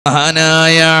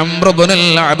മഹാനായ അംർ ഇബ്നുൽ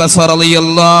അബസ്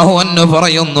റളിയല്ലാഹു അൻഹു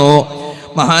പറയുന്നു,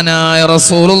 മഹാനായ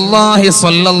റസൂലുള്ളാഹി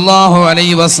സ്വല്ലല്ലാഹു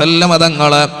അലൈഹി വസല്ലം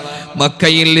തങ്ങൾ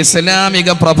മക്കയിൽ ഇസ്ലാമിക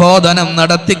പ്രബോധനം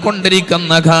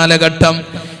നടത്തിക്കൊണ്ടിരിക്കുന്ന കാലഘട്ടം,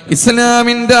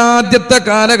 ഇസ്ലാമിന്റെ ആദ്യത്തെ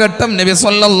കാലഘട്ടം, നബി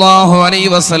സല്ലല്ലാഹു അലൈഹി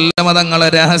വസല്ലം തങ്ങൾ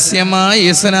രഹസ്യമായി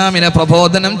ഇസ്ലാമിനെ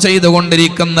പ്രബോധനം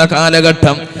ചെയ്തുകൊണ്ടിരിക്കുന്ന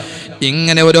കാലഘട്ടം.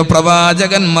 ഇങ്ങനെ ഒരു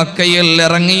പ്രവാചകൻ മക്കയിൽ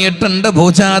ഇറങ്ങിയിട്ടുണ്ട്,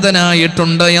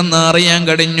 ഭൂജാതനായിട്ടുണ്ട് എന്ന് അറിയാൻ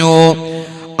കഴിഞ്ഞു.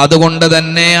 അതുകൊണ്ട്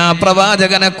തന്നെ ആ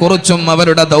പ്രവാചകനെ കുറിച്ചും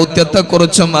അവരുടെ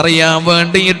ദൗത്യത്തെക്കുറിച്ചും അറിയാൻ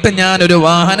വേണ്ടിയിട്ട് ഞാനൊരു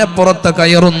വാഹനപ്പുറത്ത്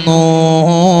കയറുന്നു.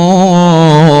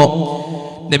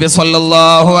 നബി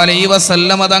സല്ലല്ലാഹു അലൈഹി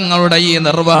വസല്ലം തങ്ങളുടെ ഈ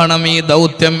നിർവഹണം, ഈ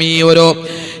ദൗത്യം, ഈ ഒരു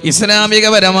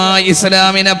ഇസ്ലാമികപരമായി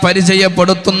ഇസ്ലാമിനെ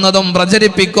പരിചയപ്പെടുത്തുന്നതും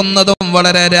പ്രചരിപ്പിക്കുന്നതും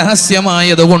വളരെ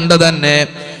രഹസ്യമായതുകൊണ്ട് തന്നെ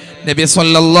നബി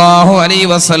സല്ലല്ലാഹു അലൈഹി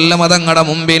വസല്ലം തങ്ങളുടെ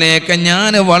മുമ്പിലേക്ക്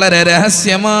ഞാൻ വളരെ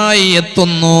രഹസ്യമായി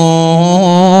എത്തുന്നു.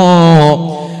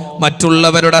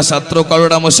 മറ്റുള്ളവരുടെ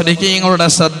ശത്രുക്കളുടെ മുശ്രിക്കീങ്ങളുടെ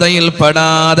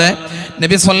ശ്രദ്ധയിൽപ്പെടാതെ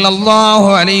നബി സല്ലല്ലാഹു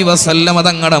അലൈഹി വസല്ലം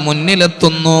തങ്ങളുടെ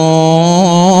മുന്നിലെത്തുന്നു.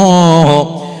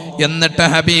 എന്നിട്ട്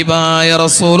ഹബീബായ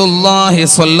റസൂലുള്ളാഹി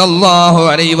സ്വല്ലല്ലാഹു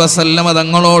അലൈഹി വസല്ലം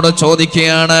തങ്ങളോട്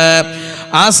ചോദിക്കുകയാണ്.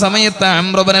 ആ സമയത്ത്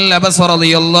അംർ ഇബ്നുൽ അബസ്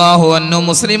റളിയല്ലാഹു അൻഹു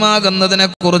മുസ്ലിമാകുന്നതിനെ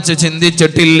കുറിച്ച്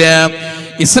ചിന്തിച്ചിട്ടില്ല.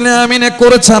 ഇസ്ലാമിനെ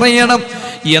കുറിച്ച് അറിയണം,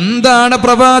 എന്താണ്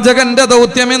പ്രവാചകന്റെ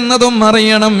ദൗത്യമെന്നതും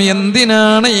അറിയണം,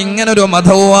 എന്തിനാണ് ഇങ്ങനൊരു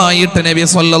മതവുമായിട്ട് നബി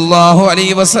സല്ലല്ലാഹു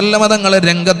അലൈഹി വസല്ലം തങ്ങൾ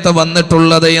രംഗത്ത്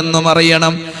വന്നിട്ടുള്ളത് എന്നും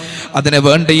അറിയണം. അതിനു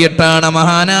വേണ്ടിയിട്ടാണ്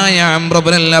മഹാനായ അംർ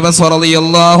ഇബ്നുൽ അബസ്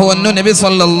റളിയല്ലാഹു അൻഹു നബി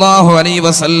സല്ലല്ലാഹു അലൈഹി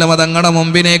വസല്ലം തങ്ങളുടെ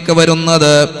മുമ്പിലേക്ക്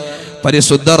വരുന്നത്.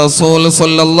 പരിശുദ്ധ റസൂൽ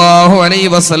സല്ലല്ലാഹു അലൈഹി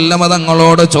വസല്ലം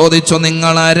തങ്ങളോട് ചോദിച്ചു,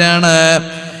 നിങ്ങൾ ആരാണ്?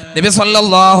 നബി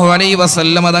സല്ലല്ലാഹു അലൈഹി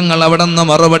വസല്ലം തങ്ങൾ അവിടെ നിന്ന്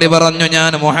മറുപടി പറഞ്ഞു,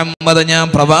 ഞാൻ മുഹമ്മദ്, ഞാൻ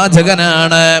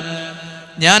പ്രവാചകനാണ്,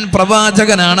 ഞാൻ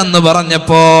പ്രവാചകനാണെന്ന്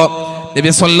പറഞ്ഞപ്പോ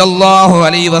നബി സല്ലല്ലാഹു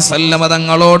അലൈഹി വസല്ലം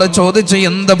തങ്ങളോട് ചോദിച്ചു,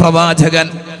 എന്ത് പ്രവാചകൻ?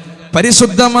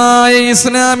 പരിശുദ്ധമായ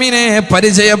ഇസ്ലാമിനെ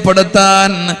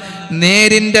പരിചയപ്പെടുത്താൻ,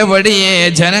 നേരിന്റെ വഴിയെ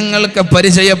ജനങ്ങൾക്ക്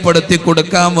പരിചയപ്പെടുത്തി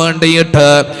കൊടുക്കാൻ വേണ്ടിയിട്ട്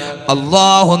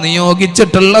അല്ലാഹു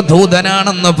നിയോഗിച്ചിട്ടുള്ള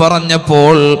ദൂതനാണെന്ന്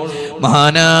പറഞ്ഞപ്പോൾ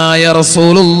മഹാനായ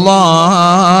റസൂലുള്ളാഹി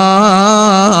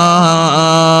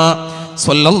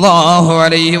സ്വല്ലല്ലാഹു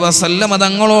അലൈഹി വസല്ലം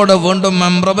തങ്ങളോട് വീണ്ടും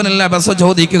അംർ ഇബ്നുൽ അബസ്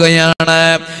ചോദിക്കുകയാണ്,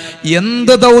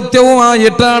 എന്ത്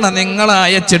ദൗത്യവുമായിട്ടാണ് നിങ്ങൾ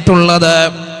അയച്ചിട്ടുള്ളത്?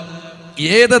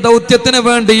 ഏത് ദൗത്യത്തിന്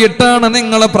വേണ്ടിയിട്ടാണ്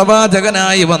നിങ്ങൾ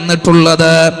പ്രവാചകനായി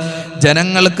വന്നിട്ടുള്ളത്?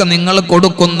 ജനങ്ങൾക്ക് നിങ്ങൾ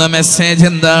കൊടുക്കുന്ന മെസ്സേജ്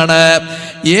എന്താണ്?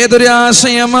 ഏതൊരു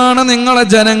ആശയമാണ് നിങ്ങളെ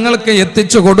ജനങ്ങൾക്ക്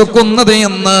എത്തിച്ചു കൊടുക്കുന്നത്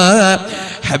എന്ന്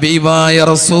ഹബീബായ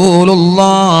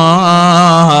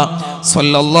റസൂലുള്ളാഹി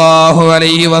സ്വല്ലല്ലാഹു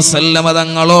അലൈഹി വസല്ലം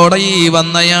തങ്ങളോട് ഈ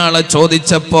വന്നയാള്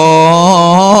ചോദിച്ചപ്പോ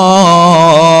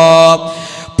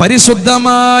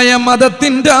പരിശുദ്ധമായ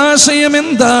മതത്തിന്റെ ആശയം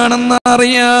എന്താണെന്ന്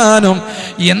അറിയാനും,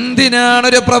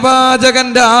 എന്തിനാണൊരു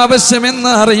പ്രവാചകന്റെ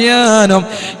ആവശ്യമെന്ന് അറിയാനും,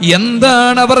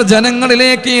 എന്താണ് അവർ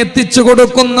ജനങ്ങളിലേക്ക് എത്തിച്ചു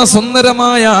കൊടുക്കുന്ന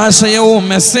സുന്ദരമായ ആശയവും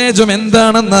മെസ്സേജും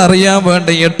എന്താണെന്ന് അറിയാൻ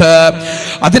വേണ്ടിയിട്ട്,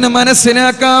 അതിന്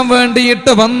മനസ്സിലാക്കാൻ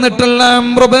വേണ്ടിയിട്ട് വന്നിട്ടുള്ള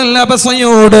അംർ ഇബ്നുൽ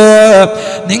അബസയോട്,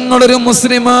 നിങ്ങളൊരു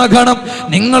മുസ്ലിമാകണം,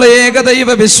 നിങ്ങൾ ഏകദൈവ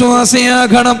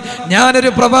വിശ്വാസിയാകണം,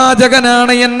 ഞാനൊരു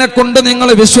പ്രവാചകനാണ്, എന്നെ കൊണ്ട് നിങ്ങൾ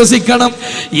വിശ്വസിക്കണം,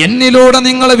 എന്നിലൂടെ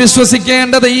നിങ്ങൾ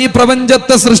വിശ്വസിക്കേണ്ടത് ഈ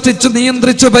പ്രപഞ്ചത്തെ സൃഷ്ടിച്ചു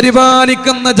നിയന്ത്രിച്ചു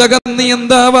പരിപാലിക്കുന്ന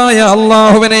ജഗന്നിയന്താവായ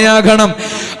അല്ലാഹുവിനെയാകണം.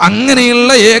 അങ്ങനെയുള്ള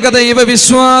ഏകദൈവ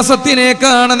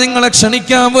വിശ്വാസത്തിലേക്കാണ് നിങ്ങളെ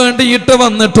ക്ഷണിക്കാൻ വേണ്ടിയിട്ട്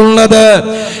വന്നിട്ടുള്ളത്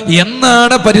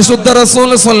എന്നാണ് പരിശുദ്ധ റസൂൽ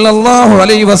സ്വല്ലല്ലാഹു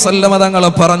അലൈഹി വസല്ലം തങ്ങൾ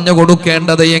പറഞ്ഞു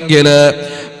കൊടുക്കേണ്ടത്. എങ്കിൽ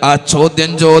ആ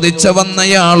ചോദ്യം ചോദിച്ച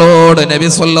വന്നയാളോട് നബി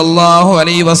സല്ലല്ലാഹു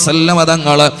അലൈഹി വസല്ലം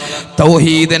തങ്ങൾ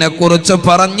തൗഹീദിനെ കുറിച്ച്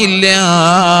പറഞ്ഞില്ല.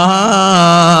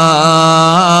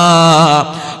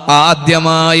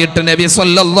 ആദ്യമായിട്ട് നബി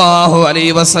സല്ലല്ലാഹു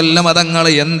അലൈഹി വസല്ലം തങ്ങൾ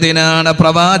എന്തിനാണ്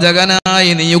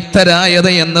പ്രവാചകനായി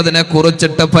നിയുക്തരായത് എന്നതിനെ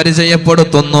കുറിച്ചിട്ട്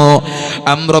പരിചയപ്പെടുത്തുന്നു.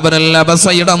 അംർ ഇബ്നുൽ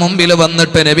അബസയുടെ മുമ്പിൽ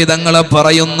വന്നിട്ട് നബി തങ്ങൾ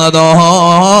പറയുന്നതോ,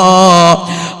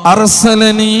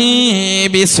 അർസലനീ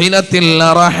ബിസിലത്തിൽ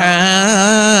അർഹാം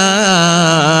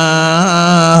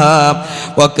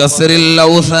വകസ്റിൽ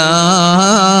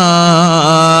ഔസാൻ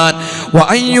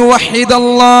وأن يوحد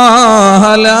الله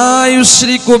لا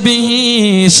يشرك به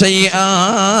شيئا.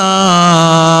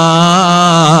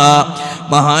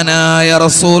 മഹാനായ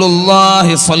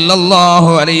റസൂലുള്ളാഹി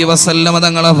സ്വല്ലല്ലാഹു അലൈഹി വസല്ലം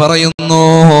തങ്ങൾ പറയുന്നു,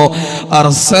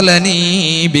 അർസലനീ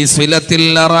ബിസിലത്തിൽ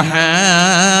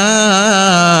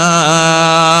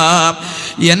അർഹാം,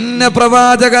 എന്നെ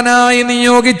പ്രവാചകനായി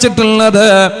നിയോഗിച്ചിട്ടുള്ളത്,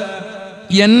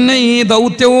 എന്നെ ഈ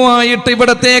ദൗത്യവുമായിട്ട്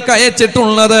ഇവിടത്തേക്ക്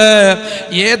അയച്ചിട്ടുള്ളത്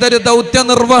ഏതൊരു ദൗത്യ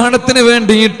നിർവഹണത്തിന്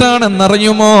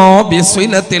വേണ്ടിയിട്ടാണെന്നറിയുമോ?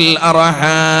 ബിസ്വിലത്തിൽ അർഹാം,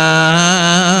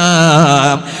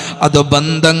 അത്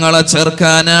ബന്ധങ്ങളെ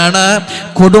ചേർക്കാനാണ്,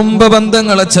 കുടുംബ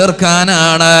ബന്ധങ്ങളെ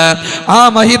ചേർക്കാനാണ്. ആ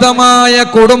മഹിതമായ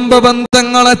കുടുംബ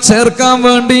ബന്ധങ്ങളെ ചേർക്കാൻ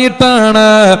വേണ്ടിയിട്ടാണ്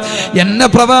എന്നെ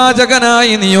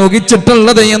പ്രവാചകനായി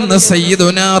നിയോഗിച്ചിട്ടുള്ളത് എന്ന്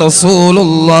സയ്യിദുനാ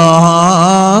റസൂലുള്ളാഹ്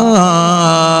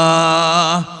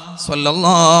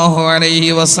സ്വല്ലല്ലാഹു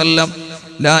അലൈഹി വസല്ലം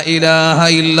ലാ ഇലാഹ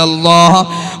ഇല്ലല്ലാഹ്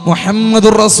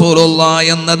മുഹമ്മദുർ റസൂലുള്ളാഹ്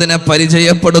എന്നതിനെ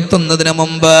പരിചയപ്പെടുത്തുന്നതിന്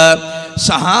മുമ്പ്,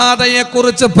 ഷഹാദയെ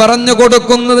കുറിച്ച് പറഞ്ഞു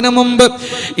കൊടുക്കുന്നതിന് മുമ്പ്,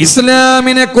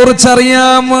 ഇസ്ലാമിനെ കുറിച്ച്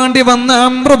അറിയാൻ വേണ്ടി വന്ന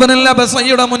അംർ ഇബ്നുൽ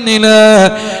അബ്സയുടെ മുന്നിൽ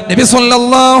നബി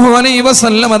സല്ലല്ലാഹു അലൈഹി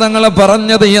വസല്ലം തങ്ങൾ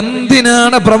പറഞ്ഞത്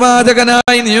എന്തിനാണ്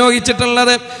പ്രവാചകനായി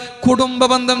നിയോഗിച്ചിട്ടുള്ളത്? കുടുംബ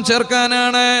ബന്ധം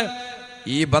ചേർക്കാനാണ്.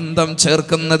 ഈ ബന്ധം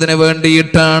ചേർക്കുന്നതിന്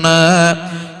വേണ്ടിയിട്ടാണ്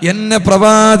എന്നെ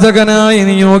പ്രവാചകനായി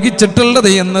നിയോഗിച്ചിട്ടുള്ളത്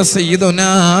എന്ന്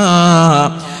സയ്യിദുനാ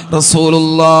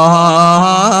റസൂലുള്ളാഹ്.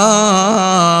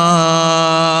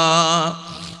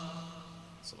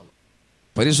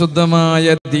 പരിശുദ്ധമായ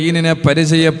ദീനിനെ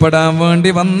പരിചയപ്പെടാൻ വേണ്ടി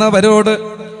വന്നവരോട്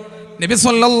നബി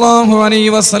സല്ലല്ലാഹു അലൈഹി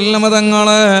വസല്ലം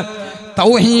തങ്ങള്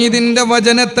തൗഹീദിന്റെ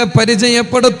വചനത്തെ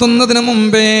പരിചയപ്പെടുത്തുന്നതിന്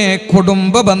മുമ്പേ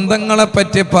കുടുംബ ബന്ധങ്ങളെ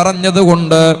പറ്റി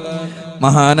പറഞ്ഞതുകൊണ്ട്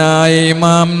മഹാനായ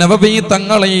ഇമാം നവവി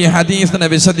തങ്ങൾ ഈ ഹദീസിനെ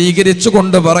വിശദീകരിച്ചു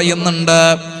കൊണ്ട് പറയുന്നുണ്ട്,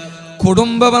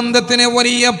 കുടുംബ ബന്ധത്തിന്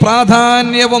വലിയ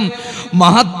പ്രാധാന്യവും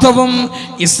മഹത്വവും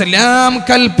ഇസ്ലാം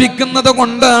കൽപ്പിക്കുന്നത്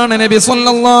കൊണ്ടാണ് നബി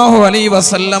സല്ലല്ലാഹു അലൈഹി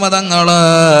വസല്ലം തങ്ങള്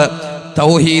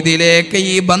തൗഹീദിലേക്ക്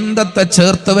ഈ ബന്ധത്തെ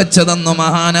ചേർത്ത് വെച്ചതെന്ന്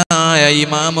മഹാനായ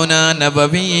ഇമാമുനാ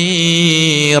നവവി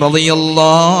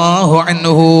റളിയല്ലാഹു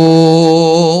അൻഹു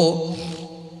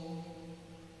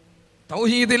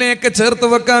തൗഹീദിലേക്ക് ചേർത്ത്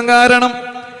വെക്കാൻ കാരണം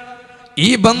ഈ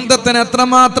ബന്ധത്തിന്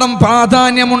എത്രമാത്രം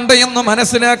പ്രാധാന്യമുണ്ട് എന്ന്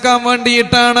മനസ്സിലാക്കാൻ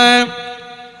വേണ്ടിയിട്ടാണ്.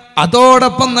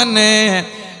 അതോടൊപ്പം തന്നെ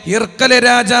ഹിർക്കൽ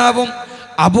രാജാവും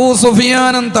അബൂ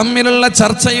സുഫിയാനും തമ്മിലുള്ള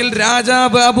ചർച്ചയിൽ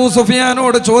രാജാവ് അബൂ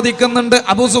സുഫിയാനോട് ചോദിക്കുന്നുണ്ട്,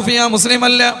 അബൂ സുഫിയാൻ മുസ്ലിം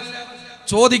അല്ല,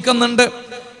 ചോദിക്കുന്നുണ്ട്,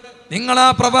 നിങ്ങൾ ആ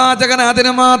പ്രവാചകൻ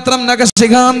അതിന് മാത്രം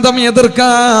നഖശിഖാന്തം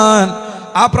എതിർക്കാൻ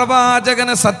ആ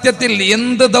പ്രവാചകന് സത്യത്തിൽ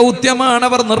എന്ത് ദൗത്യമാണ്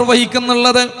അവർ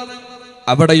നിർവഹിക്കുന്നുള്ളത്?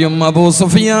 അവിടെയും അബൂ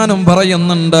സുഫിയാനും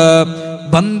പറയുന്നുണ്ട്,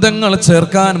 ബന്ധങ്ങൾ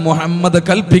ചേർക്കാൻ മുഹമ്മദ്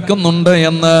കൽപ്പിക്കുന്നുണ്ട്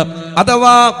എന്ന്.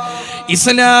 അഥവാ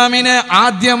ഇസ്ലാമിനെ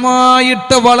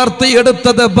ആദ്യമായിട്ട്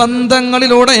വളർത്തിയെടുത്തത്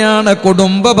ബന്ധങ്ങളിലൂടെയാണ്.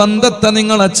 കുടുംബ ബന്ധത്തെ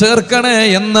നിങ്ങളെ ചേർക്കണേ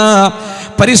എന്ന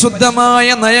പരിശുദ്ധമായ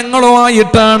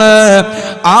നയങ്ങളുമായിട്ടാണ്,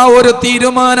 ആ ഒരു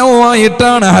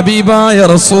തീരുമാനവുമായിട്ടാണ് ഹബീബായ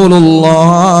റസൂലുള്ളാഹ്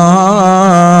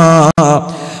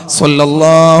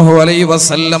സ്വല്ലല്ലാഹു അലൈഹി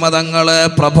വസല്ലം തങ്ങള്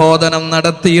പ്രബോധനം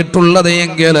നടത്തിയിട്ടുള്ളത്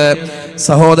എങ്കിൽ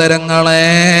സഹോദരങ്ങളെ,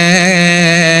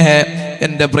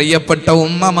 എൻ്റെ പ്രിയപ്പെട്ട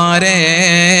ഉമ്മമാരെ,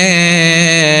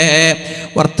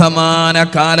 വർത്തമാന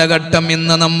കാലഘട്ടം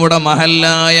ഇന്ന് നമ്മുടെ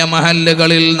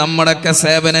മഹല്ലുകളിൽ നമ്മുടെയൊക്കെ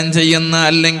സേവനം ചെയ്യുന്ന,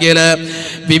 അല്ലെങ്കിൽ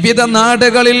വിവിധ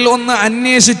നാടുകളിൽ ഒന്ന്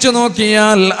അന്വേഷിച്ചു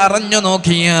നോക്കിയാൽ, അറിഞ്ഞു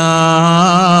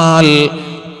നോക്കിയാൽ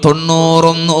 90,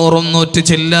 100, 100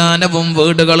 ചില്ലാനവും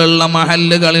വീടുകളുള്ള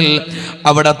മഹല്ലുകളിൽ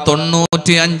അവിടെ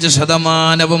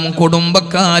 95%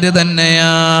 കുടുംബക്കാര്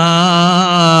തന്നെയാ.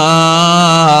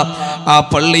 ആ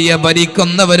പള്ളിയെ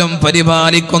ഭരിക്കുന്നവരും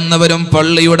പരിപാലിക്കുന്നവരും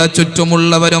പള്ളിയുടെ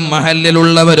ചുറ്റുമുള്ളവരും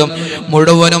മഹല്ലിലുള്ളവരും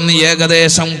മുഴുവനും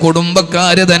ഏകദേശം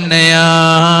കുടുംബക്കാര് തന്നെയാ.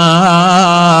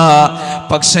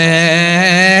 പക്ഷേ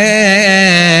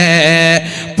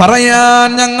പറയാൻ,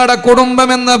 ഞങ്ങളുടെ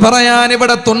കുടുംബമെന്ന് പറയാൻ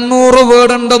ഇവിടെ 90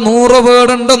 വീടുണ്ട്, 100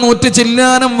 വീടുണ്ട്, 100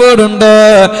 ചില്ലാനും വീടുണ്ട്.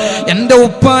 എൻ്റെ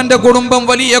ഉപ്പാന്റെ കുടുംബം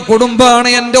വലിയ കുടുംബമാണ്,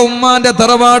 എൻ്റെ ഉമ്മാന്റെ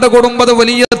തറവാട് കുടുംബം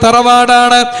വലിയ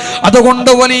തറവാടാണ്. അതുകൊണ്ട്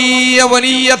വലിയ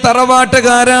വലിയ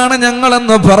തറവാട്ടുകാരാണ്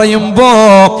ഞങ്ങളെന്ന് പറയുമ്പോ,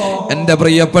 എൻ്റെ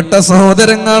പ്രിയപ്പെട്ട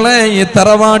സഹോദരങ്ങളെ, ഈ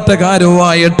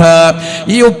തറവാട്ടുകാരുമായിട്ട്,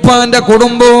 ഈ ഉപ്പാന്റെ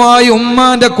കുടുംബവുമായി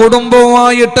ഉമ്മാന്റെ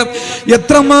കുടുംബവുമായിട്ട്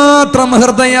എത്രമാത്രം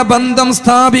ഹൃദയ ബന്ധം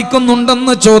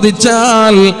സ്ഥാപിക്കുന്നുണ്ടെന്ന്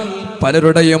ചോദിച്ചാൽ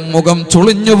പലരുടെയും മുഖം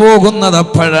ചുളിഞ്ഞു പോകുന്നത്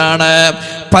അപ്പോഴാണ്,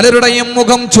 പലരുടെയും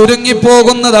മുഖം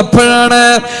ചുരുങ്ങിപ്പോകുന്നത് അപ്പോഴാണ്.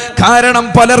 കാരണം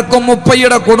പലർക്കും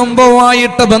ഉപ്പയുടെ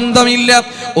കുടുംബവുമായിട്ട് ബന്ധമില്ല,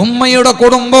 ഉമ്മയുടെ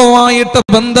കുടുംബവുമായിട്ട്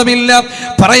ബന്ധമില്ല.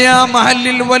 പറയാം,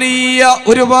 മഹല്ലിൽ വലിയ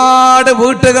ഒരുപാട്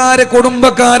വീട്ടുകാര്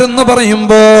കുടുംബക്കാരെന്ന്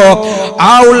പറയുമ്പോ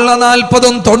ആ ഉള്ള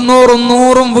 40, 90,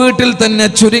 100 വീട്ടിൽ തന്നെ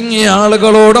ചുരുങ്ങിയ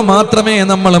ആളുകളോട് മാത്രമേ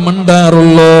നമ്മൾ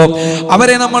മിണ്ടാറുള്ളൂ,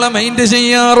 അവരെ നമ്മൾ മൈൻഡ്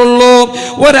ചെയ്യാറുള്ളൂ.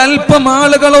 ഒരല്പം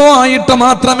ആളുകളോ ആയിട്ട്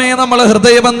മാത്രമേ നമ്മൾ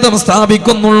ഹൃദയബന്ധം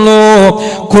സ്ഥാപിക്കുന്നുള്ളൂ.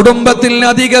 കുടുംബത്തിൽ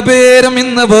അധിക പേരും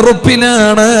ഇന്ന്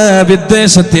വെറുപ്പിലാണ്,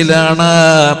 വിദ്വേഷത്തിലാണ്,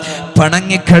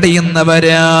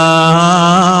 പണങ്ങിക്കടിയുന്നവരാ.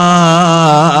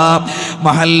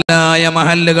 മഹല്ലായ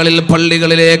മഹല്ലുകളിൽ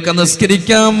പള്ളികളിലേക്ക്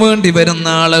നിസ്കരിക്കാൻ വേണ്ടി വരുന്ന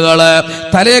ആളുകള്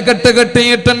തലയെക്കെട്ട്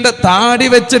കെട്ടിയിട്ടുണ്ട്, താടി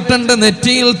വെച്ചിട്ടുണ്ട്,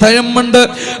 നെറ്റിയിൽ തഴമ്പുണ്ട്,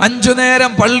 5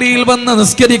 നേരം പള്ളിയിൽ വന്ന്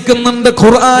നിസ്കരിക്കുന്നുണ്ട്,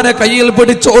 ഖുർആനെ കയ്യിൽ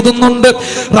പിടിച്ചോതുന്നുണ്ട്.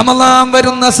 റമളാൻ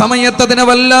വരുന്ന സമയത്ത് അതിനെ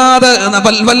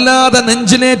വല്ലാതെ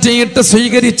നെഞ്ചിലേറ്റിയിട്ട്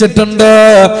സ്വീകരിച്ചിട്ടുണ്ട്.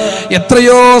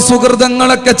 എത്രയോ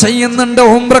സുഹൃതങ്ങളൊക്കെ ചെയ്യുന്നുണ്ട്,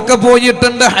 ഉംറക്ക്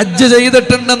പോയിട്ടുണ്ട്, ഹജ്ജ്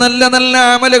ചെയ്തിട്ടുണ്ട്. നല്ല നല്ല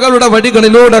അമലുകളുടെ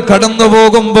വഴികളിലൂടെ കടന്നു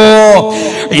പോകുമ്പോ,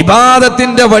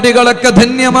 ഇബാദത്തിന്റെ വഴികളൊക്കെ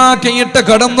ധന്യമാക്കിയിട്ട്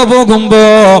കടന്നു പോകുമ്പോ,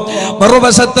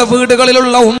 മറുവശത്തെ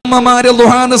വീടുകളിലുള്ള ഉമ്മമാര്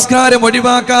ദുഹാ നിസ്കാരം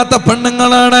ഒഴിവാക്കാത്ത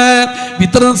പെണ്ണുങ്ങളാണ്,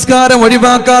 വിത്ർ നിസ്കാരം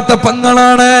ഒഴിവാക്കാത്ത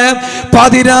പെങ്ങളാണ്.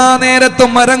 പാതിരാ നേരത്ത്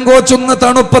മരം കോച്ചുന്ന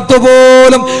തണുപ്പത്ത്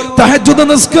പോലും തഹജ്ജുദ്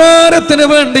നിസ്കാരത്തിന്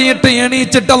വേണ്ടിയിട്ട്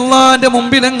എണീച്ചിട്ട് അല്ലാഹുവിന്റെ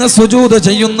മുമ്പിൽ അങ്ങ് സുജൂദ്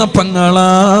ചെയ്യുന്ന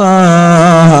പെങ്ങളാ.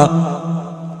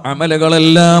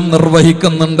 അമലുകളെല്ലാം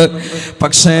നിർവഹിക്കുന്നുണ്ട്.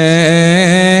 പക്ഷേ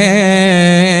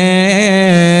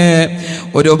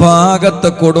ഒരു ഭാഗത്ത്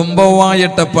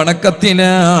കുടുംബവുമായിട്ട് പണക്കത്തിലാണ്.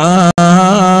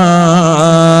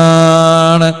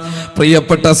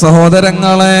 പ്രിയപ്പെട്ട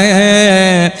സഹോദരങ്ങളെ,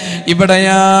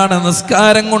 ഇവിടെയാണ്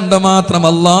നിസ്കാരം കൊണ്ട് മാത്രം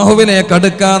അല്ലാഹുവിലേക്ക്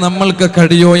അടുക്കാൻ നമ്മൾക്ക്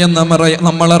കഴിയോ എന്ന്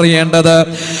നമ്മൾ അറിയേണ്ടത്.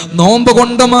 നോമ്പ്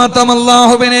കൊണ്ട് മാത്രം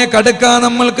അല്ലാഹുവിലേക്ക് അടുക്കാൻ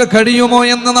നമ്മൾക്ക് കഴിയുമോ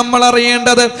എന്ന് നമ്മൾ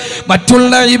അറിയേണ്ടത്.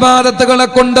 മറ്റുള്ള ഇബാദത്തുകളെ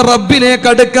കൊണ്ട് റബ്ബിലേക്ക്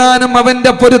അടുക്കാനും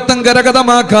അവന്റെ പൊരുത്തം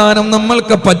കരഗതമാക്കാനും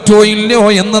നമ്മൾക്ക് പറ്റുമോ ഇല്ലയോ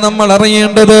എന്ന് നമ്മൾ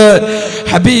അറിയേണ്ടത്.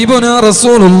 ഹബീബുനാ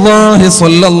റസൂലുള്ളാഹി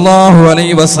സ്വല്ലല്ലാഹു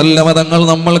അലൈഹി വസല്ലം തങ്ങൾ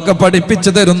നമ്മൾക്ക്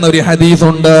പഠിപ്പിച്ചു തരുന്ന ഒരു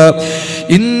ഹദീസുണ്ട്.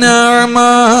 ഇന്നാ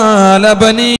അഅ്മാല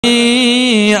ബനീ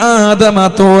ആദമ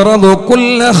തുറദു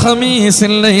കുല്ല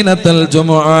ഖമീസിൻ ലൈലത്തുൽ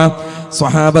ജുമുഅ.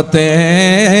 സ്വഹാബത്തെ,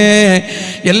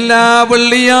 എല്ലാ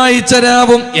വെള്ളിയാഴ്ച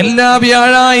രാവും, എല്ലാ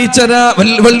വെള്ളിയാഴ്ച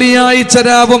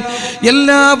രാവും,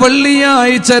 എല്ലാ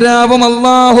വെള്ളിയാഴ്ച രാവും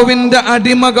അല്ലാഹുവിന്റെ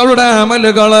അടിമകളുടെ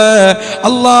അമലുകള്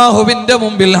അല്ലാഹുവിന്റെ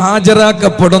മുമ്പിൽ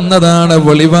ഹാജരാക്കപ്പെടുന്നതാണ്,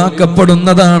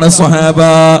 വെളിവാക്കപ്പെടുന്നതാണ്. സ്വഹാബ,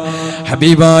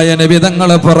 ഹബീബായ നബി തങ്ങൾ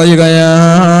പറയുകയാ,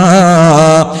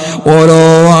 ഓരോ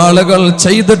ആളുകൾ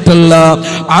ചെയ്തിട്ടുള്ള,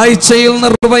 ആഴ്ചയിൽ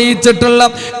നിർവഹിച്ചിട്ടുള്ള,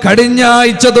 കഴിഞ്ഞ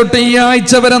ആഴ്ച തൊട്ട് ഈ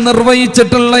ആഴ്ച വരെ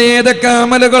നിർവഹിച്ചിട്ടുള്ള ഏതൊക്കെ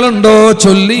അമലുകളുണ്ടോ,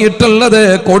 ചൊല്ലിയിട്ടുള്ളത്,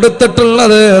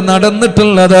 കൊടുത്തിട്ടുള്ളത്,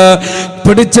 നടന്നിട്ടുള്ളത്,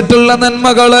 പിടിച്ചിട്ടുള്ള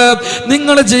നന്മകള്,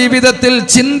 നിങ്ങളുടെ ജീവിതത്തിൽ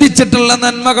ചിന്തിച്ചിട്ടുള്ള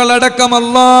നന്മകളടക്കം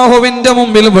അല്ലാഹുവിന്റെ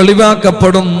മുമ്പിൽ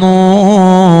വെളിവാക്കപ്പെടുന്നു.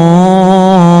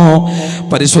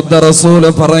 പരിശുദ്ധ റസൂൽ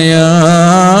പറയാണ്,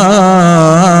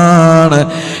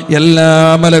 എല്ലാ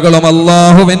അമലുകളും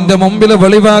അല്ലാഹുവിന്റെ മുമ്പിൽ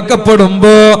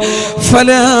വെളിവാക്കപ്പെടുമ്പോ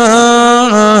ഫലാ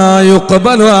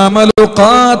യുഖ്ബലു അമലു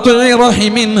ഖാതിഇ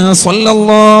റഹിമിൻ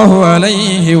സ്വല്ലല്ലാഹു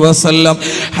അലൈഹി വസല്ലം.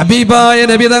 ഹബീബായ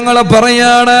നബി തങ്ങൾ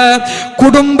പറയാണ്,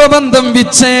 കുടുംബ ബന്ധം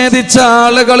വിച്ഛേദിച്ച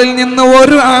ആളുകളിൽ നിന്ന്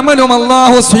ഒരു അമലും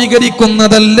അല്ലാഹു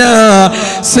സ്വീകരിക്കുന്നതല്ല.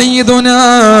 സയ്യിദുനാ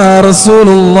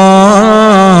റസൂലുള്ളാഹ്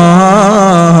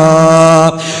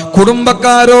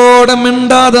കുടുംബക്കാരോട്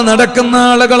മിണ്ടാതെ നടക്കുന്ന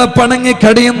ആളുകളെ, പണങ്ങി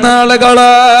കഴിയുന്ന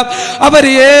ആളുകള്, അവർ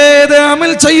ഏത്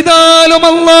അമൽ ചെയ്താലും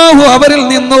അല്ലാഹു അവരിൽ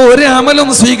നിന്ന് ഒരു അമലും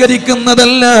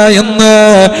സ്വീകരിക്കുന്നതല്ല എന്ന്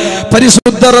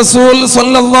പരിശുദ്ധ റസൂൽ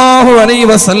സ്വല്ലല്ലാഹു അലൈഹി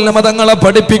വസല്ലം തങ്ങളെ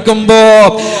പഠിപ്പിക്കുമ്പോ,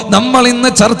 നമ്മൾ ഇന്ന്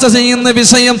ചർച്ച ചെയ്യുന്ന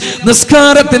വിഷയം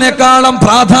നിസ്കാരത്തിനേക്കാളും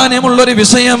പ്രാധാന്യമുള്ളൊരു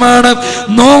വിഷയമാണ്,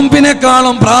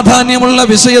 നോമ്പിനേക്കാളും പ്രാധാന്യമുള്ള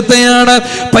വിഷയത്തെയാണ്.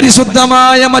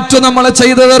 പരിശുദ്ധമായ മറ്റു നമ്മൾ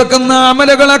ചെയ്തു തീർക്കുന്ന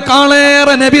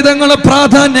അമലുകളെക്കാളേറെ നബിതങ്ങൾ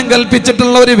പ്രാധാന്യം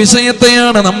കൽപ്പിച്ചിട്ടുള്ള ഒരു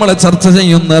വിഷയത്തെയാണ് നമ്മൾ ചർച്ച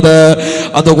ചെയ്യുന്നത്.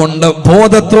 അതുകൊണ്ട്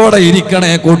ബോധത്തോടെ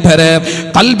ഇരിക്കണേ കൂട്ടരെ,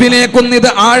 കൽബിലേക്കൊന്ന് ഇത്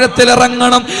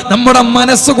ആഴത്തിലിറങ്ങണം, നമ്മുടെ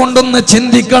മനസ്സുകൊണ്ടൊന്ന്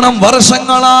ചിന്തിക്കണം.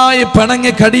 വർഷങ്ങളായി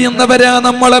പിണങ്ങി കഴിയുന്നവരാ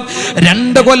നമ്മൾ.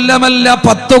 2 കൊല്ലമല്ല,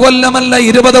 10 കൊല്ലമല്ല,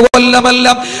 20 കൊല്ലമല്ല,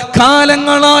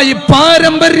 കാലങ്ങളായി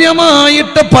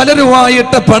പാരമ്പര്യമായിട്ട്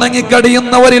പലരുമായിട്ട്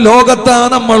പിണങ്ങിക്കടിയുന്ന ഒരു ലോകത്താ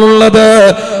നമ്മളുള്ളത്.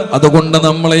 അതുകൊണ്ട്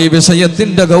നമ്മൾ ഈ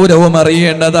വിഷയത്തിന്റെ ഗൗരവം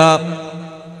അറിയേണ്ടതാ.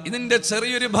 ഇതിന്റെ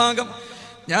ചെറിയൊരു ഭാഗം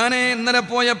ഞാൻ ഇന്നലെ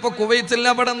പോയപ്പോ കുവൈത്തിൽ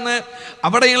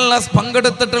അവിടെയുള്ള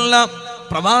പങ്കെടുത്തിട്ടുള്ള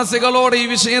പ്രവാസികളോട് ഈ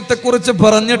വിഷയത്തെക്കുറിച്ച്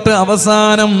പറഞ്ഞിട്ട്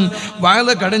അവസാനം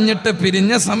വഅദ് കഴിഞ്ഞിട്ട്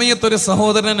പിരിഞ്ഞ സമയത്ത് ഒരു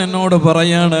സഹോദരൻ എന്നോട്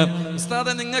പറയാണ്,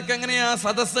 ഉസ്താദേ, നിങ്ങൾക്ക് എങ്ങനെയാ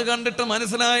സദസ്സ് കണ്ടിട്ട്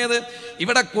മനസ്സിലായത്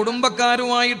ഇവിടെ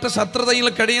കുടുംബക്കാരുമായിട്ട് ശത്രുതയിൽ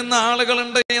കഴിയുന്ന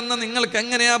ആളുകളുണ്ട് എന്ന് നിങ്ങൾക്ക്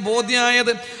എങ്ങനെയാ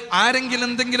ബോധ്യമായത്? ആരെങ്കിലും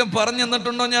എന്തെങ്കിലും പറഞ്ഞു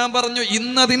തന്നിട്ടുണ്ടോ? ഞാൻ പറഞ്ഞു,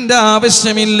 ഇന്നതിൻ്റെ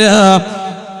ആവശ്യമില്ല.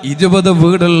 20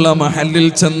 വീടുള്ള മഹല്ലിൽ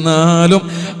ചെന്നാലും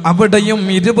അവിടെയും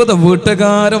 20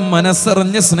 വീട്ടുകാരും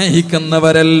മനസ്സറിഞ്ഞ്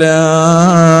സ്നേഹിക്കുന്നവരല്ല.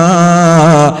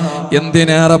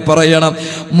 എന്തിനേറെ പറയണം,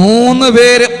 3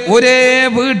 പേര് ഒരേ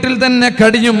വീട്ടിൽ തന്നെ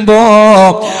കഴിയുമ്പോ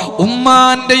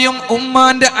ഉമ്മാന്റെയും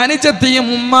ഉമ്മാന്റെ അനുജത്തിയും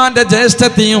ഉമ്മാന്റെ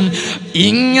ജ്യേഷ്ഠത്തിയും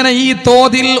ഇങ്ങനെ ഈ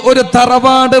തോതിൽ ഒരു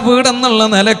തറവാട് വീടെന്നുള്ള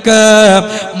നിലക്ക്,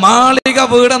 മാളിക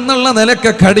വീടെന്നുള്ള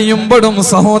നിലക്ക് കഴിയുമ്പോഴും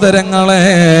സഹോദരങ്ങളെ,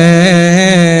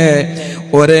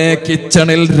 ഒരേ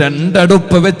കിച്ചണിൽ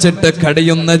രണ്ടടുപ്പ് വെച്ചിട്ട്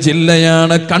കടിയുന്ന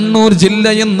ജില്ലയാണ് കണ്ണൂർ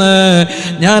ജില്ലയെന്ന്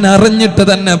ഞാൻ അറിഞ്ഞിട്ട്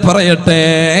തന്നെ പറയട്ടെ.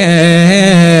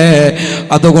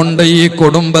 അതുകൊണ്ട് ഈ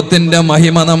കുടുംബത്തിന്റെ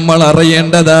മഹിമ നമ്മൾ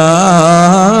അറിയേണ്ടതാ.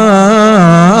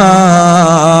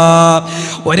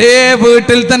 ഒരേ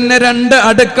വീട്ടിൽ തന്നെ രണ്ട്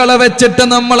അടുക്കള വെച്ചിട്ട്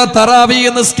നമ്മൾ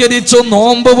തറാവീഹ് നിസ്കരിച്ചു,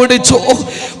 നോമ്പ് പിടിച്ചു.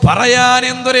 പറയാൻ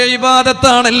എന്തൊരു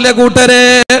ഇബാദത്താണല്ലേ കൂട്ടരെ.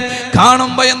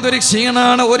 കാണുമ്പോ എന്തൊരു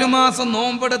ക്ഷീണാണ്. ഒരു മാസം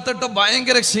നോമ്പെടുത്തിട്ട്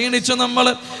ഭയങ്കര ക്ഷീണിച്ചു. നമ്മൾ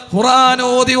ഖുർആൻ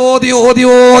ഓതി ഓതി ഓതി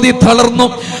ഓതി തളർന്നു.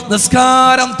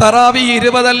 നിസ്കാരം തറാവീഹ്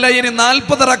 20 അല്ല, ഇനി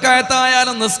 40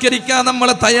 റക്അത്തായാലും നിസ്കരിക്കാൻ നമ്മൾ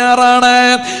തയ്യാറാണ്.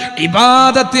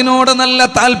 ഇബാദത്തിനോട് നല്ല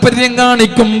താല്പര്യം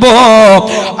കാണിക്കുമ്പോ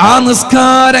ആ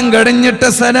നിസ്കാരം കഴിഞ്ഞിട്ട്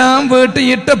സലാം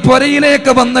വീട്ടിയിട്ട്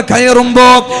പുരയിലേക്ക് വന്ന് കയറുമ്പോ,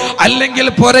 അല്ലെങ്കിൽ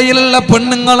പുരയിലുള്ള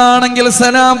പെണ്ണുങ്ങളാണെങ്കിൽ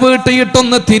സലാം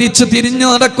വീട്ടിയിട്ടൊന്ന് തിരിഞ്ഞു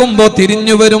നടക്കുമ്പോ,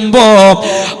 തിരിഞ്ഞു വരുമ്പോ,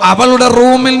 അവളുടെ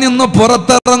റൂമിൽ നിന്ന്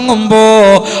പുറത്തിറങ്ങുമ്പോ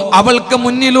അവൾക്ക്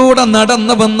മുന്നിലൂടെ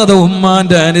നടന്നു വന്നത്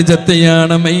ഉമ്മാന്റെ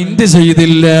അനുജത്തെയാണ്, മൈൻഡ്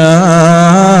ചെയ്തില്ല.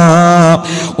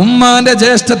 ഉമ്മാന്റെ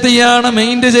ജ്യേഷ്ഠത്തെയാണ്,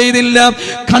 മൈൻഡ് ചെയ്തില്ല.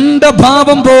 കണ്ട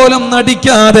ഭാവം പോലും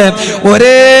നടിക്കാതെ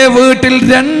ഒരേ വീട്ടിൽ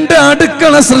രണ്ട്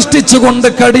അടുക്കള സൃഷ്ടിച്ചുകൊണ്ട്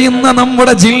കഴിയുന്ന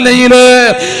നമ്മുടെ ജില്ലയില്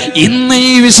ഇന്ന്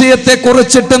ഈ വിഷയത്തെ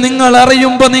കുറിച്ചിട്ട് നിങ്ങൾ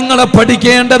അറിയുമ്പോ നിങ്ങൾ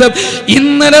പഠിക്കേണ്ടത്,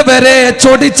 ഇന്നലെ വരെ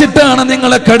ചൊടിച്ചിട്ടാണ്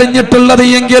നിങ്ങൾ കഴിഞ്ഞിട്ടുള്ളത്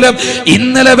എങ്കിലും,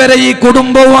 ഇന്നലെ വരെ ഈ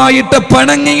കുടുംബവുമായിട്ട്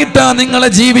പണങ്ങിയിട്ടാണ് നിങ്ങൾ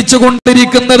ജീവിച്ചു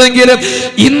കൊണ്ടിരിക്കുന്നതെങ്കിലും,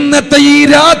 ഇന്നത്തെ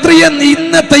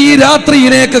ഈ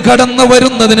രാത്രിയിലേക്ക് കടന്നു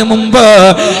വരുന്നതിന് മുമ്പ്,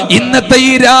 ഇന്നത്തെ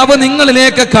ഈ രാവ്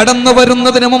നിങ്ങളിലേക്ക് കടന്നു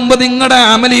വരുന്നതിന് മുമ്പ് നിങ്ങളുടെ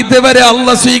അമൽ ഇതുവരെ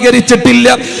അല്ലാഹ് സ്വീകരിച്ചിട്ടില്ല.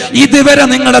 ഇതുവരെ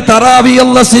നിങ്ങളുടെ തറാവീഹ്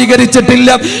അല്ലാഹ് സ്വീകരിച്ചിട്ടില്ല.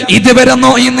 ഇതുവരെ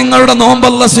നിങ്ങളുടെ നോമ്പ്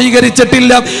അല്ലാഹ്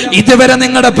സ്വീകരിച്ചിട്ടില്ല. ഇതുവരെ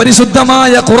നിങ്ങളുടെ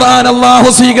പരിശുദ്ധമായ ഖുർആൻ അല്ലാഹു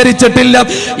സ്വീകരിച്ചിട്ടില്ല.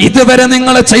 ഇതുവരെ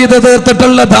നിങ്ങൾ ചെയ്തു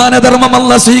തീർത്തിട്ടുള്ള ദാനധർമ്മം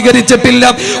അല്ലാഹ് സ്വീകരിച്ചിട്ടില്ല.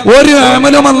 ഒരു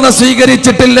അമലും അല്ലാഹ്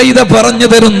സ്വീകരിച്ചിട്ടില്ല. ഇത് പറഞ്ഞു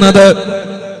തരുന്നത്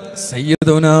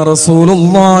സയ്യിദുനാ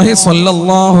റസൂലുള്ളാഹി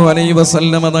സ്വല്ലല്ലാഹു അലൈഹി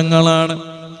വസല്ലം തങ്ങളാണ്.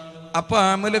 അപ്പൊ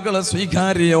അമലുകൾ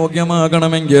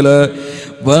സ്വീകാര്യോഗ്യമാകണമെങ്കിൽ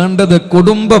വേണ്ടത്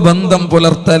കുടുംബ ബന്ധം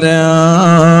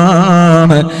പുലർത്തലാണ്.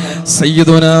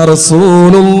 സയ്യിദുനാ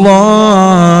റസൂലുള്ളാഹ്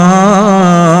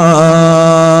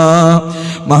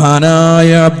മഹാനായ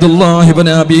അബ്ദുല്ലാഹി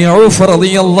ഇബ്നു അബീ ഔഫ്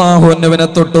റളിയല്ലാഹു അൻഹുവിനെ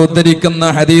തൊട്ട് ഉദ്ധരിക്കുന്ന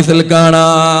ഹദീസിൽ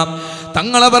കാണാം,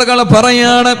 തങ്ങളവർകൾ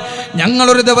പറയാണ്,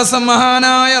 ഞങ്ങളൊരു ദിവസം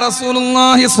മഹാനായ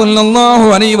റസൂലുള്ളാഹി സ്വല്ലല്ലാഹു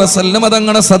അലൈഹി വസല്ലം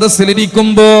തങ്ങളുടെ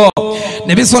സദസ്സിലിരിക്കുമ്പോ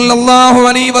നബി സ്വല്ലല്ലാഹു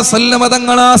അലൈഹി വസല്ലം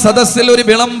തങ്ങൾ ആ സദസ്സിൽ ഒരു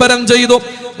വിളംബരം ചെയ്തു,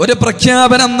 ഒരു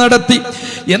പ്രഖ്യാപനം നടത്തി.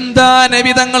 എന്താ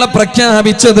നബി തങ്ങൾ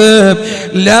പ്രഖ്യാപിച്ചത്?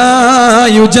 ലാ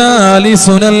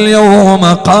യുജാലിസുനൽ യൗമ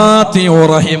ഖാതിഉ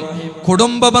റഹിം.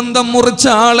 കുടുംബ ബന്ധം മുറിച്ച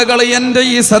ആളുകൾ എന്റെ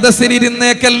ഈ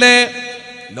സദസ്സിലിരുന്നേക്കല്ലേ.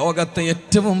 ലോകത്തെ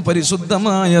ഏറ്റവും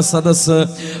പരിശുദ്ധമായ സദസ്സ്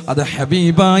അത്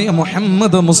ഹബീബായ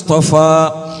മുഹമ്മദ് മുസ്തഫ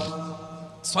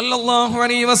സ്വല്ലല്ലാഹു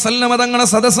അലൈഹി വസല്ലം തങ്ങളുടെ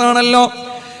സദസ്സാണല്ലോ.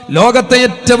 ലോകത്തെ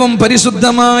ഏറ്റവും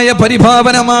പരിശുദ്ധമായ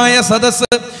പരിഭാവനമായ സദസ്സ്,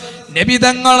 നബി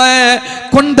തങ്ങളെ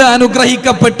കൊണ്ട്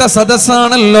അനുഗ്രഹിക്കപ്പെട്ട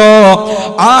സദസ്സാണല്ലോ.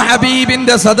 ആ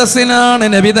ഹബീബിന്റെ സദസ്സിനാണ്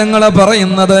നബി തങ്ങളെ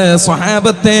പറയുന്നത്,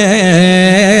 സ്വഹാബത്തെ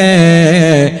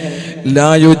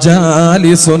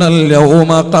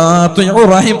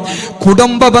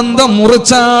കുടുംബ ബന്ധം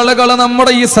മുറിച്ച ആളുകൾ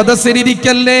നമ്മുടെ ഈ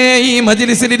സദസ്സിലിരിക്കല്ലേ, ഈ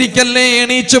മജ്ലിസിലിരിക്കല്ലേ,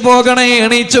 എണീച്ചു പോകണേ,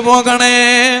 എണീച്ചു പോകണേ.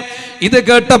 ഇത്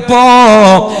കേട്ടപ്പോ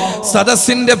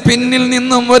സദസ്സിന്റെ പിന്നിൽ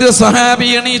നിന്നും ഒരു സഹാബി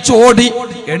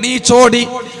എണീച്ചോടി.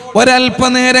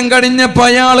 ഒരൽപ്പനേരം കഴിഞ്ഞപ്പോ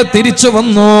അയാൾ തിരിച്ചു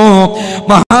വന്നു.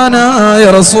 മഹാനായ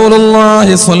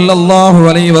റസൂലുള്ളാഹി സ്വല്ലല്ലാഹു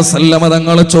അലൈഹി വസല്ലം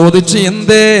തങ്ങൾ ചോദിച്ചു,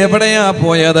 എന്തേ, എവിടെയാ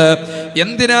പോയത്,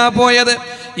 എന്തിനാ പോയത്,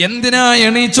 എന്തിനാ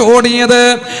എണീച്ചോടിയത്?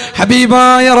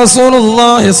 ഹബീബായ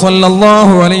റസൂലുള്ളാഹി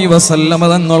സ്വല്ലല്ലാഹു അലൈഹി വസല്ലം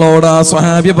തങ്ങളോട് ആ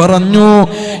സ്വഹാബി പറഞ്ഞു,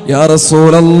 യാ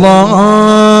റസൂലല്ലാഹ്,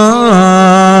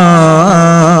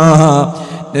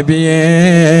 നബിയേ,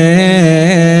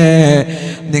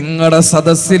 നിങ്ങളുടെ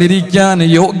സദസ്സിലിരിക്കാൻ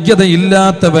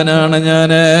യോഗ്യതയില്ലാത്തവനാണ്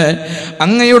ഞാൻ,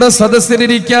 അങ്ങയുടെ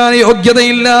സദസ്സിലിരിക്കാൻ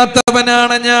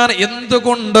യോഗ്യതയില്ലാത്തവനാണ് ഞാൻ.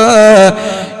 എന്തുകൊണ്ട്?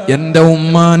 എൻ്റെ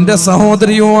ഉമ്മാന്റെ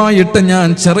സഹോദരിയുമായിട്ട് ഞാൻ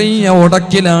ചെറിയ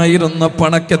ഉടക്കിലായിരുന്നു,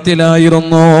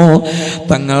 പണക്കത്തിലായിരുന്നു.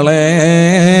 തങ്ങളെ,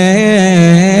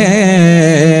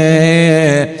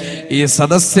 ഈ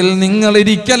സദസ്സിൽ നിങ്ങൾ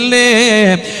ഇരിക്കല്ലേ,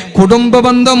 കുടുംബ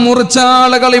ബന്ധം മുറിച്ച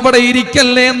ആളുകൾ ഇവിടെ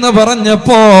ഇരിക്കല്ലേ എന്ന്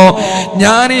പറഞ്ഞപ്പോ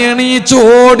ഞാൻ എണീച്ചു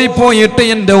ഓടിപ്പോയിട്ട്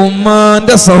എൻ്റെ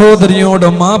ഉമ്മാന്റെ സഹോദരിയോട്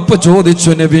മാപ്പ്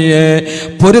ചോദിച്ചു നബിയെ,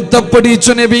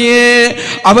 പൊരുത്തപ്പെടിച്ചു നബിയെ.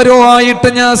 അവരുമായിട്ട്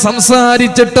ഞാൻ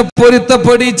സംസാരിച്ചിട്ട്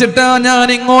പൊരുത്തപ്പെടിച്ചിട്ടാ ഞാൻ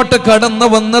ഇങ്ങോട്ട് കടന്നു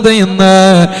വന്നത് എന്ന്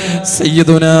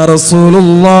സയ്യിദുനാ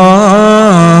റസൂലുള്ളാഹ്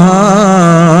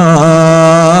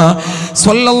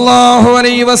സ്വല്ലല്ലാഹു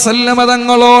അലൈഹി വസല്ലം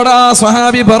തങ്ങളോട് ആ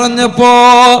സ്വഹാബി പറഞ്ഞപ്പോ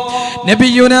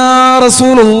നബിയുനാ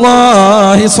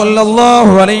റസൂലുള്ളാഹി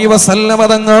സ്വല്ലല്ലാഹു അലൈഹി വസല്ലം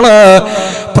തങ്ങള്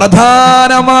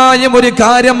പ്രധാനമായും ഒരു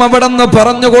കാര്യം അവിടെന്ന്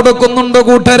പറഞ്ഞു കൊടുക്കുന്നുണ്ട്.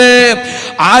 കൂട്ടരെ,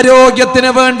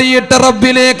 ആരോഗ്യത്തിന് വേണ്ടിയിട്ട്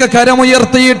റബ്ബിലേക്ക്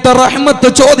കരമുയർത്തിയിട്ട് റഹ്മത്ത്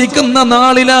ചോദിക്കുന്ന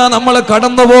നാളിലാ നമ്മൾ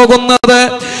കടന്നു പോകുന്നത്.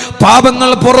 പാപങ്ങൾ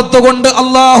പുറത്തുകൊണ്ട്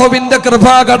അള്ളാഹുവിന്റെ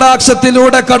കൃപാ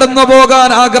കടാക്ഷത്തിലൂടെ കടന്നു പോകാൻ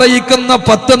ആഗ്രഹിക്കുന്ന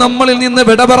 10 നമ്മളിൽ നിന്ന്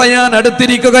വിട പറയാൻ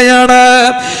അടുത്തിരിക്കുകയാണ്.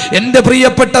 എന്റെ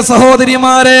പ്രിയപ്പെട്ട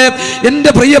സഹോദരിമാരെ,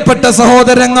 എന്റെ പ്രിയപ്പെട്ട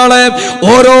സഹോദരങ്ങളെ,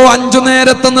 ഓരോ 5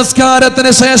 നേരത്തെ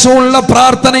നിസ്കാരത്തിന് ശേഷമുള്ള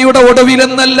പ്രാർത്ഥനയുടെ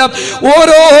ഒടുവിലെന്നല്ല,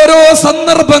 ഓരോ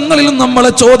സന്ദർഭങ്ങളിലും നമ്മൾ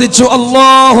ചോദിച്ചു,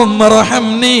 അല്ലാഹുമ്മ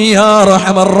റഹംനി യാ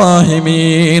റഹമർ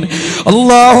റഹീമീൻ,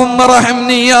 അല്ലാഹുമ്മ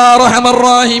റഹംനി യാ റഹമർ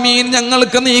റഹീമീൻ,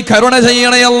 ഞങ്ങൾക്ക് നീ കരുണ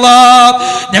ചെയ്യണേ അല്ലാഹ്,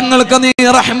 ഞങ്ങൾക്ക് നീ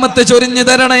റഹ്മത്ത് ചൊരിഞ്ഞു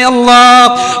തരണേ അല്ലാഹ്.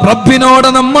 റബ്ബിനോട്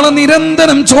നമ്മൾ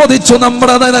നിരന്തരം ചോദിച്ചു,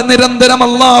 നമ്മുടെ നിരന്തരം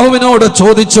അല്ലാഹുവിനോട്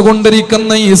ചോദിച്ചു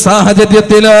കൊണ്ടിരിക്കുന്ന ഈ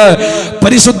സാഹചര്യത്തില്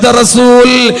പരിശുദ്ധ റസൂൽ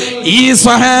ഈ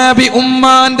സ്വഹാബി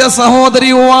ഉമ്മാന്റെ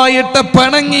സഹോദരിയുമായിട്ട്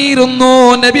പിണങ്ങിയിരുന്നു.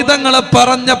 നബി തങ്ങളെ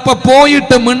പറഞ്ഞപ്പോ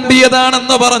പോയിട്ട്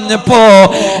മിണ്ടിയതാണെന്ന് പറഞ്ഞപ്പോ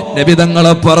നബി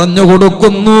തങ്ങളെ പറഞ്ഞു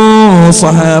കൊടുക്കുന്നു,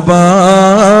 സ്വഹാബാ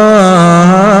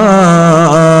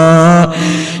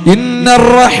ഇന്നർ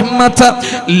റഹ്മത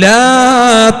ലാ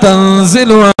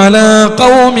തൻസിലു അലാ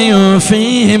ഖൗമിൻ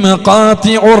ഫീഹിം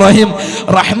ഖാതിഉ റഹിം.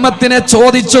 റഹ്മത്തിനെ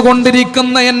ചോദിച്ചു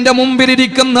കൊണ്ടിരിക്കുന്ന എന്റെ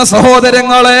മുമ്പിലിരിക്കുന്ന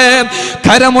സഹോദരങ്ങളെ,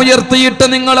 കരമുയർത്തിയിട്ട്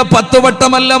നിങ്ങൾ 10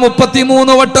 വട്ടമല്ല,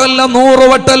 33 വട്ടമല്ല, 100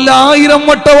 വട്ടമല്ല, 1000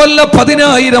 വട്ടമല്ല,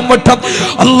 10000 വട്ടം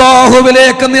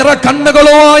അല്ലാഹുവിലേക്ക് നിറ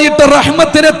കണ്ണുകളുമായിട്ട്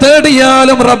റഹ്മത്തിനെ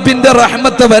തേടിയാലും റബ്ബിന്റെ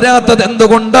റഹ്മത്ത് വരാത്തത്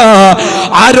എന്തുകൊണ്ടാ?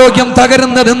 ആരോഗ്യം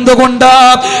തകരുന്നത് എന്തുകൊണ്ടാ?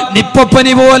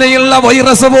 നിപ്പപ്പനി പോലെയുള്ള,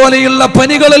 വൈറസ് പോലെയുള്ള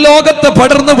പനികൾ ലോകത്ത്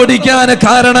പടർന്നു പിടിക്കാൻ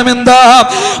കാരണം എന്താ?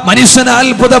 മനുഷ്യനെ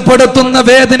അത്ഭുതപ്പെടുത്തുന്ന,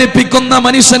 വേദനിപ്പിക്കുന്ന,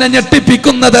 മനുഷ്യനെ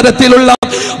ഞെട്ടിപ്പിക്കുന്ന തരത്തിലുള്ള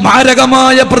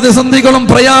മാരകമായ പ്രതിസന്ധികളും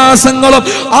പ്രയാസങ്ങളും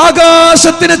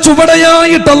ആകാശത്തിന്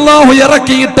ചുവടയായിട്ട് അല്ലാഹു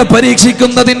ഇറക്കിയിട്ട്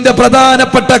പരീക്ഷിക്കുന്നതിന്റെ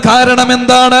പ്രധാനപ്പെട്ട കാരണം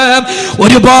എന്താണ്?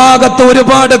 ഒരു ഭാഗത്ത്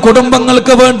ഒരുപാട്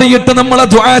കുടുംബങ്ങൾക്ക് വേണ്ടിയിട്ട് നമ്മൾ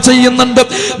ദുആ ചെയ്യുന്നുണ്ട്,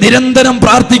 നിരന്തരം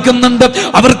പ്രാർത്ഥിക്കുന്നുണ്ട്,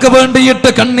 അവർക്ക് വേണ്ടിയിട്ട്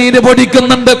കണ്ണീര്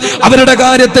പൊടിക്കുന്നുണ്ട്, അവരുടെ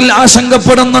കാര്യത്തിൽ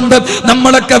ആശങ്കപ്പെടുന്നുണ്ട്,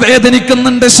 നമ്മളൊക്കെ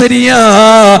വേദനിക്കുന്നുണ്ട്. ശരിയാ,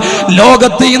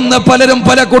 ലോകത്ത് ഇന്ന് പലരും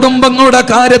പല കുടുംബങ്ങളുടെ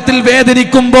കാര്യത്തിൽ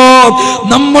വേദനിക്കുമ്പോ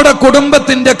നമ്മുടെ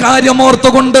കുടുംബത്തിന്റെ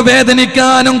കാര്യമോർത്തുകൊണ്ട്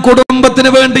വേദനിക്കാനും കുടുംബത്തിന്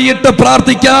വേണ്ടിയിട്ട്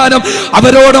പ്രാർത്ഥിക്കാനും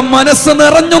അവരോട് മനസ്സ്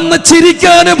നിറഞ്ഞൊന്ന്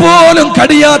ചിരിക്കാനും പോലും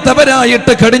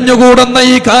കഴിയാത്തവരായിട്ട് കഴിഞ്ഞുകൂടുന്ന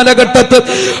ഈ കാലഘട്ടത്തിൽ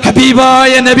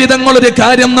ഹബീബായ നബി തങ്ങൾ ഒരു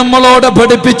കാര്യം നമ്മളോട്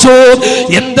പഠിപ്പിച്ചു.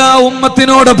 എന്താ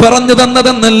ഉമ്മത്തിനോട് പറഞ്ഞു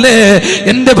തന്നതെന്നല്ലേ?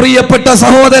 എന്റെ പ്രിയപ്പെട്ട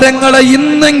സഹോദരങ്ങളെ,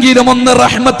 ഇന്നെങ്കിലും ഒന്ന്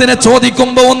റഹ്മത്തിനെ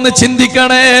ചോദിക്കുമ്പോ ഒന്ന്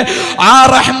ചിന്തിക്കണേ, ആ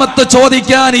റഹ്മത്ത്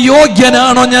ചോദിക്കാൻ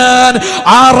യോഗ്യനാണോ ഞാൻ?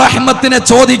 ആ റഹ്മത്തിനെ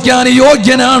ചോദിക്കാൻ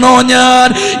യോഗ്യനാണോ ഞാൻ?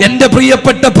 എന്റെ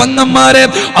പ്രിയപ്പെട്ട പെങ്ങന്മാരെ,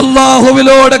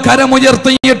 അല്ലാഹുവിനോട്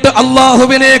കരമുയർത്തിയിട്ട്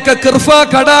അല്ലാഹുവിലേക്ക് കൃപ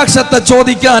കടാക്ഷത്തെ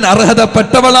ചോദിക്കാൻ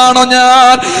അർഹതപ്പെട്ടവളാണോ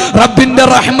ഞാൻ? റബ്ബിന്റെ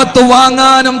റഹ്മത്ത്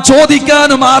വാങ്ങാനും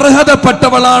ചോദിക്കാനും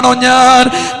അർഹതപ്പെട്ടവളാണോ ഞാൻ?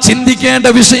 ചിന്തിക്കേണ്ട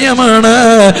വിഷയമാണ്.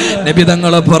 നബി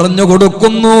തങ്ങൾ പറഞ്ഞു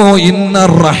കൊടുക്കുന്നു, ഇന്ന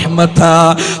റഹ്മത,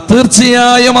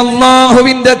 തീർച്ചയായും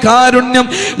അല്ലാഹുവിന്റെ കാരുണ്യം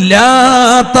ലാ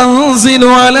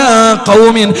തൻസിലു അലാ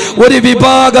ഖൗമിൻ, ഒരു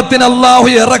വിഭാഗത്തിന് അല്ലാഹു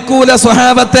ഇറക്കൂല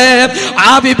സ്വഹാബത്തെ.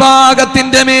 ആ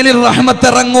വിഭാഗത്തിന്റെ മേലിൽ റഹ്മത്ത്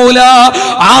ഇറങ്ങൂല,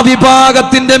 ആ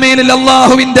വിഭാഗത്തിന്റെ മേലിൽ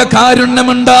അല്ലാഹുവിന്റെ കാരുണ്യം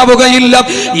ഉണ്ടാവുകയില്ല.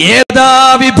 ഏതാ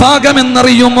വിഭാഗം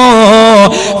എന്നറിയുമോ?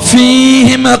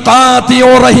 ഫീഹിം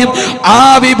ഖാതിഉ റഹിം. ആ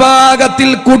വിഭാഗത്തിൽ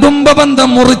കുടുംബ ബന്ധം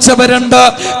മുറിച്ചവരുണ്ട്,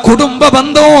 കുടുംബ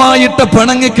ബന്ധവുമായിട്ട്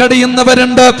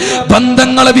പിണങ്ങിക്കടിയുന്നവരുണ്ട്,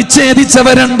 ബന്ധങ്ങളെ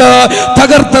വിച്ഛേദിച്ചവരുണ്ട്,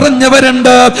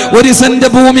 തകർത്തെറിഞ്ഞവരുണ്ട്. 1 സെന്റ്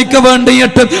ഭൂമിക്ക്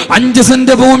വേണ്ടിയിട്ട്, 5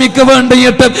 സെന്റ് ഭൂമിക്ക്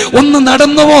വേണ്ടിയിട്ട്, ഒന്ന്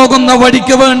നടന്നു പോകുന്ന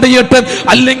വഴിക്ക് വേണ്ടിയിട്ട്,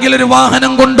 അല്ലെങ്കിൽ ഒരു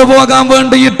വാഹനം കൊണ്ടുപോകാൻ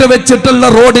വേണ്ടിയിട്ട് വെച്ചിട്ടുള്ള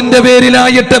റോഡിന്റെ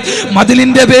പേരിലായിട്ട്,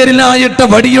 മതിലിന്റെ പേരിലായിട്ട്,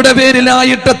 വടിയുടെ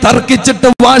പേരിലായിട്ട് തർക്കിച്ചിട്ട്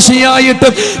വാശിയായിട്ട്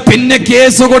പിന്നെ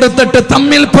കേസ് കൊടുത്തിട്ട്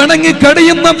തമ്മിൽ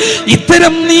പിണങ്ങിക്കടിയുന്ന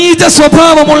ഇത്തരം നീച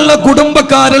സ്വഭാവമുള്ള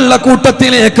കുടുംബക്കാരുള്ള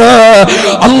കൂട്ടത്തിലേക്ക്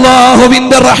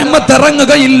അല്ലാഹുവിന്റെ റഹ്മത്ത്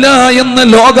ഇറങ്ങുകയില്ല എന്ന്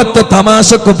ലോകത്ത്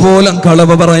തമാശക്ക് പോലും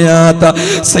കളവ് പറയാത്ത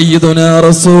സയ്യിദുനാ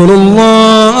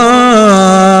റസൂലുള്ളാഹ്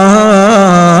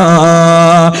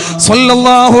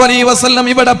സ്വല്ലല്ലാഹു അലൈഹി വസല്ലം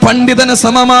ഇവിടെ പണ്ഡിതന്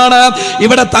സമമാണ്,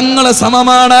 ഇവിടെ തങ്ങള്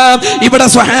സമമാണ്, ഇവിടെ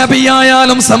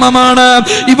സ്വഹാബിയായാലും സമമാണ്,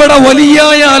 ഇവിടെ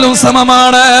വലിയായാലും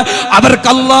സമമാണ്. അവർക്ക്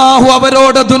അല്ലാഹു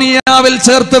അവരോട് ദുനിയാവിൽ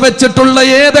ചേർത്ത് വെച്ചിട്ടുള്ള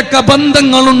ഏതൊക്കെ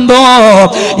ബന്ധങ്ങളുണ്ടോ,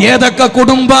 ഏതൊക്കെ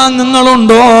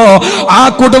കുടുംബാംഗങ്ങളുണ്ടോ, ആ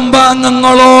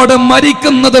കുടുംബാംഗങ്ങളോട്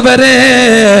മരിക്കുന്നത് വരെ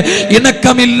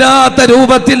ഇണക്കമില്ലാത്ത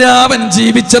രൂപത്തിൽ അവൻ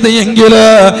ജീവിച്ചത് എങ്കിൽ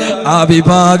ആ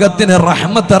വിഭാഗത്തിന്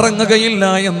റഹ്മത്ത് ഇറങ്ങുകയില്ല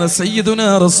എന്ന് സയ്യിദുനാ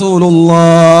റസൂലുള്ളാഹ്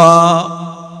റസൂലുള്ളാഹ്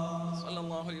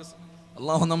സ്വല്ലല്ലാഹു അലൈഹി വസല്ലം.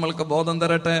 അല്ലാഹു നമ്മൾക്ക് ബോധം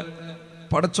തരട്ടെ,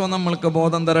 പടച്ചോ നമ്മൾക്ക്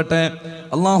ബോധം തരട്ടെ.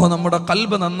 അല്ലാഹു നമ്മുടെ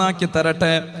ഖൽബ് നന്നാക്കി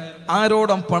തരട്ടെ.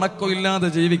 ആരോടും പണക്കമില്ലാതെ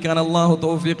ജീവിക്കാൻ അല്ലാഹു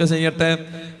തൗഫീഖ് ചെയ്യട്ടെ.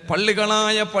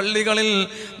 പള്ളികളായ പള്ളികളിൽ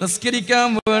നിസ്കരിക്കാൻ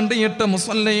വേണ്ടിയിട്ട്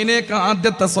മുസല്ലയിലേക്ക്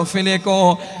ആദ്യത്തെ സഫിലേക്കോ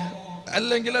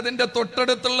അല്ലെങ്കിൽ അതിന്റെ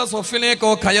തൊട്ടടുത്തുള്ള സഫിലേക്കോ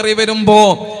കയറി വരുമ്പോ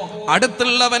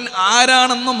അടുത്തുള്ളവൻ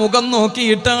ആരാണെന്ന് മുഖം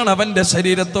നോക്കിയിട്ടാണ് അവന്റെ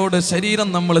ശരീരത്തോട് ശരീരം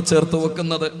നമ്മൾ ചേർത്ത്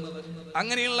വെക്കുന്നത്.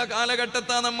 അങ്ങനെയുള്ള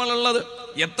കാലഘട്ടത്താണ് നമ്മളുള്ളത്.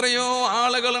 എത്രയോ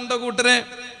ആളുകളുണ്ട് കൂട്ടരെ.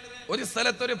 ഒരു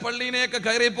സ്ഥലത്തൊരു പള്ളിയിലേക്ക്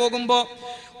കയറി പോകുമ്പോ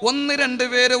 1-2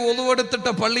 പേര്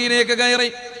ഒളുവെടുത്തിട്ട് പള്ളിയിലേക്ക് കയറി.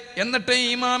 എന്നിട്ട്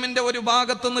ഇമാമിന്റെ ഒരു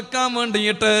ഭാഗത്ത് നിൽക്കാൻ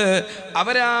വേണ്ടിയിട്ട്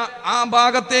ആ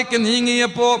ഭാഗത്തേക്ക്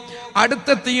നീങ്ങിയപ്പോ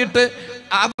അടുത്തെത്തിയിട്ട്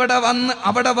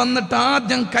അവിടെ വന്നിട്ട്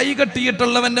ആദ്യം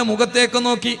കൈകെട്ടിയിട്ടുള്ളവന്റെ മുഖത്തേക്ക്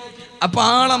നോക്കി. അപ്പൊ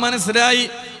ആളെ മനസ്സിലായി.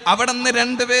 അവിടെ നിന്ന്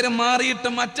 2 പേര് മാറിയിട്ട്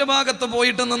മറ്റു ഭാഗത്ത്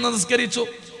പോയിട്ട് നിന്ന് നിസ്കരിച്ചു.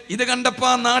 ഇത് കണ്ടപ്പോ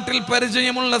നാട്ടിൽ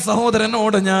പരിചയമുള്ള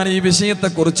സഹോദരനോട് ഞാൻ ഈ വിഷയത്തെ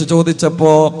കുറിച്ച്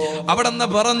ചോദിച്ചപ്പോ അവിടെ നിന്ന്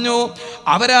പറഞ്ഞു,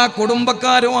 അവരാ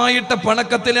കുടുംബക്കാരുമായിട്ട്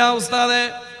പണക്കത്തിലാ ഉസ്താദേ,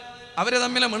 അവര്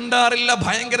തമ്മിൽ മിണ്ടാറില്ല,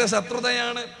 ഭയങ്കര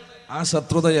ശത്രുതയാണ്. ആ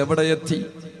ശത്രുത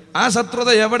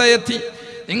എവിടെ എത്തി?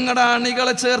 നിങ്ങളുടെ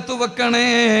അണികളെ ചേർത്ത് വെക്കണേ,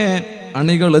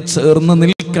 അണികൾ ചേർന്ന്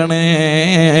നിൽക്കണേ.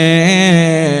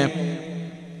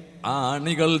 ആ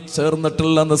അണികൾ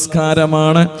ചേർന്നിട്ടുള്ള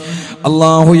നിസ്കാരമാണ്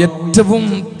അല്ലാഹു ഏറ്റവും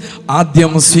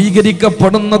ആദ്യം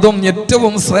സ്വീകരിക്കപ്പെടുന്നതും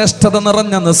ഏറ്റവും ശ്രേഷ്ഠത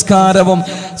നിറഞ്ഞ നിസ്കാരവും.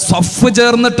 സഫ്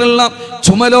ചേർന്നിട്ടുള്ള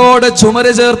ചുമലോട്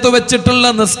ചുമര് ചേർത്ത് വെച്ചിട്ടുള്ള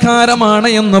നിസ്കാരമാണ്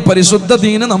എന്ന് പരിശുദ്ധ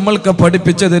ദീന് നമ്മൾക്ക്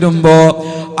പഠിപ്പിച്ചു തരുമ്പോ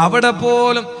അവിടെ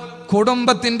പോലും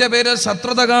കുടുംബത്തിന്റെ പേരിൽ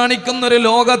ശത്രുത കാണിക്കുന്ന ഒരു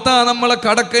ലോകത്താ നമ്മൾ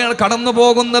കടന്നു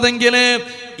പോകുന്നതെങ്കിൽ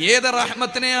ഏത്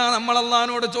റഹ്മത്തിനെയാ നമ്മൾ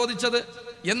അല്ലാഹുവിനോട് ചോദിച്ചത്?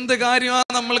 എന്ത്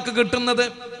കാര്യമാണ് നമ്മൾക്ക് കിട്ടുന്നത്?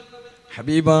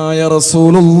 ഹബീബായ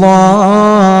റസൂലുള്ളാഹ്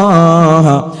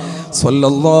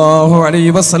സ്വല്ലല്ലാഹു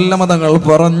അലൈഹി വസല്ലം തങ്ങൾ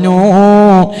പറഞ്ഞു,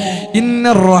 ഇന്ന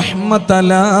റഹ്മത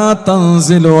ലാ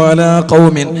തൻസിലു അലാ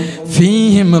ഖൗമിൻ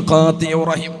ഫീഹിം ഖാതിഉ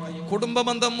റഹിം.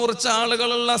 കുടുംബബന്ധം മുറിച്ച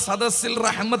ആളുകളുള്ള സദസ്സിൽ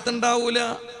റഹ്മത്ത് ഉണ്ടാവൂല,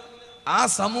 ആ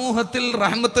സമൂഹത്തിൽ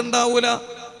റഹ്മത്ത് ഉണ്ടാവൂല.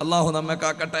 അല്ലാഹു നമ്മെ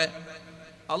കാക്കട്ടെ,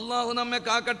 അല്ലാഹു നമ്മെ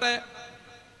കാക്കട്ടെ,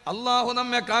 അല്ലാഹു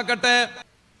നമ്മെ കാക്കട്ടെ.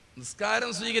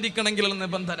 നിസ്കാരം സ്വീകരിക്കണമെങ്കിൽ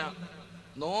നിബന്ധന,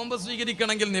 നോമ്പ്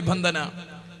സ്വീകരിക്കണമെങ്കിൽ നിബന്ധന,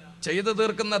 ചെയ്തു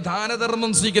തീർക്കുന്ന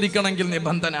ദാനധർമ്മം സ്വീകരിക്കണമെങ്കിൽ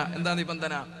നിബന്ധന. എന്താ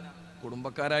നിബന്ധന?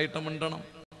 കുടുംബക്കാരായിട്ട് മിണ്ടണം.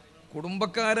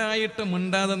 കുടുംബക്കാരായിട്ട്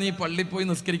മിണ്ടാതെ നീ പള്ളി പോയി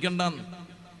നിസ്കരിക്കണ്ട,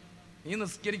 നീ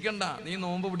നിസ്കരിക്കണ്ട, നീ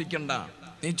നോമ്പ് പിടിക്കണ്ട,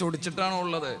 നീ ചൊടിച്ചിട്ടാണോ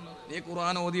ഉള്ളത്, നീ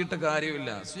ഖുർആൻ ഓതിയിട്ട് കാര്യമില്ല,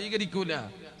 സ്വീകരിക്കൂല.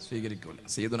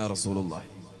 സയ്യിദുനാ റസൂലുള്ളാഹി.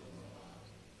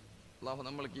 അല്ലാഹു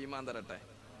നമ്മൾക്ക് ഈമാൻ തരട്ടെ.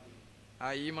 ആ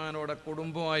ഈമാനോടെ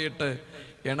കുടുംബമായിട്ട്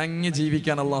ഇണങ്ങി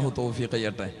ജീവിക്കാൻ അല്ലാഹു തൗഫീഖ്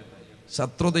ചെയ്യട്ടെ.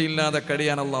 ശത്രുതയില്ലാതെ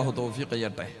കഴിയാൻ അല്ലാഹു തൗഫീഖ്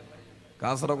ചെയ്യട്ടെ.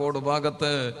 കാസർഗോഡ്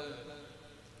ഭാഗത്ത്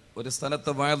ഒരു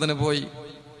സ്ഥലത്ത് വയലിന് പോയി.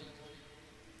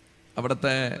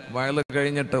 അവിടുത്തെ വയൽ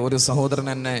കഴിഞ്ഞിട്ട് ഒരു സഹോദരൻ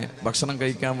എന്നെ ഭക്ഷണം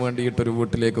കഴിക്കാൻ വേണ്ടിയിട്ടൊരു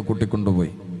വീട്ടിലേക്ക്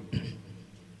കൂട്ടിക്കൊണ്ടുപോയി.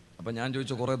 അപ്പം ഞാൻ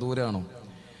ചോദിച്ചു, കുറേ ദൂരമാണോ?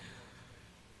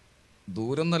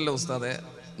 ദൂരം എന്നല്ല ഉസ്താദെ,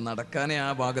 നടക്കാനേ ആ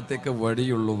ഭാഗത്തേക്ക്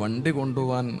വഴിയുള്ളൂ, വണ്ടി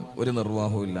കൊണ്ടുപോകാൻ ഒരു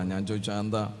നിർവാഹവും ഇല്ല. ഞാൻ ചോദിച്ചു,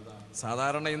 എന്താ?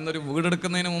 സാധാരണ ഇന്നൊരു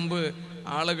വീടെടുക്കുന്നതിന് മുമ്പ്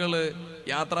ആളുകൾ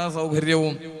യാത്രാ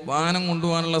സൗകര്യവും വാഹനം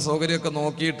കൊണ്ടുപോകാനുള്ള സൗകര്യമൊക്കെ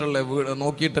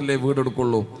നോക്കിയിട്ടല്ലേ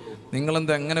വീടെടുക്കുള്ളൂ.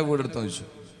 നിങ്ങളെന്താ എങ്ങനെ വീടെടുത്തെന്ന് ചോദിച്ചു.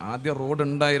 ആദ്യം റോഡ്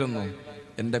ഉണ്ടായിരുന്നു,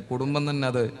 എൻ്റെ കുടുംബം തന്നെ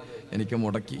അത് എനിക്ക്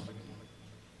മുടക്കി,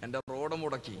 എൻ്റെ റോഡ്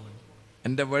മുടക്കി,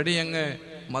 എൻ്റെ വഴി അങ്ങ്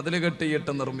മതിൽ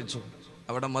കെട്ടിയിട്ട് നിർമ്മിച്ചു,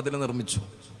 അവിടെ മതിൽ നിർമ്മിച്ചു.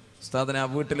 ഉസ്താദിനെ ആ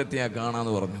വീട്ടിലെത്തിയാൽ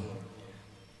കാണാന്ന് പറഞ്ഞു.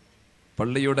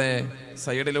 പള്ളിയുടെ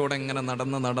സൈഡിലൂടെ ഇങ്ങനെ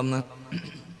നടന്ന്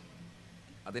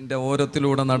അതിൻ്റെ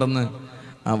ഓരത്തിലൂടെ നടന്ന്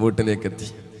ആ വീട്ടിലേക്കെത്തി.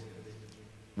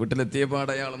 വീട്ടിലെത്തിയപ്പോൾ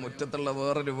അയാൾ മുറ്റത്തുള്ള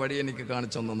വേറൊരു വഴി എനിക്ക്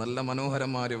കാണിച്ചു തന്നു. നല്ല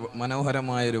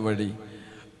മനോഹരമായൊരു വഴി.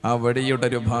 ആ വഴിയുടെ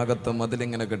ഒരു ഭാഗത്ത്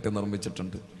മതിലിങ്ങനെ കെട്ടി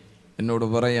നിർമ്മിച്ചിട്ടുണ്ട്. എന്നോട്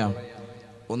പറയാം,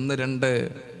 1-2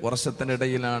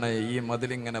 വർഷത്തിനിടയിലാണ് ഈ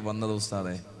മതിലിങ്ങനെ വന്നത്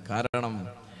ഉസ്താദെ. കാരണം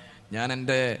ഞാൻ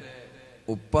എൻ്റെ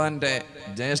ഉപ്പാൻ്റെ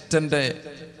ജ്യേഷ്ഠൻ്റെ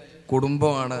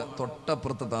കുടുംബമാണ്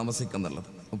തൊട്ടപ്പുറത്ത് താമസിക്കുന്നുള്ളത്.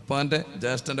 ഉപ്പാൻ്റെ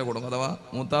ജ്യേഷ്ഠൻ്റെ കുടുംബം അഥവാ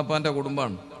മൂത്താപ്പാൻ്റെ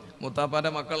കുടുംബമാണ്,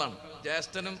 മൂത്താപ്പാൻ്റെ മക്കളാണ്.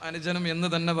 ജ്യേഷ്ഠനും അനുജനും എന്ന്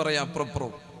തന്നെ പറയാം,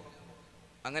 അപ്പുറപ്പുറവും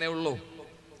അങ്ങനെ ഉള്ളൂ.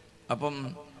 അപ്പം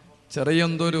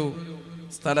ചെറിയൊരു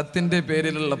സ്ഥലത്തിൻ്റെ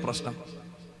പേരിലുള്ള പ്രശ്നം,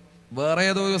 വേറെ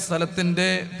ഏതോ ഒരു സ്ഥലത്തിൻ്റെ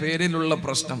പേരിലുള്ള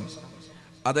പ്രശ്നം,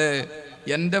 അത്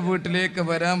എൻ്റെ വീട്ടിലേക്ക്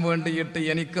വരാൻ വേണ്ടിയിട്ട്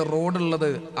എനിക്ക് റോഡുള്ളത്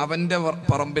അവൻ്റെ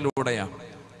പറമ്പിലൂടെയാണ്,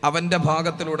 അവൻ്റെ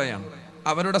ഭാഗത്തിലൂടെയാണ്,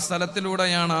 അവരുടെ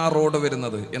സ്ഥലത്തിലൂടെയാണ് ആ റോഡ്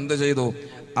വരുന്നത്. എന്ത് ചെയ്തു?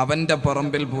 അവൻ്റെ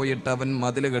പറമ്പിൽ പോയിട്ട് അവൻ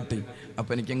മതിൽ കെട്ടി.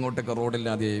 അപ്പം എനിക്ക് ഇങ്ങോട്ടൊക്കെ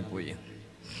റോഡില്ലാതെയായി പോയി.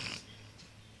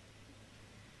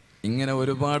 ഇങ്ങനെ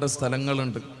ഒരുപാട്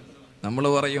സ്ഥലങ്ങളുണ്ട്. നമ്മൾ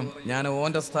പറയും, ഞാൻ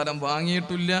ഓൻ്റെ സ്ഥലം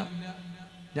വാങ്ങിയിട്ടില്ല,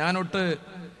 ഞാനൊട്ട്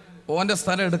ഓൻ്റെ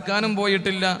സ്ഥലം എടുക്കാനും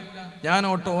പോയിട്ടില്ല, ഞാൻ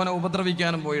ഓനെ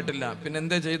ഉപദ്രവിക്കാനും പോയിട്ടില്ല. പിന്നെ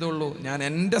എന്തേ ചെയ്തുള്ളൂ? ഞാൻ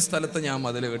എൻ്റെ സ്ഥലത്ത് ഞാൻ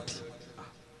മതിൽ കെട്ടി.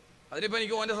 അതിലിപ്പോൾ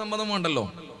എനിക്ക് ഓൻ്റെ സമ്മതം വേണ്ടല്ലോ,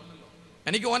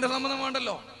 എനിക്ക് ഓൻ്റെ സമ്മതം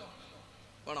വേണ്ടല്ലോ,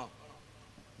 വേണോ?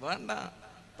 വേണ്ട.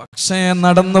 പക്ഷേ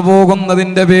നടന്നു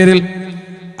പോകുന്നതിൻ്റെ പേരിൽ,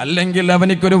 അല്ലെങ്കിൽ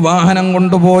അവനിക്കൊരു വാഹനം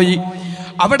കൊണ്ടുപോയി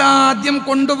അവിടെ ആദ്യം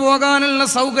കൊണ്ടുപോകാനുള്ള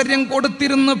സൗകര്യം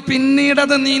കൊടുത്തിരുന്നു,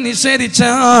 പിന്നീടത് നീ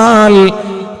നിഷേധിച്ചാൽ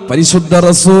പരിശുദ്ധ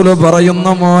റസൂല് പറയുന്ന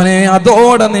മോനെ,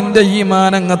 അതോടെ നിന്റെ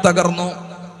ഈമാൻ അങ്ങ് തകർന്നു.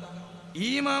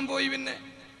 ഈമാൻ പോയി.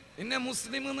 പിന്നെ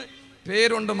മുസ്ലിം എന്ന്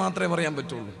പേരുണ്ട് മാത്രമേ പറയാൻ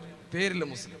പറ്റുള്ളൂ. പേരിലെ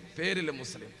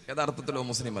മുസ്ലിം, യഥാർത്ഥത്തിലോ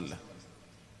മുസ്ലിം അല്ല.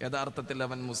 യഥാർത്ഥത്തിൽ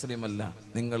അവൻ മുസ്ലിം അല്ല.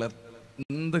 നിങ്ങൾ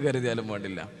എന്ത് കരുതിയാലും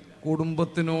വേണ്ടില്ല,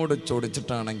 കുടുംബത്തിനോട്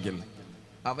ചോദിച്ചിട്ടാണെങ്കിൽ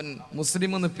അവൻ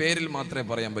മുസ്ലിം എന്ന് പേരിൽ മാത്രമേ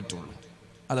പറയാൻ പറ്റുള്ളൂ.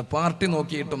 അത് പാർട്ടി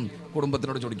നോക്കിയിട്ടും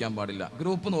കുടുംബത്തിനോട് ചോദിക്കാൻ പാടില്ല,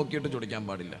 ഗ്രൂപ്പ് നോക്കിയിട്ട് ചോദിക്കാൻ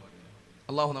പാടില്ല.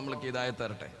 അള്ളാഹു നമ്മൾക്ക് ഹിദായത്ത്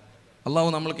തരട്ടെ, അള്ളാഹു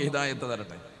നമ്മൾക്ക് ഹിദായത്ത്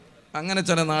തരട്ടെ. അങ്ങനെ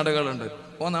ചില നാടുകളുണ്ട്,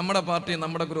 നമ്മുടെ പാർട്ടി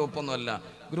നമ്മുടെ ഗ്രൂപ്പൊന്നും അല്ല,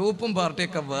 ഗ്രൂപ്പും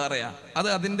പാർട്ടിയൊക്കെ വേറെയാ, അത്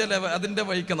അതിൻ്റെ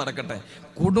വഴിക്ക് നടക്കട്ടെ.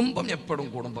 കുടുംബം എപ്പോഴും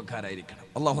കുടുംബക്കാരായിരിക്കണം.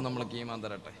 അള്ളാഹു നമ്മൾക്ക് ഈമാൻ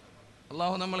തരട്ടെ,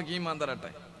 അള്ളാഹു നമ്മൾക്ക് ഈമാൻ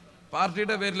തരട്ടെ.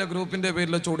 പാർട്ടിയുടെ പേരിലോ ഗ്രൂപ്പിൻ്റെ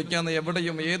പേരിലോ ചോദിക്കാന്ന്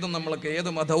എവിടെയും നമ്മൾക്ക് ഏത്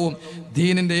മതവും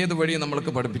ദീനിൻ്റെ ഏത് വഴിയും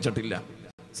നമ്മൾക്ക് പഠിപ്പിച്ചിട്ടില്ല.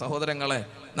 സഹോദരങ്ങളെ,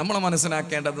 നമ്മൾ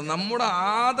മനസ്സിലാക്കേണ്ടത്, നമ്മുടെ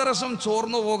ആദർശം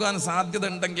ചോർന്നു പോകാൻ സാധ്യത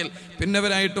ഉണ്ടെങ്കിൽ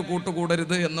പിന്നവരായിട്ട്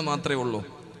കൂട്ടുകൂടരുത് എന്ന് മാത്രമേ ഉള്ളൂ.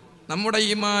 നമ്മുടെ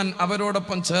ഈമാൻ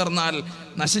അവരോടൊപ്പം ചേർന്നാൽ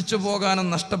നശിച്ചു പോകാനും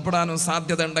നഷ്ടപ്പെടാനും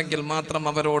സാധ്യത ഉണ്ടെങ്കിൽ മാത്രം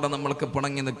അവരോട് നമ്മൾക്ക്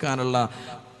പിണങ്ങി നിൽക്കാനുള്ള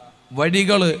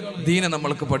വഴികൾ ദീനെ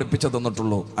നമ്മൾക്ക് പഠിപ്പിച്ചു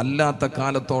തന്നിട്ടുള്ളൂ. അല്ലാത്ത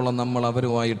കാലത്തോളം നമ്മൾ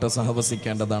അവരുമായിട്ട്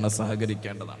സഹവസിക്കേണ്ടതാണ്,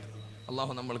 സഹകരിക്കേണ്ടതാണ്.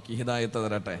 അള്ളാഹു നമ്മൾക്ക് ഹിദായത്ത്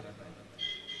തരട്ടെ,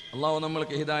 അള്ളാഹു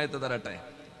നമ്മൾക്ക് ഹിദായത്ത് തരട്ടെ.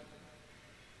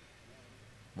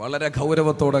 വളരെ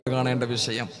ഗൗരവത്തോടെ കാണേണ്ട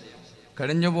വിഷയം.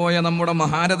 കഴിഞ്ഞുപോയ നമ്മുടെ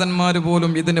മഹാരഥന്മാർ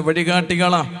പോലും ഇതിന്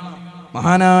വഴികാട്ടികളാ.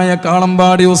 മഹാനായ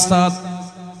കാളമ്പാടി ഉസ്താദ്,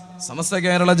 സമസ്ത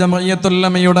കേരള ജമഇയ്യത്തുൽ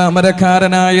ഉലമയുടെ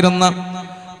അമരക്കാരനായിരുന്ന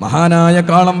മഹാനായ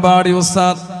കാളമ്പാടി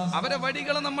ഉസ്താദ്, അവരെ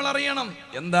വഴികൾ നമ്മൾ അറിയണം.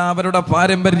 എന്താ അവരുടെ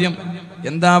പാരമ്പര്യം,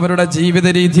 എന്താ അവരുടെ ജീവിത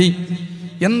രീതി,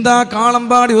 എന്താ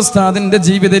കാളമ്പാടി ഉസ്താദിന്റെ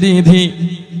ജീവിത രീതി.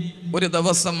 ഒരു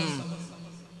ദിവസം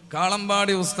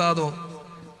കാളമ്പാടി ഉസ്താദോ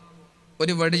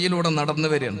ഒരു വഴിയിലൂടെ നടന്നു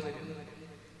വരികയാണ്.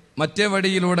 മറ്റേ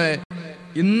വഴിയിലൂടെ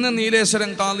ഇന്ന്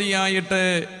നീലേശ്വരം ഖാദിയായിട്ട്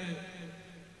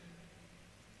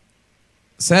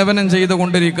സേവനം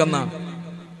ചെയ്തുകൊണ്ടിരിക്കുന്ന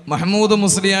മഹ്മൂദ്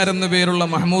മുസ്ലിയാർ എന്നു പേരുള്ള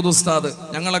മഹ്മൂദ് ഉസ്താദ്,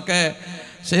 ഞങ്ങളൊക്കെ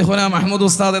ഷെയ്ഖുന മഹ്മൂദ്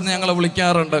ഉസ്താദ് എന്ന് ഞങ്ങളെ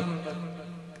വിളിക്കാറുണ്ട്.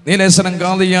 നീലേശ്വരം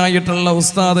ഖാദിയായിട്ടുള്ള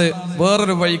ഉസ്താദ്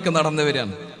വേറൊരു വഴിക്ക് നടന്നു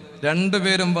വരികയാണ്.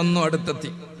 രണ്ടുപേരും വന്നു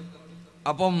അടുത്തെത്തി.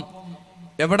 അപ്പം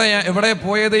എവിടെ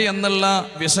പോയത് എന്നുള്ള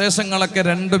വിശേഷങ്ങളൊക്കെ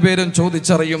രണ്ടുപേരും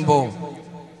ചോദിച്ചറിയുമ്പോൾ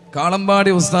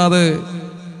കാളമ്പാടി ഉസ്താദ്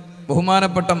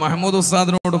ബഹുമാനപ്പെട്ട മഹ്മൂദ്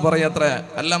ഉസ്താദിനോട് പറയത്ര,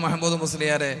 അല്ല മഹ്മൂദ്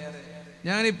മുസ്ലിയാരെ,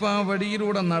 ഞാനിപ്പോൾ ആ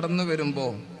വഴിയിലൂടെ നടന്നു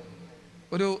വരുമ്പോൾ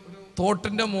ഒരു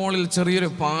തോട്ടിൻ്റെ മുകളിൽ ചെറിയൊരു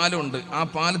പാലമുണ്ട്, ആ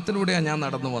പാലത്തിലൂടെയാണ് ഞാൻ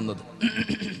നടന്നു വന്നത്.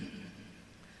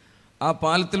 ആ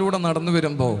പാലത്തിലൂടെ നടന്നു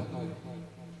വരുമ്പോൾ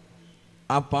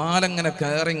ആ പാലങ്ങനെ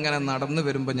കയറി ഇങ്ങനെ നടന്നു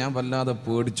വരുമ്പോൾ ഞാൻ വല്ലാതെ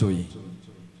പേടിച്ചുപോയി.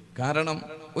 കാരണം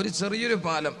ഒരു ചെറിയൊരു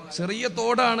പാലം, ചെറിയ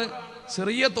തോടാണ്,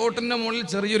 ചെറിയ തോട്ടിൻ്റെ മുകളിൽ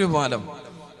ചെറിയൊരു പാലം.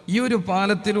 ഈ ഒരു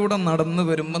പാലത്തിലൂടെ നടന്നു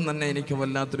വരുമ്പം തന്നെ എനിക്ക്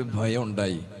വല്ലാത്തൊരു ഭയം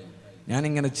ഉണ്ടായി.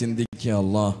 ഞാനിങ്ങനെ ചിന്തിക്കുക,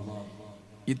 അല്ലാ,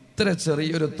 ഇത്ര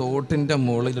ചെറിയൊരു തോട്ടിൻ്റെ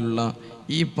മുകളിലുള്ള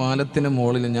ഈ പാലത്തിന്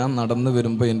മുകളിൽ ഞാൻ നടന്നു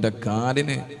വരുമ്പോൾ എൻ്റെ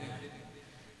കാലിന്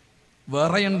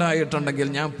വിറയുണ്ടായിട്ടുണ്ടെങ്കിൽ,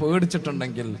 ഞാൻ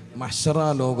പേടിച്ചിട്ടുണ്ടെങ്കിൽ, മഹ്ശറ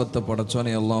ലോകത്ത്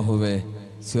പടച്ചോനെ അല്ലാഹുവേ,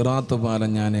 സിറാത്ത്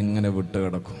പാലം ഞാൻ എങ്ങനെ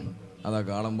വിട്ടുകിടക്കും? അതാ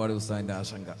കാളമ്പാടി ഉസ്താദിൻ്റെ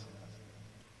ആശങ്ക.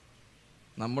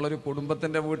 നമ്മളൊരു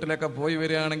കുടുംബത്തിൻ്റെ വീട്ടിലൊക്കെ പോയി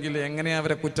വരികയാണെങ്കിൽ എങ്ങനെയാ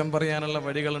അവരെ കുറ്റം പറയാനുള്ള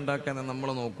വഴികൾ ഉണ്ടാക്കാൻ നമ്മൾ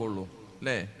നോക്കുള്ളൂ,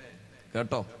 അല്ലേ?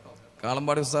 കേട്ടോ,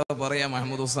 കാളമ്പാടി ഉസ്താദ് പറയാ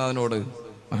മഹ്മൂദ് ഉസ്താദിനോട്,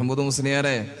 മഹ്മൂദ്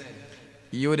മുസ്ലിയാരെ,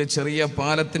 ഈ ഒരു ചെറിയ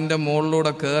പാലത്തിൻ്റെ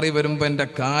മുകളിലൂടെ കയറി വരുമ്പോൾ എൻ്റെ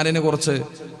കാലിന് കുറച്ച്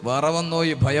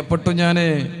വറവന്നോയി, ഭയപ്പെട്ടു, ഞാന്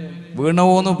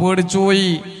വീണവോന്ന്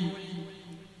പേടിച്ചുപോയി.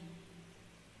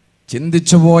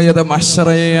 ചിന്തിച്ചു പോയത്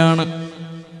മഹ്ശറയെയാണ്,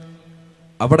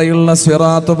 അവിടെയുള്ള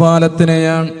സിറാത്ത്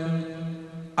പാലത്തിനെയാണ്.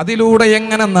 അതിലൂടെ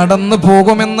എങ്ങനെ നടന്നു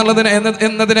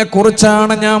പോകുമെന്നതിനെ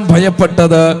കുറിച്ചാണ് ഞാൻ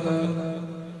ഭയപ്പെട്ടത്.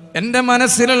 എൻ്റെ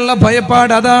മനസ്സിലുള്ള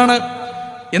ഭയപ്പാട് അതാണ്.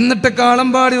 എന്നിട്ട്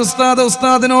കാളമ്പാടി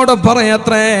ഉസ്താദിനോട്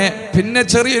പറയത്രേ, പിന്നെ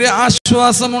ചെറിയൊരു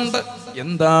ആശ്വാസമുണ്ട്.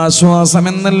 എന്താ ആശ്വാസം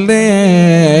എന്നല്ലേ?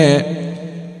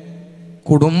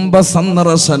 കുടുംബ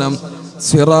സന്ദർശനം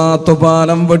സിറാത്ത്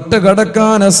പാലം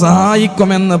വിട്ടുകടക്കാൻ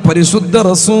സഹായിക്കുമെന്ന് പരിശുദ്ധ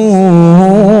റസൂൽ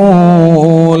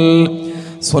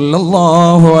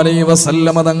സ്വല്ലല്ലാഹു അലൈഹി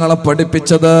വസല്ലമ തങ്ങളെ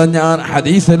പഠിപ്പിച്ചത് ഞാൻ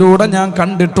ഹദീസിലൂടെ ഞാൻ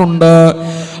കണ്ടിട്ടുണ്ട്.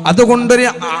 അതുകൊണ്ട്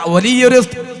വലിയൊരു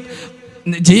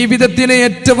ജീവിതത്തിലെ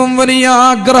ഏറ്റവും വലിയ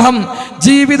ആഗ്രഹം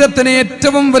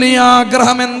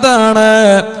എന്താണ്?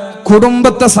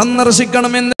 കുടുംബത്തെ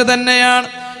സന്ദർശിക്കണമെന്ന് തന്നെയാണ്.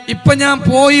 ഇപ്പൊ ഞാൻ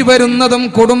പോയി വരുന്നതും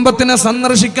കുടുംബത്തിനെ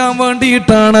സന്ദർശിക്കാൻ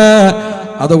വേണ്ടിയിട്ടാണ്.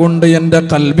 അതുകൊണ്ട് എൻ്റെ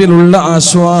കൽബിലുള്ള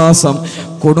ആശ്വാസം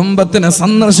കുടുംബത്തിനെ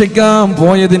സന്ദർശിക്കാൻ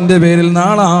പോയതിന്റെ പേരിൽ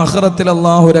നാളെ ആഖിറത്തിൽ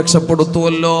അല്ലാഹു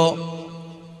രക്ഷപ്പെടുത്തുമല്ലോ.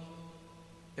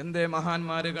 എന്തേ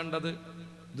മഹാന്മാര് കണ്ടത്?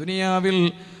 ദുനിയാവിൽ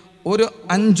ഒരു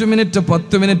 5 മിനിറ്റ്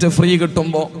 10 മിനിറ്റ് ഫ്രീ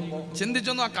കിട്ടുമ്പോ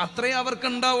ചിന്തിച്ചൊന്നു, അത്രേ അവർക്ക്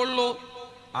ഉണ്ടാവുള്ളൂ.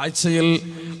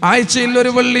 ആഴ്ചയിൽ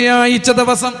ഒരു വെള്ളിയാഴ്ച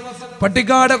ദിവസം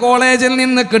പട്ടിക്കാട് കോളേജിൽ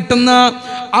നിന്ന് കിട്ടുന്ന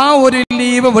ആ ഒരു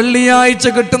ലീവ്, വെള്ളിയാഴ്ച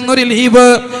കിട്ടുന്ന ഒരു ലീവ്,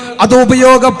 അത്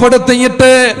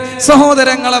ഉപയോഗപ്പെടുത്തിയിട്ട്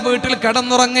സഹോദരങ്ങളെ വീട്ടിൽ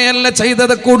കടന്നുറങ്ങയല്ല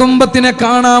ചെയ്തത്, കുടുംബത്തിനെ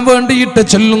കാണാൻ വേണ്ടിയിട്ട്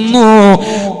ചെല്ലുന്നു.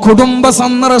 കുടുംബ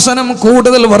സന്ദർശനം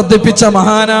കൂടുതൽ വർദ്ധിപ്പിച്ച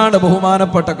മഹാനാണ്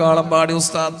ബഹുമാനപ്പെട്ട കാളമ്പാടി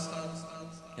ഉസ്താദ്.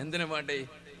 എന്തിനു വേണ്ടി?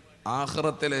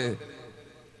 ആഖിറത്തില്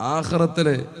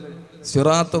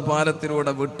സിറാത്ത്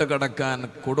പാലത്തിലൂടെ വിട്ടുകടക്കാൻ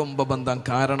കുടുംബ ബന്ധം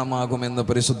കാരണമാകുമെന്ന്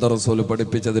പരിശുദ്ധ റസൂൽ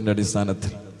പഠിപ്പിച്ചതിന്റെ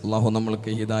അടിസ്ഥാനത്തിൽ അല്ലാഹു നമ്മൾക്ക്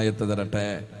ഹിദായത്ത് തരട്ടെ.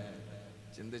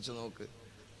 ചിന്തിച്ചു നോക്ക്,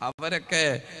 അവരൊക്കെ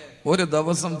ഒരു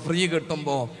ദിവസം ഫ്രീ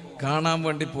കിട്ടുമ്പോ കാണാൻ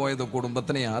വേണ്ടി പോയത്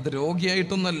കുടുംബത്തിനെ. അത്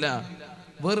രോഗിയായിട്ടൊന്നുമല്ല,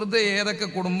 വെറുതെ ഏതൊക്കെ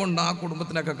കുടുംബം ഉണ്ട് ആ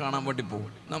കുടുംബത്തിനൊക്കെ കാണാൻ വേണ്ടി പോകും.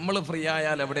 നമ്മൾ ഫ്രീ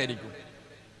ആയാൽ എവിടെ ആയിരിക്കും?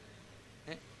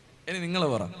 ഇനി നിങ്ങൾ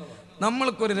പറ,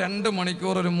 നമ്മൾക്കൊരു 2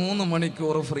 മണിക്കൂർ, ഒരു 3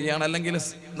 മണിക്കൂർ ഫ്രീ ആണ്, അല്ലെങ്കിൽ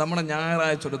നമ്മുടെ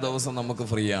ഞായറാഴ്ച ഒരു ദിവസം നമുക്ക്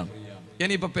ഫ്രീ ആണ്.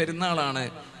 ഇനിയിപ്പോ പെരുന്നാളാണ്,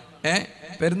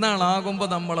 പെരുന്നാളാകുമ്പോൾ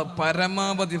നമ്മൾ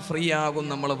പരമാവധി ഫ്രീ ആകും.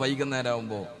 നമ്മൾ വൈകുന്നേരം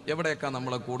ആകുമ്പോൾ എവിടെയൊക്കെ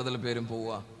നമ്മൾ കൂടുതൽ പേരും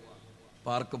പോവുക?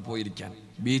 പാർക്കിൽ പോയിരിക്കാൻ,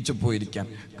 ബീച്ചിൽ പോയിരിക്കാൻ,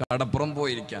 കടപ്പുറം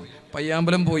പോയിരിക്കാൻ,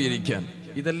 പയ്യാമ്പലം പോയിരിക്കാൻ.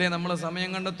 ഇതല്ലേ നമ്മൾ സമയം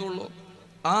കണ്ടെത്തുള്ളൂ.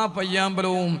 ആ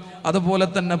പയ്യാമ്പലവും അതുപോലെ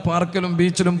തന്നെ പാർക്കിലും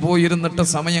ബീച്ചിലും പോയിരുന്നിട്ട്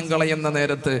സമയം കളയുന്ന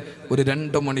നേരത്ത് ഒരു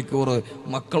 2 മണിക്കൂർ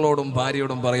മക്കളോടും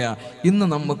ഭാര്യയോടും പറയാ, ഇന്ന്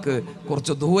നമുക്ക്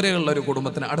കുറച്ച് ദൂരെയുള്ള ഒരു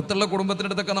കുടുംബത്തിന്, അടുത്തുള്ള കുടുംബത്തിൻ്റെ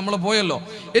അടുത്തൊക്കെ നമ്മൾ പോയല്ലോ,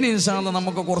 ഇനി ഇൻഷാ അല്ലാഹ്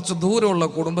നമുക്ക് കുറച്ച് ദൂരമുള്ള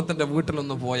കുടുംബത്തിന്റെ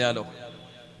വീട്ടിലൊന്ന് പോയാലോ.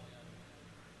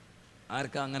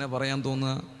 ആർക്കാ അങ്ങനെ പറയാൻ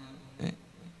തോന്നുക?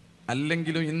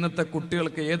 അല്ലെങ്കിലും ഇന്നത്തെ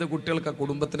കുട്ടികൾക്ക്, ഏത് കുട്ടികൾക്കാ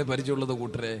കുടുംബത്തിന് പരിചയമുള്ളത്?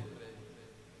 കൂട്ടരെ,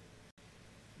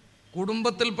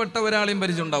 കുടുംബത്തിൽപ്പെട്ട ഒരാളെയും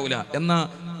പരിചയം ഉണ്ടാവില്ല. എന്നാൽ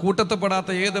കൂട്ടത്തിൽപ്പെടാത്ത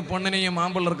ഏത് പെണ്ണിനെയും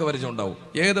ആമ്പിള്ളർക്ക് പരിചയം ഉണ്ടാവും,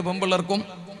 ഏത് പെമ്പിള്ളർക്കും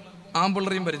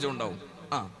ആമ്പിള്ളരെയും പരിചയം ഉണ്ടാവും.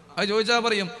 അത് ചോദിച്ചാൽ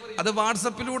പറയും അത്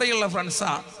വാട്സപ്പിലൂടെയുള്ള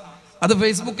ഫ്രണ്ട്സാ, അത്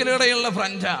ഫേസ്ബുക്കിലൂടെയുള്ള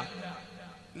ഫ്രണ്ട്സാ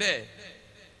അല്ലേ?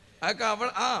 അതൊക്കെ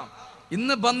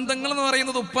ഇന്ന് ബന്ധങ്ങൾ എന്ന്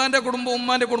പറയുന്നത് ഉപ്പാന്റെ കുടുംബം,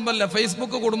 ഉമ്മാന്റെ കുടുംബമല്ല,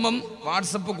 ഫേസ്ബുക്ക് കുടുംബം,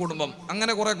 വാട്സപ്പ് കുടുംബം,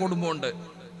 അങ്ങനെ കുറെ കുടുംബമുണ്ട്.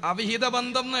 അവിഹിത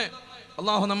ബന്ധം.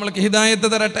 അള്ളാഹു നമ്മൾക്ക് ഹിദായത്ത്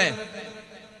തരട്ടെ.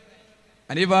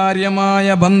 അനിവാര്യമായ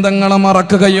ബന്ധങ്ങളെ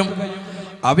മറക്കുകയും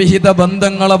അവിഹിത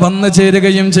ബന്ധങ്ങളെ വന്നു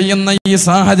ചേരുകയും ചെയ്യുന്ന ഈ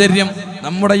സാഹചര്യം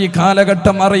നമ്മുടെ ഈ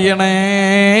കാലഘട്ടം അറിയണേ.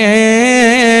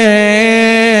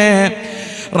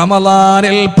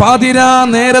 റമളാനിൽ പാതിരാ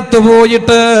നേരത്ത്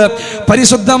പോയിട്ട്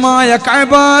പരിശുദ്ധമായ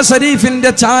കഅബ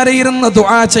ശരീഫിന്റെ ചാരയിരുന്ന്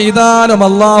ദുആ ചെയ്താലും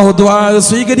അല്ലാഹു ദുആ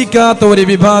സ്വീകരിക്കാത്ത ഒരു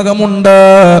വിഭാഗമുണ്ട്.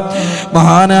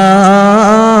 മഹാനായ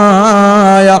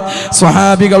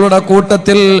സ്വഹാബികളുടെ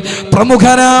കൂട്ടത്തിൽ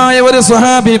പ്രമുഖനായ ഒരു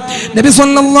സ്വഹാബി, നബി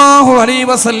സല്ലല്ലാഹു അലൈഹി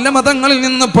വസല്ലം തങ്ങളിൽ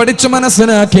നിന്ന് പഠിച്ചു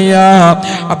മനസ്സിലാക്കിയ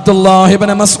അബ്ദുല്ലാഹി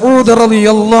ഇബ്നു മസ്ഊദ്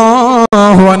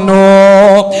റളിയല്ലാഹു അൻഹു,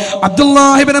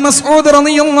 അബ്ദുല്ലാഹി ഇബ്നു മസ്ഊദ്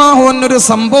റളിയല്ലാഹു അൻഹു ഒരു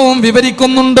സംഭവം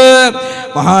വിവരിക്കുന്നുണ്ട്.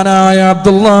 മഹാനായ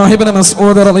അബ്ദുല്ലാഹി ഇബ്നു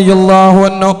മസ്ഊദ് റളിയല്ലാഹു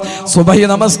അൻഹു സുബഹി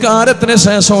നമസ്കാരത്തിന്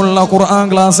ശേഷമുള്ള ഖുർആൻ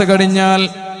ക്ലാസ് കഴിഞ്ഞാൽ,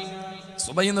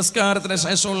 സുബഹി നിസ്കാരത്തിന്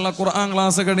ശേഷമുള്ള ഖുർആൻ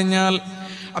ക്ലാസ് കഴിഞ്ഞാൽ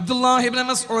അബ്ദുല്ലാഹി ഇബ്നു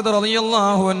മസ്ഊദ്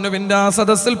റളിയല്ലാഹു അൻഹുവിന്റെ ആ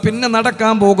സദസ്സിൽ പിന്നെ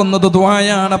നടക്കാൻ പോകുന്നത്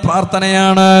ദുആയാണ്,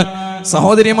 പ്രാർത്ഥനയാണ്.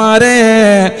 സഹോദരിമാരെ,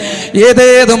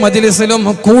 ഏതേത് മജ്ലിസിലും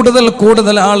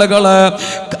കൂടുതൽ ആളുകൾ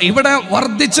ഇവിടെ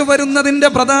വർദ്ധിച്ചു വരുന്നതിന്റെ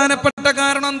പ്രധാനപ്പെട്ട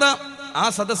കാരണം എന്താ? ആ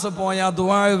സദസ്സ് പോയാൽ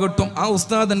ദുആ കിട്ടും, ആ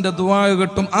ഉസ്താദിന്റെ ദുആ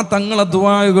കിട്ടും, ആ തങ്ങളെ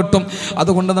ദുആ കിട്ടും.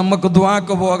 അതുകൊണ്ട് നമുക്ക്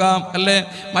ദുആക്ക് പോകാം അല്ലേ?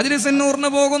 മജ്ലിസിൻ നൂറിന്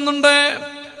പോകുന്നുണ്ട്.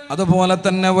 അതുപോലെ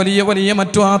തന്നെ വലിയ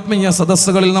മറ്റു ആത്മീയ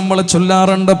സദസ്സുകളിൽ നമ്മൾ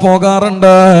ചൊല്ലാറുണ്ട്,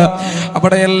 പോകാറുണ്ട്.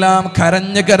 അവിടെയെല്ലാം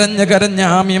കരഞ്ഞ്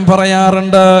ആമീൻ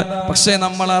പറയാറുണ്ട്. പക്ഷേ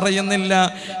നമ്മൾ അറിയുന്നില്ല,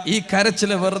 ഈ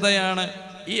കരച്ചില് വെറുതെയാണ്,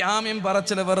 ഈ ആമീൻ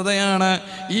പറച്ചില് വെറുതെയാണ്,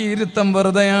 ഈ ഇരുത്തം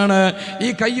വെറുതെയാണ്, ഈ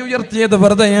കൈ ഉയർത്തിയത്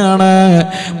വെറുതെയാണ്.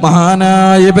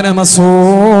 മഹാനായ ഇബ്നു മസ്ഊദ്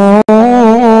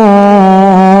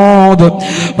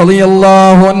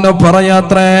റളിയല്ലാഹു അൻഹു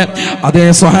പറയാത്രേ, അതേ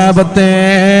സ്വഹാബത്തെ,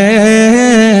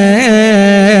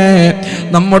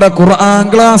 നമ്മുടെ ഖുർആൻ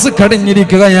ക്ലാസ്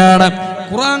കഴിഞ്ഞിരിക്കുകയാണ്.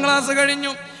 ഖുർആൻ ക്ലാസ്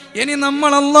കഴിഞ്ഞു. ഇനി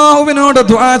നമ്മൾ അല്ലാഹുവിനോട്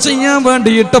ദുആ ചെയ്യാൻ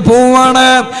വേണ്ടിയിട്ട് പോവാണ്,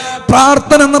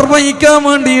 പ്രാർത്ഥന നിർവഹിക്കാൻ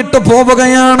വേണ്ടിയിട്ട്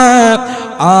പോവുകയാണ്.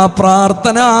 ആ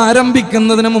പ്രാർത്ഥന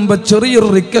ആരംഭിക്കുന്നതിന് മുമ്പ് ചെറിയൊരു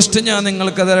റിക്വസ്റ്റ് ഞാൻ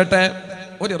നിങ്ങൾക്ക് തരട്ടെ.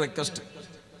 ഒരു റിക്വസ്റ്റ്,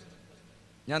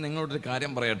 ഞാൻ നിങ്ങളോടൊരു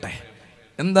കാര്യം പറയട്ടെ.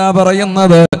 എന്താ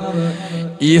പറയുന്നത്?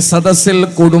 ഈ സദസ്സിൽ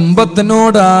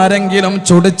കുടുംബത്തിനോട് ആരെങ്കിലും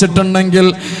ചൊടിച്ചിട്ടുണ്ടെങ്കിൽ,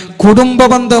 കുടുംബ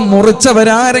ബന്ധം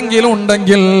മുറിച്ചവരാരെങ്കിലും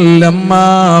ഉണ്ടെങ്കിൽ, ലമ്മാ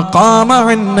ഖാമ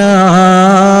അന്നാ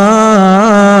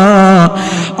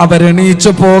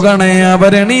അവരെണീച്ചു പോകണേ,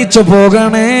 അവരെണീച്ചു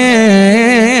പോകണേ.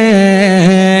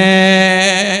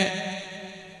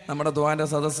 നമ്മുടെ ദുആന്റെ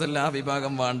സദസ്സിൽ ആ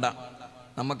വിഭാഗം വേണ്ട,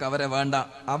 നമുക്ക് അവരെ വേണ്ട.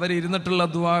 അവരിരുന്നിട്ടുള്ള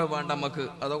ദുആ വേണ്ട നമുക്ക്.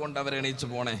 അതുകൊണ്ട് അവരെണീച്ചു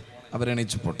പോണേ,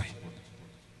 അവരെണീച്ചു പോട്ടെ.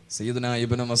 സയ്യിദുനാ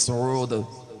ഇബ്നു മസ്ഊദ്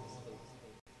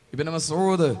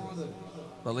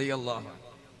റളിയല്ലാഹു,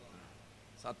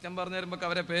 സത്യം പറഞ്ഞു തരുമ്പോൾ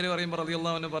അവരെ പേര് പറയുമ്പോൾ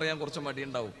റളിയല്ലാഹു അൻഹു പറയാൻ കുറച്ച്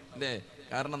മടിയുണ്ടാവും അല്ലേ?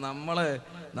 കാരണം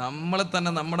നമ്മളെ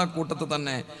തന്നെ, നമ്മുടെ കൂട്ടത്തിൽ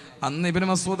തന്നെ അന്ന് ഇബ്നു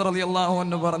മസ്ഊദ് റളിയല്ലാഹു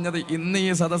അൻഹു പറഞ്ഞത് ഇന്ന് ഈ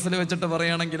സദസ്സിൽ വെച്ചിട്ട്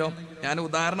പറയുകയാണെങ്കിലോ, ഞാൻ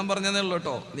ഉദാഹരണം പറഞ്ഞതേ ഉള്ളൂ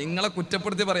കേട്ടോ, നിങ്ങളെ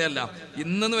കുറ്റപ്പെടുത്തി പറയല്ല.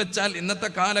 ഇന്നെന്ന് വെച്ചാൽ ഇന്നത്തെ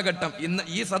കാലഘട്ടം, ഇന്ന്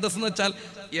ഈ സദസ്സ് എന്ന് വെച്ചാൽ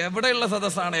എവിടെയുള്ള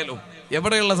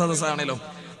സദസ്സാണേലും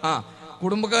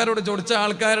കുടുംബക്കാരോട് ചൊടിച്ച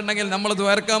ആൾക്കാരുണ്ടെങ്കിൽ നമ്മൾ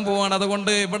ദ്വാരക്കാൻ പോവാണ്,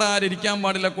 അതുകൊണ്ട് ഇവിടെ ആരിക്കാൻ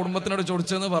പാടില്ല, കുടുംബത്തിനോട്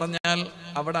ചൊടിച്ചെന്ന് പറഞ്ഞാൽ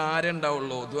അവിടെ ആരേ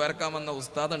ഉണ്ടാവുള്ളൂ? ദ്വാരക്കാൻ വന്ന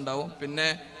ഉസ്താദ് ഉണ്ടാവും, പിന്നെ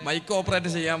മൈക്ക് ഓപ്പറേറ്റ്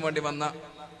ചെയ്യാൻ വേണ്ടി വന്ന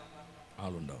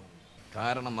ആളുണ്ടാവും.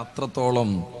 കാരണം അത്രത്തോളം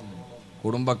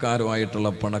കുടുംബക്കാരുമായിട്ടുള്ള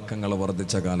പിണക്കങ്ങൾ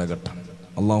വർദ്ധിച്ച കാലഘട്ടം.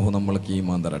 അള്ളാഹു നമ്മൾക്ക്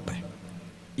ഈമാൻ തരട്ടെ.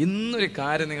 ഇന്നൊരു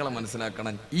കാര്യം നിങ്ങൾ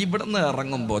മനസ്സിലാക്കണം, ഇവിടുന്ന്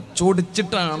ഇറങ്ങുമ്പോൾ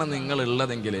ചൊടിച്ചിട്ടാണ് നിങ്ങൾ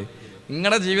ഉള്ളതെങ്കിൽ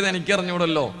നിങ്ങളുടെ ജീവിതം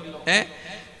എനിക്കറിഞ്ഞൂടല്ലോ.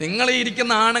 നിങ്ങൾ ഈ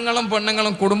ഇരിക്കുന്ന ആണുങ്ങളും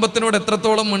പെണ്ണുങ്ങളും കുടുംബത്തിനോട്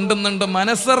എത്രത്തോളം മിണ്ടുന്നുണ്ട്,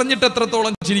 മനസ്സറിഞ്ഞിട്ട്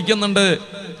എത്രത്തോളം ചിരിക്കുന്നുണ്ട്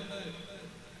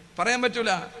പറയാൻ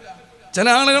പറ്റൂല. ചില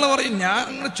ആളുകൾ പറയും ഞാൻ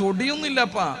അങ്ങനെ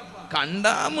ചൊടിയൊന്നുമില്ലപ്പാ,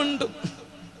 കണ്ടാ മിണ്ടും,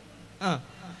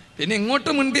 പിന്നെ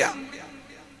ഇങ്ങോട്ട് മിണ്ടിയ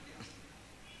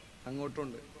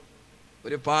അങ്ങോട്ടുണ്ട്.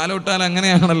 ഒരു പാലോട്ടാൽ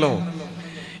അങ്ങനെയാണല്ലോ,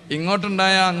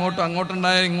 ഇങ്ങോട്ടുണ്ടായ അങ്ങോട്ടും,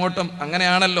 അങ്ങോട്ടുണ്ടായ ഇങ്ങോട്ടും,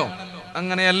 അങ്ങനെയാണല്ലോ.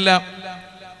 അങ്ങനെയല്ല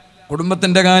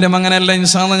കുടുംബത്തിന്റെ കാര്യം, അങ്ങനെയല്ല.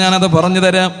 ഇൻഷാ അല്ലാഹ് ഞാനത് പറഞ്ഞു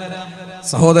തരാം.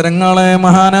 സഹോദരങ്ങളെ,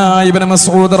 മഹാനായ ഇബ്നു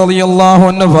മസ്ഊദ് റളിയല്ലാഹു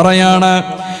അൻഹു പറയാണ്,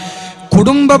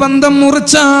 കുടുംബ ബന്ധം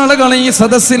മുറിച്ച ആളുകൾ ഈ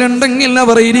സദസ്സിലുണ്ടെങ്കിൽ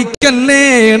അവർ ഇരിക്കല്ലേ,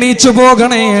 എണീച്ചു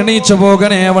പോകണേ, എണീച്ചു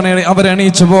പോകണേ,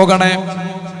 അവരെണീച്ചു പോകണേ.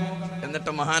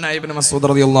 എന്നിട്ട് മഹാനായ ഇബ്നു മസ്ഊദ്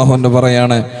റളിയല്ലാഹു അൻഹു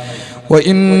പറയാണ്,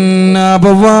 وَإِنَّ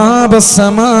أَبْوَابَ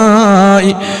السَّمَاءِ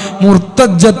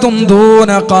مُرْتَجَّةٌ دُونَ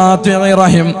قَاطِعِ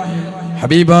رَحِمٍ.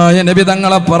 ഹബീബായ നബി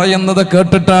തങ്ങളെ പറയുന്നത്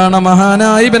കേട്ടിട്ടാണ്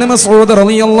മഹാനായ ഇബ്നു മസ്ഊദ്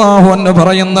റളിയല്ലാഹു അൻഹു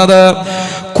പറയുന്നത്,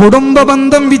 കുടുംബ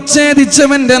ബന്ധം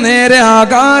വിച്ഛേദിച്ചവന്റെ നേരെ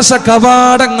ആകാശ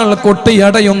കവാടങ്ങൾ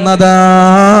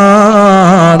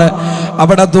കൊട്ടിയടയുന്നതാണ്,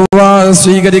 അവിടെ ദുആ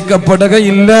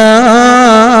സ്വീകരിക്കപ്പെടുകയില്ല.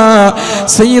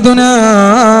 സയ്യിദുനാ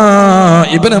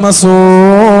ഇബ്നു മസ്ഊദ്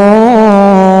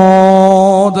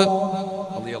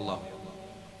റളിയല്ലാഹു,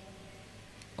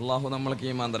 അല്ലാഹു നമ്മൾക്ക്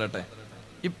ഈമാൻ തരട്ടെ.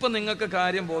 ഇപ്പൊ നിങ്ങൾക്ക്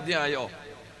കാര്യം ബോധ്യമായോ?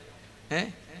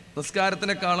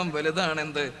 നിസ്കാരത്തിനേക്കാളും വലുതാണ്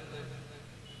എന്ത്?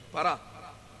 പറ.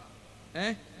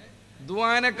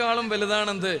 ദുആനേക്കാളും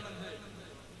വലുതാണെന്ത്?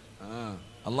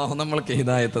 അള്ളാഹു നമ്മൾക്ക്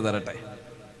ഹിദായത്ത് തരട്ടെ.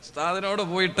 ഉസ്താദിനോട്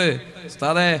പോയിട്ട്,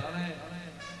 ഉസ്താദേ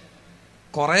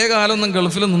കുറെ കാലമൊന്നും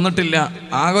ഗൾഫിൽ നിന്നിട്ടില്ല,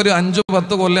 ആകെ ഒരു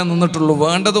 5-10 കൊല്ലം നിന്നിട്ടുള്ളൂ,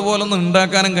 വേണ്ടതുപോലൊന്നും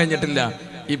ഉണ്ടാക്കാനും കഴിഞ്ഞിട്ടില്ല,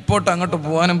 ഇപ്പോട്ട് അങ്ങോട്ട്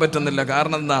പോകാനും പറ്റുന്നില്ല.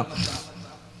 കാരണം എന്താ?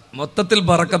 മൊത്തത്തിൽ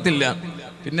ബറക്കത്തില്ല,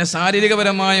 പിന്നെ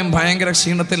ശാരീരികപരമായും ഭയങ്കര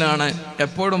ക്ഷീണത്തിലാണ്,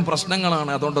 എപ്പോഴും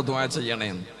പ്രശ്നങ്ങളാണ്, അതുകൊണ്ട് ദുആ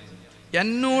ചെയ്യണേന്ന്.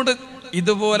 എന്നോട്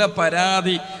ഇതുപോലെ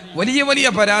പരാതി, വലിയ വലിയ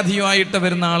പരാതിയുമായിട്ട്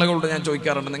വരുന്ന ആളുകളോട് ഞാൻ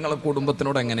ചോദിക്കാറുണ്ട്, നിങ്ങളെ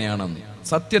കുടുംബത്തിനോട് എങ്ങനെയാണെന്ന്.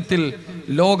 സത്യത്തിൽ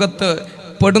ലോകത്ത്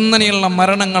പെടുന്നനെയുള്ള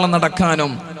മരണങ്ങൾ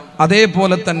നടക്കാനും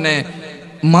അതേപോലെ തന്നെ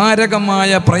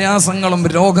മാരകമായ പ്രയാസങ്ങളും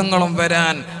രോഗങ്ങളും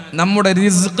വരാൻ, നമ്മുടെ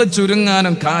റിസ്ക്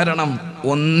ചുരുങ്ങാനും കാരണം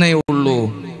ഒന്നേ ഉള്ളൂ,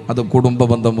 അത് കുടുംബ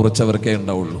ബന്ധം മുറിച്ചവർക്കേ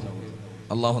ഉണ്ടാവുള്ളൂ.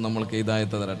 അള്ളാഹു നമ്മൾക്ക്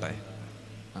ഹിദായത്ത് തരട്ടെ.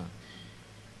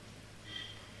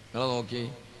 നിങ്ങൾ നോക്കി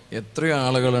എത്രയോ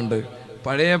ആളുകളുണ്ട്,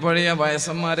 പഴയ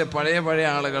വയസ്സന്മാരെ, പഴയ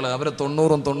ആളുകൾ, അവർ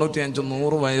 90, 95,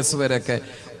 100 വയസ്സ് വരെയൊക്കെ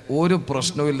ഒരു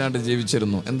പ്രശ്നവുമില്ലാണ്ട്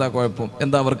ജീവിച്ചിരുന്നു. എന്താ കുഴപ്പം?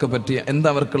 എന്താ അവർക്ക് പറ്റിയ, എന്താ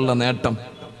അവർക്കുള്ള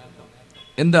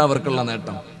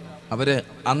നേട്ടം? അവര്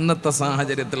അന്നത്തെ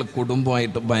സാഹചര്യത്തിൽ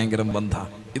കുടുംബമായിട്ട് ഭയങ്കര ബന്ധം.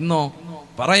 ഇന്നോ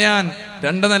പറയാൻ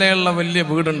 2 നിലയുള്ള വലിയ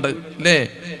വീടുണ്ട് അല്ലേ,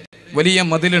 വലിയ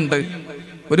മതിലുണ്ട്,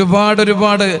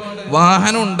 ഒരുപാട്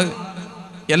വാഹനമുണ്ട്,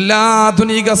 എല്ലാ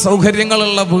ആധുനിക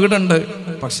സൗകര്യങ്ങളുള്ള വീടുണ്ട്,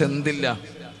 പക്ഷെ എന്തില്ല?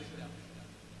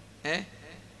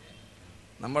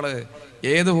 നമ്മള്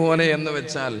ഏതുപോലെ എന്ന്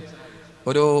വെച്ചാൽ,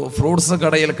 ഒരു ഫ്രൂട്ട്സ്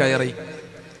കടയിൽ കയറി,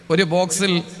 ഒരു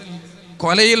ബോക്സിൽ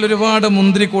കൊലയിൽ ഒരുപാട്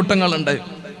മുന്തിരിക്കൂട്ടങ്ങളുണ്ട്,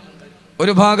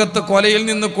 ഒരു ഭാഗത്ത് കൊലയിൽ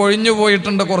നിന്ന് കൊഴിഞ്ഞു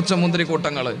പോയിട്ടുണ്ട് കുറച്ച്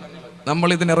മുന്തിരിക്കൂട്ടങ്ങൾ. നമ്മൾ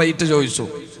ഇതിന് റേറ്റ് ചോദിച്ചു.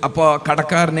 അപ്പോൾ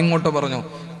കടക്കാരൻ ഇങ്ങോട്ട് പറഞ്ഞു,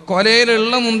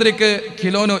 കൊലയിലുള്ള മുന്തിരിക്ക്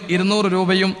കിലോന് 200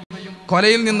 രൂപയും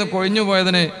കൊലയിൽ നിന്ന് കൊഴിഞ്ഞു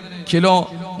പോയതിന് കിലോ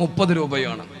 30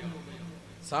 രൂപയുമാണ്.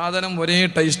 സാധനം ഒരേ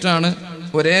ടേസ്റ്റാണ്,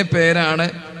 ഒരേ പേരാണ്,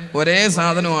 ഒരേ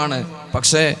സാധനമാണ്,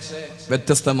 പക്ഷേ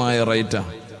വ്യത്യസ്തമായ റേറ്റാ.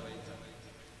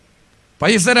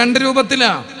 പൈസ 2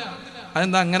 രൂപത്തിലാ.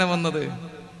 അതെന്താ അങ്ങനെ വന്നത്?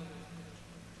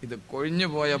 ഇത് കൊഴിഞ്ഞു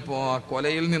പോയപ്പോ, ആ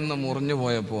കൊലയിൽ നിന്ന് മുറിഞ്ഞു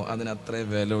പോയപ്പോ അതിനത്രേ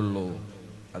വില ഉള്ളൂ.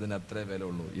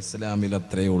 ഇസ്ലാമിൽ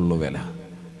അത്രേ ഉള്ളൂ വില.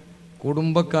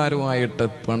 കുടുംബക്കാരുമായിട്ട്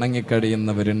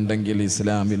പിണങ്ങിക്കഴിയുന്നവരുണ്ടെങ്കിൽ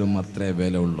ഇസ്ലാമിലും അത്രേ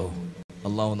വില ഉള്ളൂ.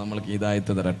 അള്ളാഹു നമ്മൾക്ക്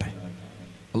ഹിദായത്ത് തരട്ടെ.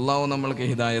 അള്ളാഹു നമ്മൾക്ക്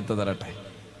ഹിദായത്ത് തരട്ടെ.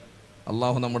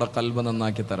 അള്ളാഹു നമ്മുടെ ഖൽബ്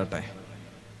നന്നാക്കി തരട്ടെ.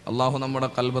 അള്ളാഹു നമ്മുടെ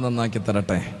ഖൽബ് നന്നാക്കി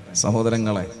തരട്ടെ.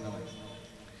 സഹോദരങ്ങളെ,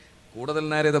 കൂടുതൽ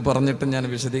നേരം ഇത് പറഞ്ഞിട്ട് ഞാൻ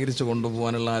വിശദീകരിച്ച്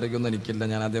കൊണ്ടുപോകാനുള്ള ആരോഗ്യമൊന്നും എനിക്കില്ല.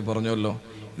 ഞാൻ ആദ്യം പറഞ്ഞല്ലോ,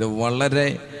 ഇത് വളരെ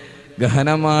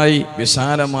ഗഹനമായി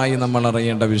വിശാലമായി നമ്മൾ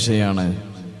അറിയേണ്ട വിഷയമാണ്.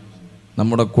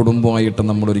 നമ്മുടെ കുടുംബമായിട്ട്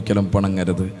നമ്മൾ ഒരിക്കലും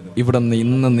പിണങ്ങരുത്. ഇവിടെ നിന്ന്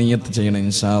ഇന്ന് നിയ്യത്ത് ചെയ്യണം,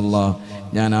 ഇൻഷാ അല്ലാഹ്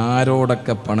ഞാൻ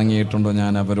ആരോടൊക്കെ പിണങ്ങിയിട്ടുണ്ടോ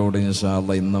ഞാൻ അവരോട് ഇൻഷാ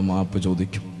അല്ലാഹ് ഇന്ന് മാപ്പ്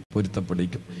ചോദിക്കും,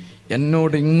 പൊരുത്തപ്പെടിക്കും.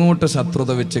 എന്നോട് ഇങ്ങോട്ട്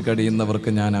ശത്രുത വെച്ച് കഴിയുന്നവർക്ക്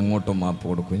ഞാൻ അങ്ങോട്ടും മാപ്പ്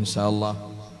കൊടുക്കും, ഇൻഷാ അല്ലാഹ്.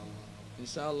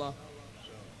 ഇൻഷാ അല്ലാഹ്.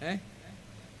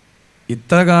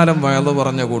 ഇത്ര കാലം വയല്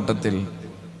പറഞ്ഞ കൂട്ടത്തിൽ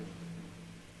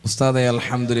ഉസ്താദേ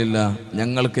അൽഹംദുലില്ലാഹ്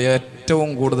ഞങ്ങൾക്ക് ഏറ്റവും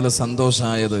കൂടുതൽ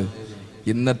സന്തോഷമായത്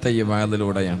ഇന്നത്തെ ഈ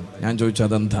വയലിലൂടെയാണ്. ഞാൻ ചോദിച്ചു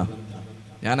അതെന്താ?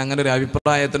 ഞാൻ അങ്ങനെ ഒരു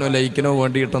അഭിപ്രായത്തിനോ ലയിക്കിനോ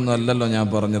വേണ്ടിയിട്ടൊന്നും അല്ലല്ലോ ഞാൻ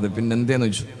പറഞ്ഞത്, പിന്നെന്തേന്ന്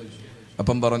ചോദിച്ചു.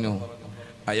 അപ്പം പറഞ്ഞു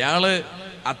അയാള്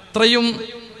അത്രയും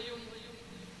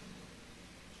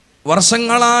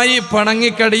വർഷങ്ങളായി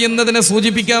പിണങ്ങിക്കഴിയുന്നതിനെ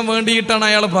സൂചിപ്പിക്കാൻ വേണ്ടിയിട്ടാണ്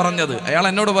അയാൾ പറഞ്ഞത്. അയാൾ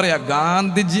എന്നോട് പറയാ,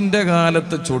 ഗാന്ധിജിന്റെ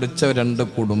കാലത്ത് ചൊടിച്ച 2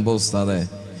 കുടുംബം ഉസ്താദെ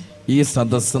ഈ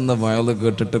സദസ്സെന്ന് വയല്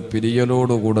കേട്ടിട്ട്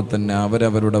പിരിയലോടുകൂടെ തന്നെ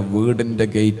അവരവരുടെ വീടിന്റെ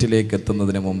ഗേറ്റിലേക്ക്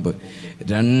എത്തുന്നതിന് മുമ്പ്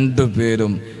 2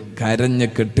 പേരും കരഞ്ഞ്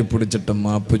കെട്ടിപ്പിടിച്ചിട്ട്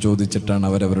മാപ്പ് ചോദിച്ചിട്ടാണ്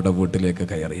അവരവരുടെ വീട്ടിലേക്ക്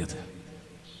കയറിയത്.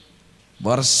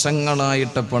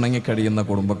 വർഷങ്ങളായിട്ട് പിണങ്ങിക്കഴിയുന്ന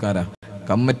കുടുംബക്കാരാ.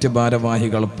 കമ്മിറ്റി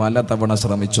ഭാരവാഹികൾ പലതവണ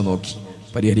ശ്രമിച്ചു നോക്കി,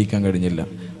 പരിഹരിക്കാൻ കഴിഞ്ഞില്ല.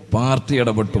 പാർട്ടി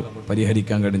ഇടപെട്ടു,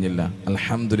 പരിഹരിക്കാൻ കഴിഞ്ഞില്ല.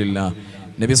 അൽഹംദുലില്ലാഹ്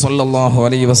നബി സല്ലല്ലാഹു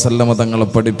അലൈഹി വസല്ലം തങ്ങൾ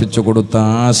പഠിപ്പിച്ചു കൊടുത്ത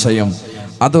ആശയം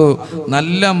അത്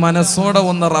നല്ല മനസ്സോടെ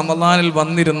ഒന്ന് റമദാനിൽ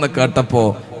വന്നിരുന്ന് കേട്ടപ്പോൾ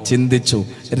ചിന്തിച്ചു.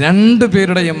 2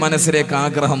 പേരുടെയും മനസ്സിലേക്ക്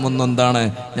ആഗ്രഹം ഒന്നെന്താണ്,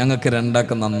 ഞങ്ങൾക്ക്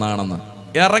 2 നന്നാണെന്ന്.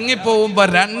 ഇറങ്ങിപ്പോകുമ്പോ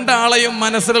 2 ആളെയും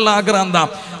മനസ്സിലുള്ള ആഗ്രഹം എന്താ,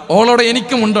 ഓളോട്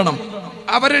എനിക്കും ഉണ്ടണം,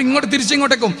 അവരെ ഇങ്ങോട്ട്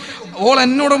തിരിച്ചിങ്ങോട്ടേക്കും ഓൾ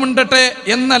എന്നോട് മിണ്ടട്ടെ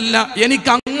എന്നല്ല, എനിക്ക്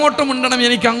അങ്ങോട്ടും മിണ്ടണം,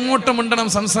 എനിക്ക് അങ്ങോട്ടും മിണ്ടണം,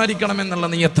 സംസാരിക്കണം എന്നുള്ള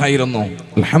നിയത്തായിരുന്നു.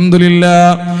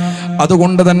 അൽഹംദുലില്ലാഹ്.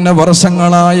 അതുകൊണ്ട് തന്നെ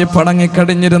വർഷങ്ങളായി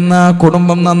പടങ്ങിക്കഴിഞ്ഞിരുന്ന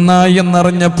കുടുംബം നന്നായി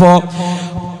എന്നറിഞ്ഞപ്പോ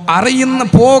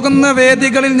പോകുന്ന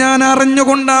വേദികളിൽ ഞാൻ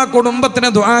അറിഞ്ഞുകൊണ്ട് ആ കുടുംബത്തിന്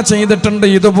ദുആ ചെയ്തിട്ടുണ്ട്.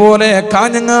 ഇതുപോലെ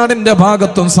കാഞ്ഞങ്ങാടിന്റെ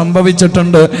ഭാഗത്തും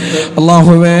സംഭവിച്ചിട്ടുണ്ട്.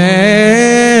 അല്ലാഹുവേ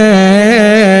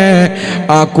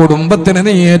ആ കുടുംബത്തിന്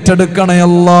നീ ഏറ്റെടുക്കണേ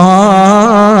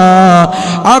അല്ലാഹ്.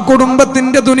 ആ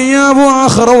കുടുംബത്തിന്റെ ദുനിയാവും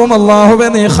ആഖിറവും അല്ലാഹുവേ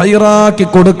നീ ഖൈറാക്കി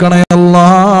കൊടുക്കണേ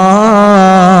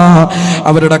അല്ലാഹ്.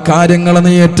 അവരുടെ കാര്യങ്ങൾ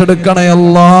നീ ഏറ്റെടുക്കണേ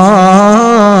അല്ലാഹ്.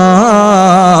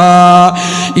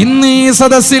 ഇന്ന് ഈ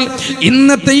സദസ്സിൽ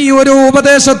ഇന്നത്തെ ഈ ഒരു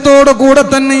ഉപദേശത്തോടു കൂടെ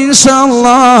തന്നെ ഇൻഷാ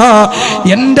അല്ലാഹ്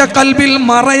എന്റെ കൽബിൽ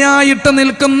മറയായിട്ട്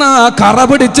നിൽക്കുന്ന, കറ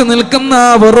പിടിച്ച് നിൽക്കുന്ന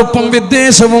വെറുപ്പും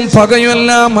വിദ്വേഷവും പകയും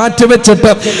എല്ലാം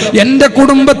മാറ്റിവെച്ചിട്ട് എന്റെ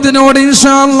കുടുംബത്തിനോട്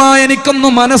ഇൻഷാ അല്ലാഹ് എനിക്കൊന്ന്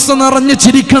മനസ്സ് നിറഞ്ഞു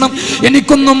ചിരിക്കണം,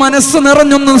 എനിക്കൊന്ന് മനസ്സ്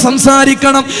നിറഞ്ഞൊന്ന്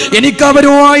സംസാരിക്കണം, എനിക്ക്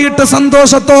അവരുമായിട്ട്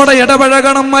സന്തോഷത്തോടെ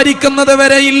ഇടപഴകണം. മരിക്കുന്നത്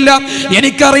വരെ ഇല്ല.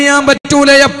 എനിക്കറിയാൻ പറ്റൂല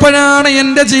എപ്പോഴാണ്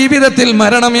എന്റെ ജീവിതത്തിൽ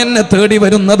മരണം എന്നെ തേടി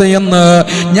വരുന്നത് എന്ന്.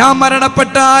 ഞാൻ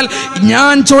മരണപ്പെട്ടാൽ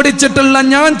ഞാൻ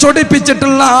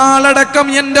ചൊടിപ്പിച്ചിട്ടുള്ള ആളടക്കം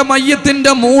എന്റെ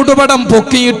മയ്യത്തിന്റെ മൂടുപടം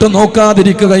പൊക്കിയിട്ട്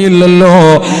നോക്കാതിരിക്കുകയില്ലല്ലോ.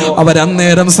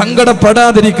 അവരന്നേരം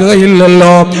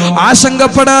സങ്കടപ്പെടാതിരിക്കുകയില്ലല്ലോ,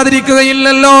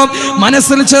 ആശങ്കപ്പെടാതിരിക്കുകയില്ലല്ലോ,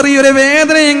 മനസ്സിൽ ചെറിയൊരു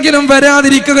വേദനയെങ്കിലും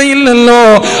വരാതിരിക്കുകയില്ലല്ലോ.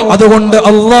 അതുകൊണ്ട്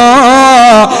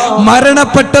അല്ലാഹ്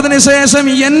മരണപ്പെട്ടതിന് ശേഷം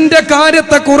എന്റെ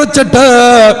കാര്യത്തെ കുറിച്ചിട്ട്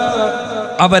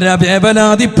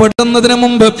അവരവേവലാതിപ്പെടുന്നതിന്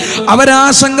മുമ്പ്,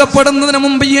 അവരാശങ്കപ്പെടുന്നതിന്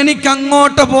മുമ്പ് എനിക്ക്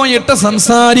അങ്ങോട്ട് പോയിട്ട്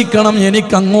സംസാരിക്കണം,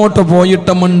 എനിക്ക് അങ്ങോട്ട്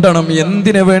പോയിട്ട് മിണ്ടണം.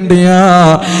 എന്തിനു വേണ്ടിയാ?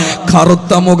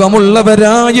 കറുത്ത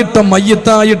മുഖമുള്ളവരായിട്ട്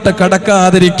മയ്യത്തായിട്ട്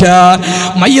കടക്കാതിരിക്കാൻ,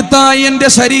 മയ്യത്തായി എന്റെ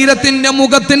ശരീരത്തിന്റെ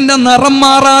മുഖത്തിന്റെ നിറം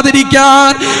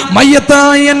മാറാതിരിക്കാൻ,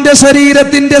 മയ്യത്തായി എന്റെ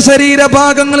ശരീരത്തിന്റെ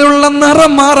ശരീരഭാഗങ്ങളിലുള്ള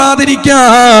നിറം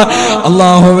മാറാതിരിക്കാൻ.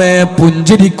 അല്ലാഹുവേ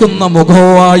പുഞ്ചിരിക്കുന്ന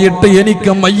മുഖവുമായിട്ട്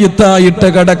എനിക്ക് മയ്യത്തായിട്ട്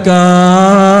കടക്കാൻ.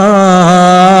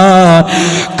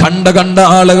 കണ്ട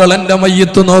ആളുകൾ എന്റെ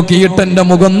മയ്യത്ത് നോക്കിയിട്ട്, എന്റെ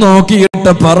മുഖം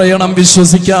നോക്കിയിട്ട് പറയണം,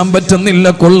 വിശ്വസിക്കാൻ പറ്റുന്നില്ല,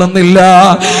 കൊള്ളുന്നില്ല,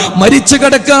 മരിച്ചു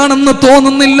കിടക്കാണെന്ന്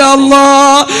തോന്നുന്നില്ല, അല്ലാ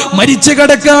മരിച്ചു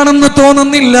കിടക്കാണെന്ന്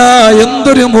തോന്നുന്നില്ല.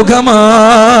 എന്തൊരു മുഖമാ,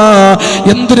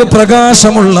 എന്തൊരു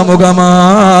പ്രകാശമുള്ള മുഖമാ.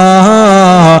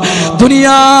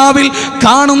 ദുനിയാവിൽ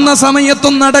കാണുന്ന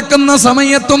സമയത്തും നടക്കുന്ന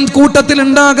സമയത്തും കൂട്ടത്തിൽ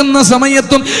ഉണ്ടാകുന്ന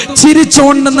സമയത്തും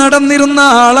ചിരിച്ചുകൊണ്ട് നടന്നിരുന്ന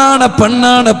ആളാണ്,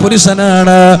 പെണ്ണാണ്,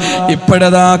 പുരുഷനാണ്.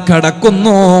 ഇപ്പോഴതാ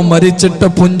കടക്കുന്നു മരിച്ചിട്ട്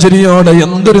പുഞ്ചിരിയോടെ.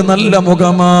 എന്തൊരു നല്ല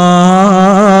മുഖമാ.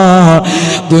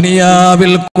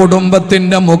 ദുനിയാവിൽ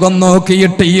കുടുംബത്തിന്റെ മുഖം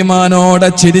നോക്കിയിട്ട് ഈമാനോടെ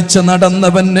ചിരിച്ച്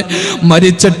നടന്നവന്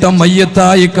മരിച്ചിട്ട്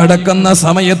മയ്യത്തായി കടക്കുന്ന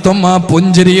സമയത്തും ആ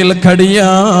പുഞ്ചിരിയിൽ കഴിയാ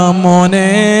മോനെ.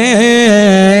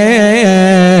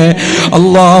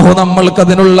 അല്ലാഹു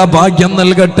നമ്മൾക്കതിനുള്ള ഭാഗ്യം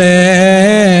നൽകട്ടെ.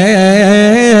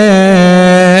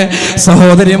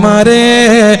 സഹോദരിമാരെ,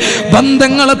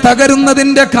 ബന്ധങ്ങൾ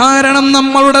തകരുന്നതിന്റെ കാരണം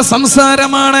നമ്മളുടെ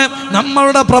സംസാരമാണ്,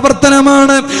 നമ്മളുടെ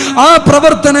പ്രവർത്തനമാണ്. ആ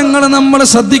പ്രവർത്തനങ്ങൾ നമ്മൾ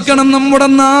ശ്രദ്ധിക്കണം, നമ്മുടെ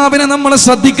നാവിനെ നമ്മൾ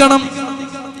ശ്രദ്ധിക്കണം.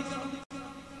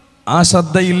 ആ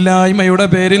ശ്രദ്ധയില്ലായ്മയുടെ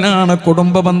പേരിലാണ്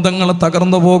കുടുംബ ബന്ധങ്ങൾ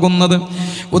തകർന്നു പോകുന്നത്.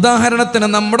 ഉദാഹരണത്തിന്,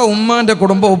 നമ്മുടെ ഉമ്മാന്റെ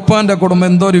കുടുംബം, ഉപ്പാന്റെ കുടുംബം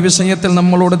എന്തോ ഒരു വിഷയത്തിൽ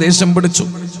നമ്മളോട് ദേഷ്യം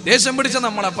പിടിച്ച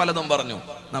നമ്മളെ പലതും പറഞ്ഞു.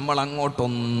 നമ്മൾ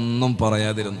അങ്ങോട്ടൊന്നും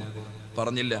പറയാതിരുന്നു,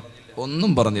 പറഞ്ഞില്ല,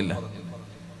 ഒന്നും പറഞ്ഞില്ല,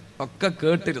 ഒക്കെ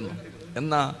കേട്ടിരുന്നു.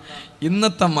 എന്നാ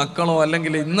ഇന്നത്തെ മക്കളോ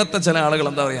അല്ലെങ്കിൽ ഇന്നത്തെ ചില ആളുകൾ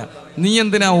എന്താ പറയാ, നീ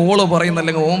എന്തിനാ ഓള് പറയുന്ന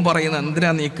അല്ലെങ്കിൽ ഓൻ പറയുന്ന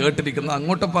എന്തിനാ നീ കേട്ടിരിക്കുന്നത്,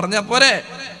 അങ്ങോട്ട് പറഞ്ഞാ പോരെ.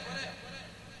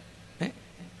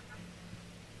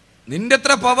 നിന്റെ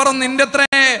എത്ര പവറും നിന്റെ എത്ര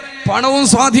പണവും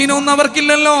സ്വാധീനവും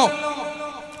അവർക്കില്ലല്ലോ,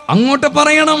 അങ്ങോട്ട്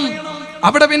പറയണം.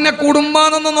 അവിടെ പിന്നെ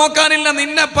കുടുംബാന്നൊന്നും നോക്കാനില്ല.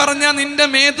 നിന്നെ പറഞ്ഞ നിന്റെ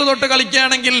മേത്ത് തൊട്ട്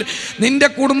കളിക്കുകയാണെങ്കിൽ, നിന്റെ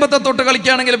കുടുംബത്തെ തൊട്ട്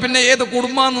കളിക്കുകയാണെങ്കിൽ പിന്നെ ഏത്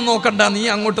കുടുംബാന്ന് നോക്കണ്ട, നീ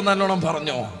അങ്ങോട്ട് നല്ലോണം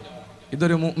പറഞ്ഞോ.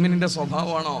 ഇതൊരു മുഅ്മിനിന്റെ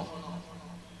സ്വഭാവമാണോ?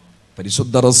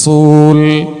 പരിശുദ്ധ റസൂൽ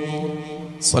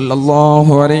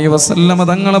സല്ലല്ലാഹു അലൈഹി വസല്ലം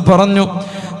തങ്ങൾ പറഞ്ഞു,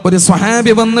 ഒരു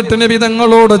സ്വഹാബി വന്നിട്ട് നബി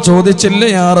തങ്ങളോട് ചോദിച്ചില്ലേ,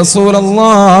 യാ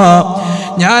റസൂലല്ലാഹ്,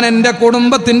 ഞാൻ എൻ്റെ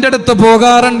കുടുംബത്തിൻ്റെ അടുത്ത്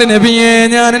പോകാറുണ്ട് നബിയേ,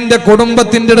 ഞാൻ എൻ്റെ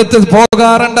കുടുംബത്തിൻ്റെ അടുത്ത്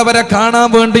പോകാറുണ്ട്, അവരെ കാണാൻ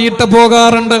വേണ്ടിയിട്ട്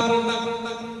പോകാറുണ്ട്.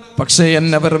 പക്ഷേ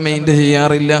എന്നെ അവർ മൈൻഡ്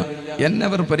ചെയ്യാറില്ല, എന്നെ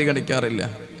അവർ പരിഗണിക്കാറില്ല.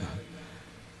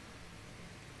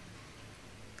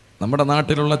 നമ്മുടെ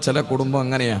നാട്ടിലുള്ള ചില കുടുംബം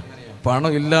അങ്ങനെയാ.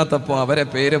 പണം ഇല്ലാത്തപ്പോൾ അവരെ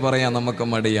പേര് പറയാൻ നമുക്ക്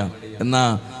മടിയാ. എന്നാ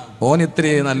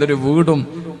ഓനിത്തിരി നല്ലൊരു വീടും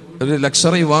ഒരു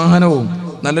ലക്ഷറി വാഹനവും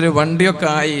നല്ലൊരു വണ്ടിയൊക്കെ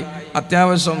ആയി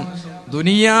അത്യാവശ്യം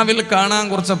ദുനിയാവിൽ കാണാൻ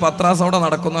കുറച്ച് പത്രാസോടെ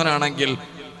നടക്കുന്നവനാണെങ്കിൽ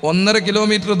 1.5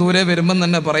 കിലോമീറ്റർ ദൂരെ വരുമ്പം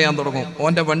തന്നെ പറയാൻ തുടങ്ങും.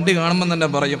 ഓൻ്റെ വണ്ടി കാണുമ്പം തന്നെ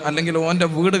പറയും, അല്ലെങ്കിൽ ഓൻ്റെ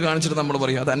വീട് കാണിച്ചിട്ട് നമ്മൾ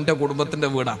പറയും, അത് എൻ്റെ കുടുംബത്തിൻ്റെ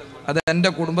വീടാണ്, അത് എൻ്റെ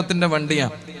കുടുംബത്തിൻ്റെ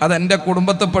വണ്ടിയാണ്, അത് എൻ്റെ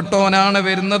കുടുംബത്തിൽപ്പെട്ടവനാണ്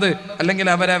വരുന്നത്, അല്ലെങ്കിൽ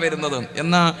അവരാ വരുന്നത്.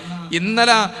 എന്നാൽ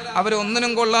ഇന്നലെ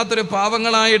അവരൊന്നിനും കൊള്ളാത്തൊരു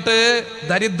പാവങ്ങളായിട്ട്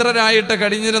ദരിദ്രരായിട്ട്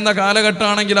കഴിഞ്ഞിരുന്ന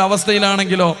കാലഘട്ടമാണെങ്കിലോ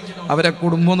അവസ്ഥയിലാണെങ്കിലോ അവരെ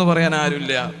കുടുംബം എന്ന് പറയാൻ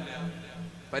ആരുമില്ല,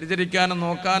 പരിചരിക്കാനും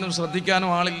നോക്കാനും ശ്രദ്ധിക്കാനും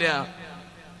ആളില്ല.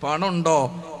 പണമുണ്ടോ?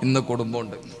 ഇന്ന്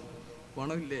കുടുംബമുണ്ട്.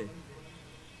 പണമില്ലേ?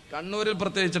 കണ്ണൂരിൽ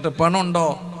പ്രത്യേകിച്ചിട്ട് പണമുണ്ടോ?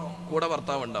 കൂടെ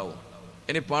ഭർത്താവ് ഉണ്ടാവും.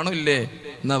 ഇനി പണമില്ലേ,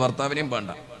 എന്നാ ഭർത്താവിനെയും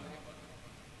വേണ്ട.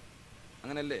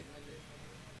 അങ്ങനല്ലേ?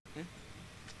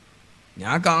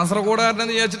 ഞാൻ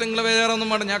കാസർഗോഡുകാരനെന്ന് വിചാരിച്ചിട്ട് നിങ്ങൾ വേറെ ഒന്നും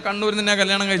വേണ്ട. ഞാൻ കണ്ണൂരിൽ നിന്നാ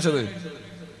കല്യാണം കഴിച്ചത്,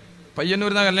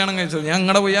 പയ്യന്നൂരിൽ നിന്നാ കല്യാണം കഴിച്ചത്. ഞാൻ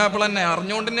നിങ്ങളുടെ പുയ്യാപ്പിള തന്നെ,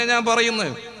 അറിഞ്ഞുകൊണ്ടിന്നെ ഞാൻ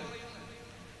പറയുന്നത്,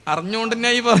 അറിഞ്ഞുകൊണ്ടിന്നെ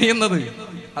ഈ പറയുന്നത്.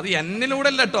 അത് എന്നിലൂടെ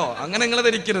അല്ല കേട്ടോ, അങ്ങനെ നിങ്ങൾ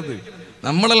ധരിക്കരുത്.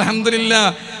 നമ്മൾ അൽഹംദുലില്ലാ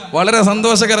വളരെ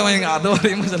സന്തോഷകരമായി അത്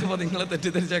പറയുമ്പോൾ ചിലപ്പോൾ നിങ്ങൾ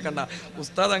തെറ്റിദ്ധരിച്ചേക്കണ്ട,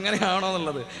 ഉസ്താദ് അങ്ങനെയാണോ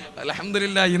എന്നുള്ളത്.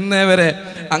 അൽഹംദുലില്ലാ ഇന്നേ വരെ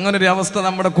അങ്ങനൊരു അവസ്ഥ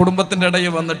നമ്മുടെ കുടുംബത്തിൻ്റെ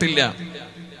ഇടയിൽ വന്നിട്ടില്ല.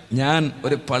 ഞാൻ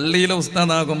ഒരു പള്ളിയിലെ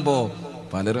ഉസ്താദാകുമ്പോൾ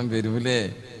പലരും വരൂലേ,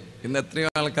 ഇന്ന് എത്രയോ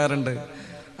ആൾക്കാരുണ്ട്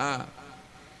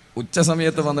ഉച്ച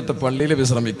സമയത്ത് വന്നിട്ട് പള്ളിയിൽ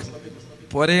വിശ്രമിക്കും.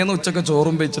 പുരേന്ന് ഉച്ചക്ക്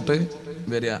ചോറും വെച്ചിട്ട്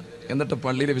വരിക, എന്നിട്ട്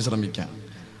പള്ളിയിൽ വിശ്രമിക്കാം.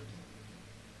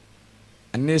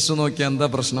 അന്വേഷിച്ചു നോക്കിയാൽ എന്താ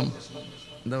പ്രശ്നം?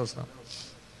 എന്താ പ്രശ്നം?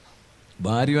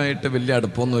 ഭാര്യയുമായിട്ട് വലിയ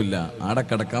അടുപ്പമൊന്നുമില്ല, ആടെ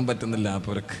കിടക്കാൻ പറ്റുന്നില്ല ആ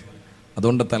പുരക്ക്,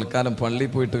 അതുകൊണ്ട് തൽക്കാലം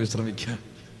പള്ളിയിൽ പോയിട്ട് വിശ്രമിക്കുക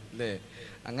അല്ലേ?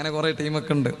 അങ്ങനെ കുറേ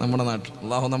ടീമൊക്കെ ഉണ്ട് നമ്മുടെ നാട്ടിൽ.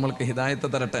 അള്ളാഹു നമ്മൾക്ക് ഹിദായത്ത്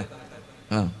തരട്ടെ.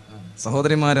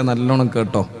 സഹോദരിമാരെ നല്ലോണം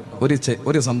കേട്ടോ.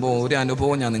 ഒരു സംഭവം, ഒരു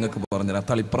അനുഭവം ഞാൻ നിങ്ങൾക്ക് പറഞ്ഞുതരാം.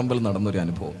 തളിപ്പറമ്പിൽ നടന്നൊരു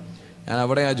അനുഭവം. ഞാൻ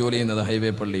അവിടെയാണ് ജോലി ചെയ്യുന്നത്,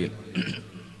 ഹൈവേ പള്ളിയിൽ.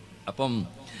 അപ്പം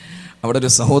അവിടെ ഒരു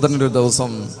സഹോദരനൊരു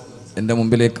ദിവസം എൻ്റെ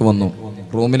മുമ്പിലേക്ക് വന്നു,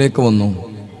 റൂമിലേക്ക് വന്നു.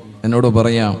 എന്നോട്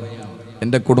പറയാം,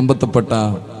 എൻ്റെ കുടുംബത്തിൽപ്പെട്ട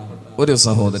ഒരു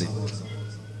സഹോദരി,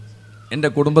 എൻ്റെ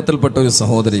കുടുംബത്തിൽപ്പെട്ട ഒരു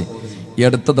സഹോദരി ഈ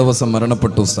അടുത്ത ദിവസം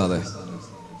മരണപ്പെട്ടു ഉസ്താദേ.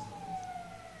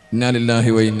 ഇന്നാ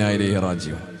ലില്ലാഹി വ ഇന്നാ ഇലൈഹി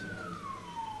റാജിഊൻ.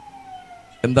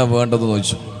 എന്താ വേണ്ടതെന്ന്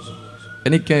ചോദിച്ചു.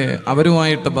 എനിക്ക്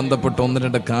അവരുമായിട്ട് ബന്ധപ്പെട്ട്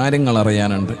 1-2 കാര്യങ്ങൾ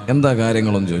അറിയാനുണ്ട്. എന്താ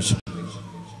കാര്യങ്ങളെന്ന് ചോദിച്ചു.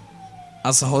 ആ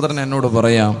സഹോദരൻ എന്നോട്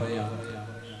പറയാം,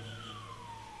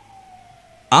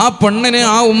 ആ പെണ്ണിന്,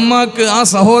 ആ ഉമ്മാക്ക്, ആ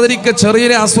സഹോദരിക്ക്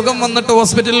ചെറിയൊരു അസുഖം വന്നിട്ട്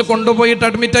ഹോസ്പിറ്റലിൽ കൊണ്ടുപോയിട്ട്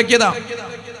അഡ്മിറ്റ് ആക്കിയതാ.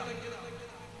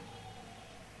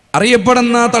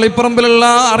 അറിയപ്പെടുന്ന തളിപ്പറമ്പിലുള്ള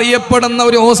അറിയപ്പെടുന്ന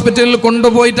ഒരു ഹോസ്പിറ്റലിൽ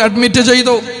കൊണ്ടുപോയിട്ട് അഡ്മിറ്റ്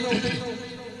ചെയ്തു.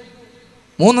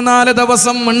 3-4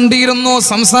 ദിവസം മിണ്ടിയിരുന്നു,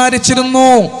 സംസാരിച്ചിരുന്നു,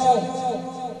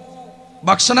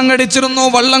 ഭക്ഷണം കഴിച്ചിരുന്നു,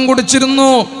 വെള്ളം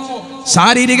കുടിച്ചിരുന്നു.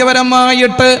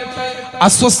 ശാരീരികപരമായിട്ട്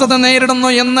അസ്വസ്ഥത നേരിടുന്നു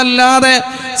എന്നല്ലാതെ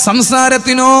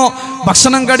സംസാരത്തിനോ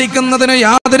ഭക്ഷണം കഴിക്കുന്നതിനോ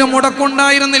യാതൊരു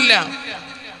മുടക്കുണ്ടായിരുന്നില്ല.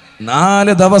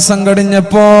 4 ദിവസം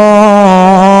കഴിഞ്ഞപ്പോ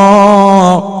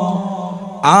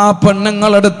ആ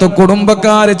പെണ്ണുങ്ങളടുത്ത്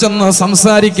കുടുംബക്കാര് ചെന്ന്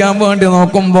സംസാരിക്കാൻ വേണ്ടി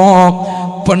നോക്കുമ്പോ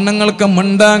പെണ്ണുങ്ങൾക്ക്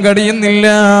മിണ്ടാൻ കഴിയുന്നില്ല.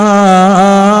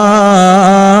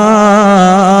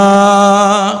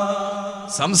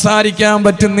 സംസാരിക്കാൻ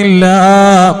പറ്റുന്നില്ല,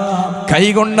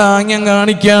 കൈകൊണ്ട് ആംഗ്യം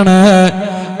കാണിക്കാണ്.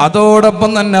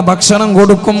 അതോടൊപ്പം തന്നെ ഭക്ഷണം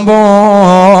കൊടുക്കുമ്പോ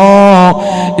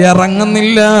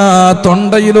ഇറങ്ങുന്നില്ല,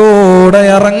 തൊണ്ടയിലൂടെ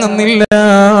ഇറങ്ങുന്നില്ല.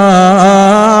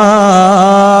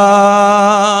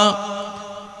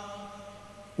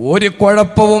 ഒരു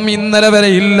കുഴപ്പവും ഇന്നലെ വരെ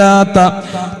ഇല്ലാത്ത,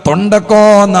 തൊണ്ടക്കോ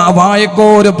വായക്കോ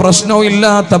ഒരു പ്രശ്നവും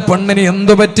ഇല്ലാത്ത പെണ്ണിന്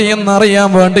എന്തു പറ്റിയെന്നറിയാൻ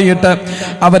വേണ്ടിയിട്ട്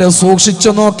അവര് സൂക്ഷിച്ചു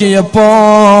നോക്കിയപ്പോ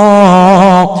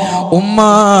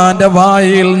ഉമ്മാന്റെ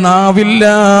വായിൽ നാവില്ല,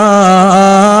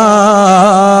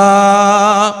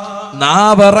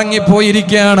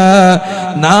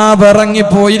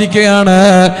 നാവിറങ്ങിപ്പോയിരിക്കുകയാണ്.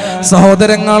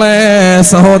 സഹോദരങ്ങളെ,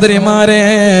 സഹോദരിമാരെ,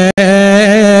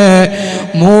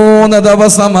 3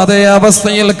 ദിവസം അതേ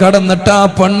അവസ്ഥയിൽ കടന്നിട്ട് ആ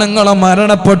പെണ്ണുങ്ങളെ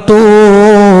മരണപ്പെട്ടു.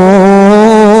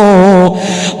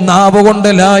 നാവ് കൊണ്ട്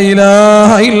ലാ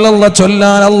ഇലാഹ ഇല്ലല്ലാഹ്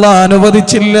ചൊല്ലാൻ അല്ലാഹ്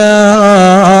അനുവദിച്ചില്ല.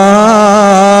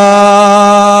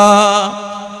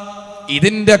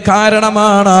 ഇതിന്റെ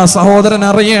കാരണമാണ് ആ സഹോദരൻ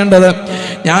അറിയേണ്ടത്.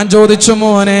 ഞാൻ ചോദിച്ചു,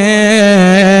 മോനെ,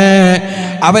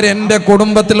 അവരെന്റെ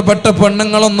കുടുംബത്തിൽപ്പെട്ട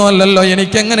പെണ്ണുങ്ങളൊന്നും അല്ലല്ലോ,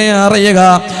 എനിക്കെങ്ങനെയാ അറിയുക?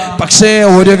 പക്ഷേ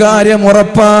ഒരു കാര്യം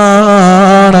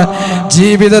ഉറപ്പാണ്,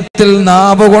 ജീവിതത്തിൽ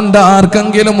നാവ് കൊണ്ട്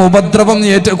ആർക്കെങ്കിലും ഉപദ്രവം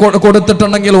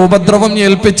കൊടുത്തിട്ടുണ്ടെങ്കിൽ, ഉപദ്രവം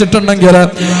ഏൽപ്പിച്ചിട്ടുണ്ടെങ്കിൽ,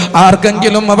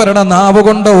 ആർക്കെങ്കിലും അവരുടെ നാവ്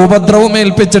കൊണ്ട് ഉപദ്രവം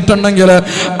ഏൽപ്പിച്ചിട്ടുണ്ടെങ്കിൽ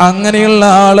അങ്ങനെയുള്ള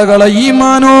ആളുകളെ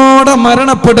ഈമാനോടെ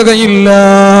മരണപ്പെടുകയില്ല.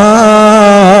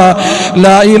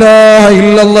 ലാ ഇലാഹ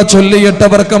ഇല്ലല്ലാഹ്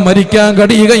ചൊല്ലിയിട്ടവർക്ക് മരിക്കാൻ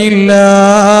കഴിയുകയില്ല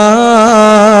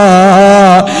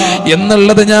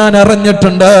എന്നുള്ളത് ഞാൻ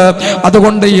അറിഞ്ഞിട്ടുണ്ട്.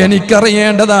 അതുകൊണ്ട്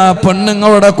എനിക്കറിയേണ്ടത് ആ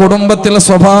പെണ്ണുങ്ങളുടെ കുടുംബത്തിൽ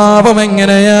സ്വഭാവം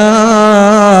എങ്ങനെയാണ്,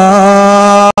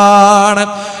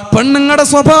 പെണ്ണുങ്ങളുടെ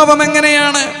സ്വഭാവം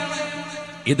എങ്ങനെയാണ്.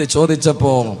 ഇത്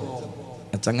ചോദിച്ചപ്പോ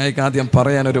ചങ്ങായിക്ക് ആദ്യം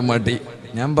പറയാനൊരു മടി.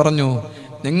 ഞാൻ പറഞ്ഞു,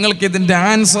 നിങ്ങൾക്ക് ഇതിന്റെ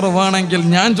ആൻസർ വേണമെങ്കിൽ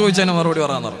ഞാൻ ചോദിച്ചതിന് മറുപടി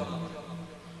പറയാൻ പറഞ്ഞു.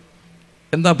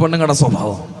 എന്താ പെണ്ണുങ്ങളുടെ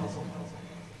സ്വഭാവം?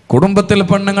 കുടുംബത്തിൽ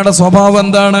പെണ്ണുങ്ങളുടെ സ്വഭാവം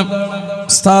എന്താണ്?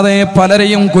 ഉസ്താദേ,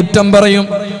 പലരെയും കുറ്റം പറയും,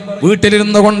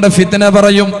 വീട്ടിലിരുന്നു കൊണ്ട് ഫിത്ന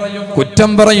പറയും, കുറ്റം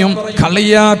പറയും,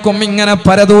 കളിയാക്കും, ഇങ്ങനെ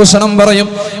പരദൂഷണം പറയും,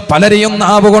 പലരെയും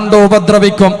നാവ് കൊണ്ട്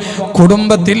ഉപദ്രവിക്കും.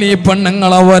 കുടുംബത്തിൽ ഈ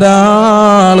പെണ്ണുങ്ങളെ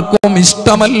ഒരാൾക്കും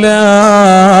ഇഷ്ടമല്ല.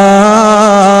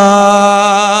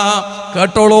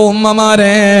 കേട്ടോളൂ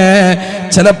ഉമ്മമാരെ,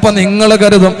 ചിലപ്പോ നിങ്ങൾ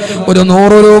കരുതും ഒരു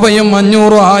 100 രൂപയും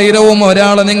 500, 1000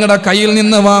 ഒരാൾ നിങ്ങളുടെ കയ്യിൽ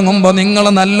നിന്ന് വാങ്ങുമ്പോൾ നിങ്ങൾ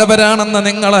നല്ലവരാണെന്ന്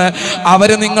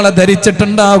അവര് നിങ്ങളെ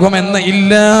ധരിച്ചിട്ടുണ്ടാകുമെന്ന്.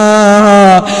 ഇല്ല,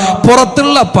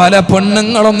 പുറത്തുള്ള പല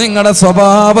പെണ്ണുങ്ങളും നിങ്ങളുടെ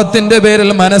സ്വഭാവത്തിന്റെ പേരിൽ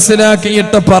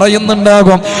മനസ്സിലാക്കിയിട്ട്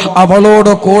പറയുന്നുണ്ടാകും,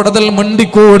 അവളോട് കൂടുതൽ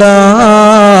മിണ്ടിക്കൂടാ,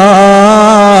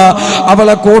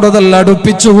 അവളെ കൂടുതൽ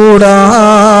അടുപ്പിച്ചുകൂടാ,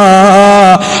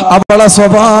 അവളെ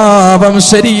സ്വഭാവം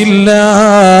ശരിയില്ല.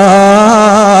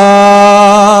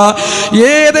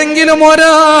 ഏതെങ്കിലും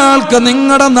ഒരാൾക്ക്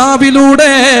നിങ്ങളുടെ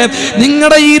നാവിലൂടെ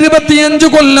നിങ്ങളുടെ 25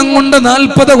 കൊല്ലം കൊണ്ട്,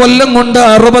 40 കൊല്ലം കൊണ്ട്,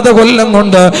 60 കൊല്ലം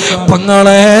കൊണ്ട്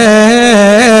പെങ്ങളെ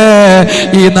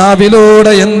ഈ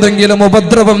നാവിലൂടെ എന്തെങ്കിലും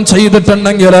ഉപദ്രവം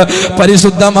ചെയ്തിട്ടുണ്ടെങ്കിൽ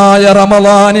പരിശുദ്ധമായ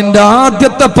റമളാനിന്റെ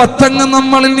ആദ്യത്തെ 10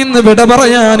 നമ്മളിൽ നിന്ന് വിട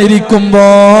പറയാനിരിക്കുമ്പോ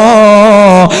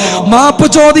മാപ്പ്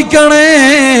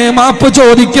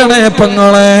ചോദിക്കണേ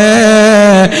പെങ്ങളെ.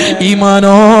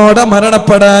 ഈമാനോടെ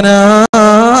മരണപ്പെടാനാണ്,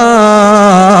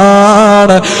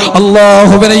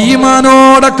 അല്ലാഹുവിനെ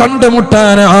ഈമാനോടെ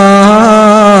കണ്ടുമുട്ടാനാണ്.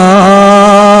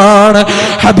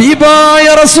 ഹബീബായ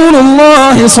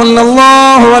റസൂലുള്ളാഹി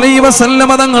സ്വല്ലല്ലാഹു അലൈഹി വസല്ലം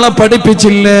തങ്ങളെ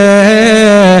പഠിപ്പിച്ചില്ലേ,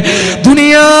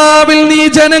 ദുനിയാവിൽ നീ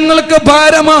ജനങ്ങൾക്ക്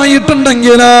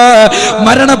ഭാരമായിട്ടുണ്ടെങ്കിൽ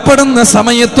മരണപ്പെടുന്ന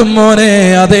സമയത്തും മോനെ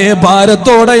അതേ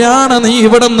ഭാരത്തോടെയാണ് നീ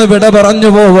ഇവിടുന്ന് വിട പറഞ്ഞു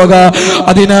പോവുക.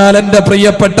 അതിനാൽ എൻ്റെ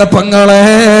പ്രിയപ്പെട്ട പെങ്ങളെ,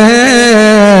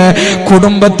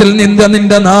 കുടുംബത്തിൽ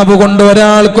നിന്റെ നാവ് കൊണ്ട്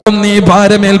ഒരാൾക്കും നീ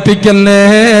ഭാരമേൽപ്പിക്കല്ലേ,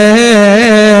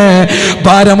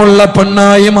 ഭാരമുള്ള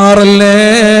പെണ്ണായി മാറല്ലേ.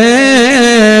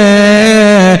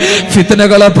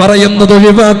 ഫിത്നകളെ പറയുന്നത്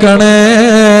ഒഴിവാക്കണേ,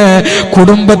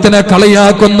 കുടുംബത്തിനെ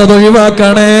കളിയാക്കുന്നത്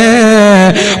ഒഴിവാക്കണേ,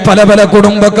 പല പല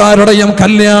കുടുംബക്കാരുടെയും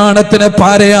കല്യാണത്തിന്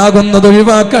പാരയാകുന്നത്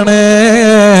ഒഴിവാക്കണേ.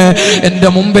 എൻ്റെ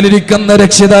മുമ്പിലിരിക്കുന്ന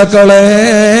രക്ഷിതാക്കളെ,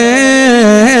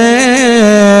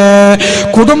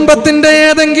 കുടുംബത്തിന്റെ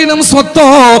ഏതെങ്കിലും സ്വത്തോ,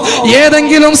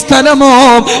 ഏതെങ്കിലും സ്ഥലമോ,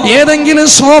 ഏതെങ്കിലും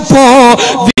ഷോപ്പോ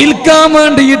വിൽക്കാൻ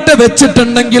വേണ്ടിയിട്ട്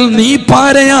വെച്ചിട്ടുണ്ടെങ്കിൽ നീ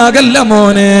പാരയാകല്ല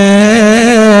മോനെ.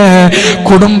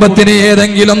 കുടുംബത്തിന്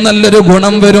ഏതെങ്കിലും നല്ലൊരു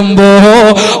ഗുണം വരുമ്പോ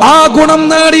ആ ഗുണം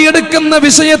നേടിയെടുക്കുന്ന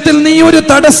വിഷയത്തിൽ നീ ഒരു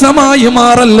തടസ്സമായി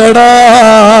മാറല്ലടാ.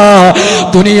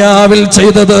 ദുനിയാവിൽ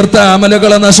ചെയ്തു തീർത്ത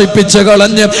അമലുകളെ നശിപ്പിച്ച്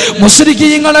കളഞ്ഞ്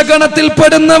മുശ്രിക്കീങ്ങളെ ഗണത്തിൽ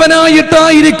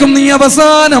പെടുന്നവനായിട്ടായിരിക്കും നീ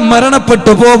അവസാനം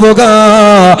മരണപ്പെട്ടു പോവുക.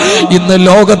 ഇന്ന്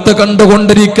ലോകത്ത്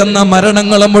കണ്ടുകൊണ്ടിരിക്കുന്ന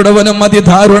മരണങ്ങൾ മുഴുവനും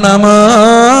അതിദാരുണമാണ്.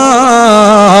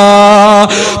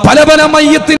 പല പല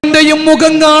മയ്യത്തിന്റെയും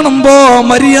മുഖം കാണുമ്പോ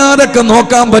മര്യാദക്ക്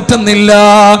നോക്കാൻ പറ്റുന്നില്ല.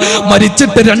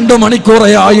 മരിച്ചിട്ട് 2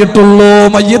 മണിക്കൂറേ ആയിട്ടുള്ളൂ.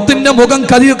 മയ്യത്തിന്റെ മുഖം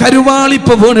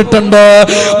കരുവാളിപ്പ് വീണിട്ടുണ്ട്.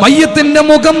 മയ്യത്തിന്റെ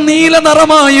മുഖം നീല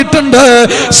നിറമായിട്ടുണ്ട്.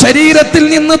 ശരീരത്തിൽ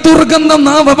നിന്ന് ദുർഗന്ധം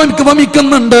നാവവൻക്ക്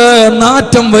വമിക്കുന്നുണ്ട്.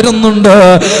 നാറ്റം വരുന്നുണ്ട്.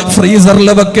 ഫ്രീസറിൽ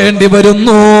വെക്കേണ്ടി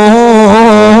വരുന്നു.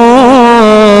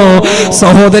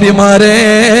 സഹോദരിമാരെ,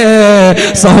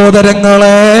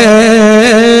 സഹോദരങ്ങളെ,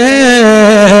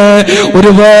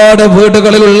 ഒരുപാട്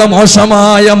വീടുകളിലുള്ള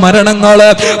മോശമായ മരണങ്ങള്,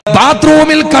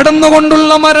 ബാത്റൂമിൽ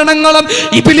കടന്നുകൊണ്ടുള്ള മരണങ്ങളും,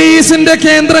 ഇബ്ലീസിന്റെ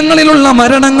കേന്ദ്രങ്ങളിലുള്ള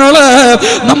മരണങ്ങള്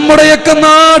നമ്മുടെയൊക്കെ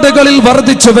നാടുകളിൽ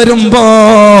വർദ്ധിച്ചു വരുമ്പോ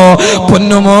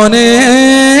പൊന്നുമോനെ,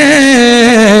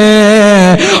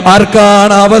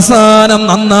 ആർക്കാണ് അവസാനം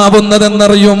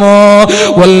നന്നാവുന്നതെന്നറിയുമോ?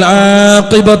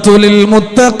 വൽആഖിബതു ലിൽ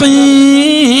മുത്തഖീൻ.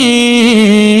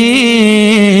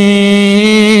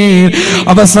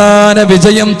 അവസാന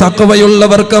വിജയം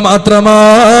തഖ്വയുള്ളവർക്ക് മാത്രമാ,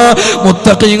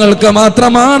 മുത്തഖീങ്ങൾക്ക്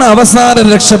മാത്രമാണ് അവസാനം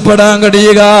രക്ഷപ്പെടാൻ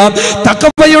കഴിയുക.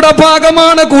 തഖ്വയുടെ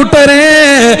ഭാഗമാണ് കൂട്ടരെ.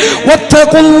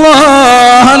 വത്തഖുല്ലാഹല്ലദീ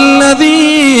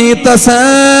തസാഅലൂന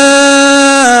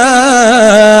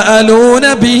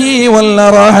ബിഹി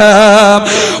വൽഅർഹാം.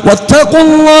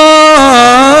 വത്തഖുല്ലാഹല്ലദീ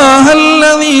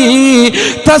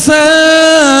തസാഅലൂന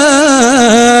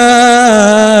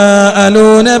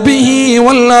ബിഹി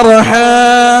വൽഅർഹാം.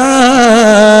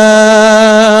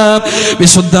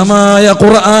 വിശുദ്ധമായ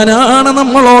ഖുർആനാണ്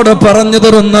നമ്മളോട് പറഞ്ഞു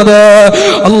തരുന്നത്.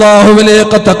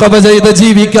 അല്ലാഹുവിലേക്ക് തഖ്വ ചെയ്ത്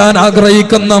ജീവിക്കാൻ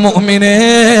ആഗ്രഹിക്കുന്ന മുഅ്മിനേ,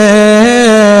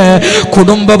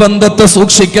 കുടുംബ ബന്ധത്തെ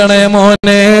സൂക്ഷിക്കണേ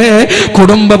മോനെ,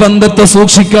 കുടുംബ ബന്ധത്തെ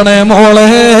സൂക്ഷിക്കണേ മോളെ.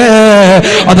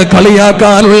 അത്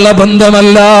കളിയാക്കാനുള്ള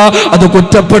ബന്ധമല്ല, അത്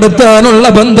കുറ്റപ്പെടുത്താനുള്ള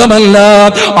ബന്ധമല്ല.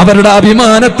 അവരുടെ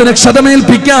അഭിമാനത്തിന്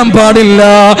ക്ഷതമേൽപ്പിക്കാൻ പാടില്ല,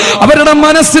 അവരുടെ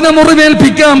മനസ്സിനെ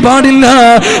മുറിവേൽപ്പിക്കാൻ പാടില്ല.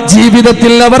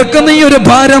 ജീവിതത്തിൽ അവർക്ക് നീ ഒരു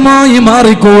ഭാരമായി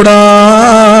മാറിക്കൂടാ.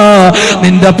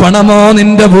 നിന്റെ പണമോ,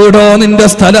 നിന്റെ വീടോ, നിന്റെ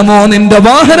സ്ഥലമോ, നിന്റെ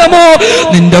വാഹനമോ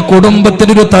നിന്റെ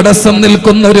കുടുംബത്തിനൊരു തടസ്സം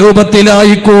നിൽക്കുന്ന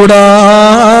രൂപത്തിലായിക്കൂടാ.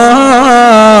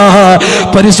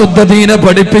 പരിശുദ്ധ ദീന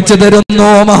പഠിപ്പിച്ചു തരുന്നു.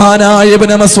 മഹാനായ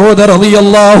ഇബ്നു മസ്ഊദ്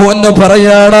റളിയല്ലാഹു അൻഹു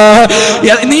പറയാണ്,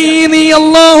 നീ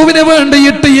അല്ലാഹുവിന്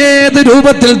വേണ്ടിയിട്ട് ഏത്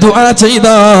രൂപത്തിൽ ദുആ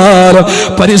ചെയ്താലും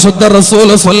പരിശുദ്ധ റസൂൽ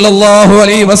സ്വല്ലല്ലാഹു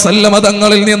അലൈഹി വസല്ലം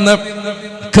തങ്ങളിൽ നിന്ന്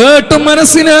കേട്ട്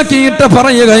മനസ്സിലാക്കിയിട്ട്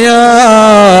പറയുകയാ,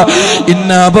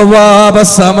 ഇന്ന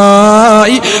അബ്വാബസ്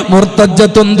സമായി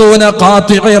മുർതജ്ജത്തുൻ ദൂന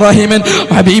ഖാതിഇ റഹിമിൻ.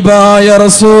 ഹബീബായ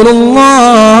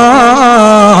റസൂലുള്ളാഹ്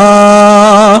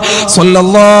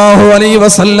സ്വല്ലല്ലാഹു അലൈഹി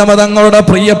വസല്ലം തങ്ങളുടെ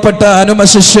പ്രിയപ്പെട്ട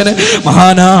അനുമശിഷ്യന്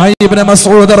മഹാനായ ഇബ്നു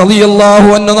മസ്ഊദ് റളിയല്ലാഹു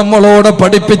അൻഹു നമ്മളോട്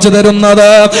പഠിപ്പിച്ചു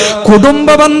തരുന്നത്, കുടുംബ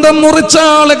ബന്ധം മുറിച്ച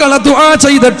ആളുകളെ ദുആ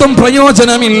ചെയ്തിട്ടും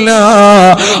പ്രയോജനമില്ല.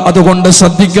 അതുകൊണ്ട്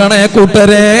ശ്രദ്ധിക്കണേ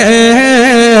കൂട്ടരെ,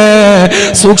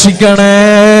 സൂക്ഷിക്കണേ.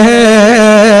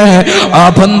 ആ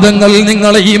ബന്ധങ്ങൾ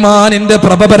നിങ്ങൾ ഈമാനിന്റെ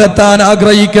പ്രഭ പരത്താൻ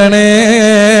ആഗ്രഹിക്കണേ.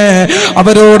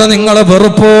 അവരോട് നിങ്ങൾ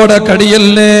വെറുപ്പോടെ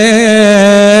കടിയല്ലേ.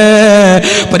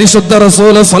 പരിശുദ്ധ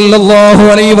റസൂൽ സ്വല്ലല്ലാഹു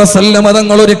അലൈഹി വസല്ലം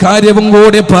തങ്ങൾ ഒരു കാര്യവും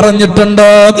കൂടി പറഞ്ഞിട്ടുണ്ട്.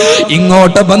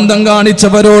 ഇങ്ങോട്ട് ബന്ധം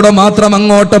കാണിച്ചവരോട് മാത്രം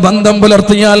അങ്ങോട്ട് ബന്ധം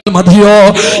പുലർത്തിയാൽ മതിയോ?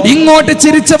 ഇങ്ങോട്ട്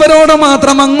ചിരിച്ചവരോട്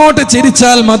മാത്രം അങ്ങോട്ട്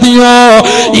ചിരിച്ചാൽ മതിയോ?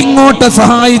 ഇങ്ങോട്ട്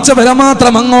സഹായിച്ചവരെ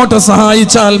മാത്രം അങ്ങോട്ട്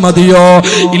സഹായിച്ചാൽ മതിയോ?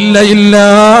 ഇല്ല, ഇല്ല.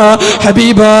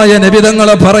 ഹബീബായ നബി തങ്ങൾ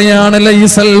പറയാണ്,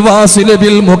 ലൈസൽ വാസിലു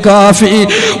ബിൽ മുകാഫി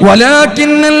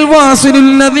വലാകിന്നൽ വാസിലുൽ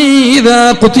ലദീ ഇദാ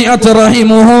ഖുതിഅത്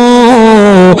റഹിമുഹു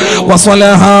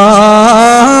വസലഹാ.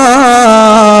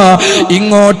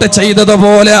 ഇങ്ങോട്ട്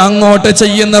ചെയ്തതുപോലെ അങ്ങോട്ട്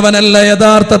ചെയ്യുന്നവനല്ല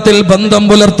യഥാർത്ഥത്തിൽ ബന്ധം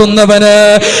പുലർത്തുന്നവന്.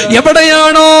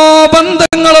 എവിടെയാണോ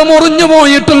ബന്ധങ്ങൾ മുറിഞ്ഞു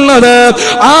പോയിട്ടുള്ളത്,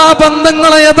 ആ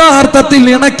ബന്ധങ്ങളെ യഥാർത്ഥത്തിൽ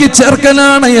ഇണക്കി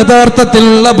ചേർക്കലാണ്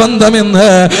യഥാർത്ഥത്തിലുള്ള ബന്ധമെന്ന്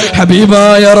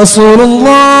ഹബീബായ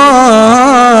റസൂലുള്ളാഹ്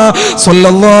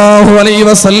സ്വല്ലല്ലാഹു അലൈഹി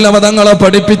വസല്ലം തങ്ങളെ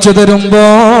പഠിപ്പിച്ചു തരുമ്പോ,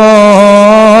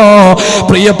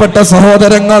 പ്രിയപ്പെട്ട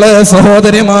സഹോദരങ്ങളെ,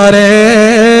 സഹോദരിമാരെ,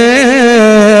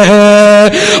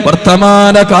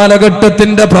 വർത്തമാന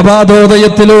കാലഘട്ടത്തിന്റെ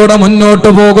പ്രഭാതോദയത്തിലൂടെ മുന്നോട്ട്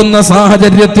പോകുന്ന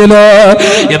സാഹചര്യത്തില്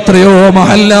എത്രയോ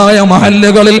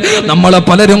മഹല്ലുകളിൽ നമ്മളെ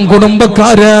പലരും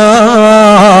കുടുംബക്കാരാ,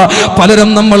 പലരും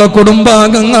നമ്മളെ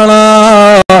കുടുംബാംഗങ്ങളാ.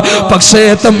 പക്ഷേ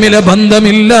തമ്മിലെ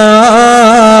ബന്ധമില്ല,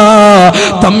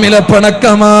 തമ്മിലെ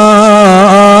പിണക്കമാ.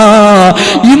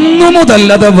 ഇന്നു മുതൽ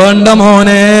അത് വേണ്ട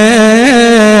മോനെ.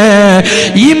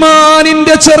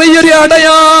 ഈമാനിന്റെ ചെറിയൊരു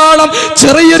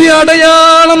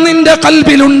അടയാളം നിന്റെ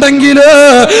കൽബിലുണ്ടെങ്കിൽ,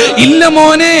 ഇല്ല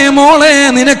മോനെ, മോളെ,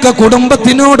 നിനക്ക്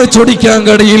കുടുംബത്തിനോട് ചൊടിക്കാൻ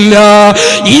കഴിയില്ല.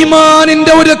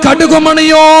 ഈമാനിന്റെ ഒരു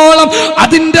കടുകുമണിയോളം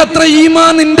അതിന്റെ അത്ര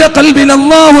ഈമാൻ നിന്റെ കൽബിൽ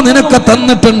അല്ലാഹു നിനക്ക്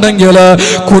തന്നിട്ടുണ്ടെങ്കിൽ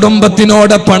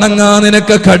കുടുംബത്തിനോട് പണങ്ങാൻ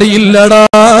നിനക്ക് കഴിയില്ലടാ.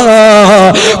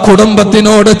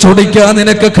 കുടുംബത്തിനോട് ചൊടിക്കാൻ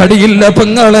നിനക്ക് കഴിയില്ല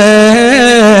പെങ്ങളെ.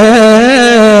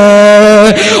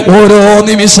 ഓരോ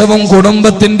നിമിഷവും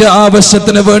കുടുംബത്തിന്റെ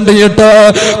ആവശ്യത്തിന് വേണ്ടിയിട്ട്,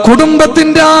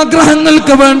 കുടുംബത്തിന്റെ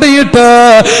ആഗ്രഹങ്ങൾക്ക് വേണ്ടിയിട്ട്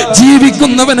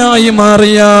ജീവിക്കുന്നവനായി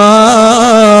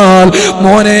മാറിയാൽ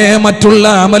മോനെ, മറ്റുള്ള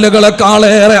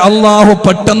അമലുകളെക്കാളേറെ അള്ളാഹു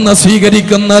പെട്ടെന്ന്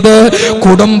സ്വീകരിക്കുന്നത്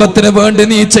കുടുംബത്തിന് വേണ്ടി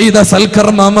നീ ചെയ്ത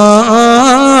സൽക്കർമ്മമാ.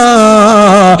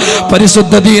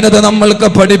 പരിശുദ്ധ ദീനത നമ്മൾക്ക്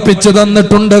പഠിപ്പിച്ചു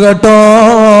തന്നിട്ടുണ്ട് കേട്ടോ.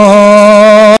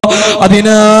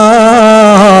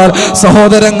 അതിനാൽ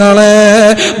സഹോദരങ്ങളെ,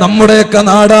 നമ്മുടെയൊക്കെ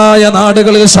നാടായ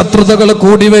നാടുകളിൽ ശത്രുതകൾ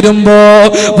കൂടി വരുമ്പോ,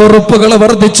 വെറുപ്പുകൾ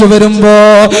വർദ്ധിച്ചു വരുമ്പോ,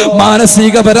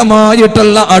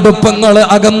 മാനസികപരമായിട്ടുള്ള അടുപ്പങ്ങൾ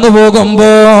അകന്നു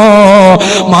പോകുമ്പോ,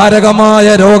 മാരകമായ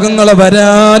രോഗങ്ങൾ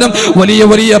വരാനും വലിയ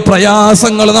വലിയ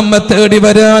പ്രയാസങ്ങൾ നമ്മെ തേടി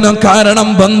വരാനും കാരണം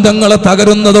ബന്ധങ്ങൾ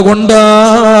തകരുന്നത് കൊണ്ടാ.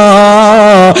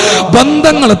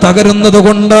 ബന്ധങ്ങൾ തകരുന്നത്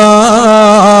കൊണ്ടാ.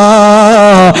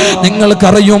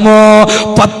 നിങ്ങൾക്കറിയുമോ,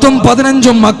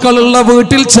 10-15 മക്കളുള്ള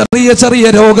വീട്ടിൽ ചെറിയ ചെറിയ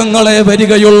രോഗങ്ങളെ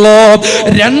വരികയുള്ളൂ.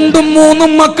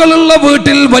 2-3 മക്കളുള്ള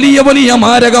വീട്ടിൽ വലിയ വലിയ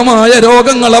മാരകമായ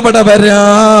രോഗങ്ങൾ അവിടെ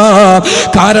വരാം.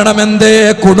 കാരണം എന്തേ?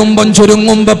 കുടുംബം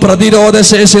ചുരുങ്ങുമ്പോ പ്രതിരോധ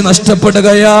ശേഷി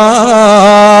നഷ്ടപ്പെടുകയാ.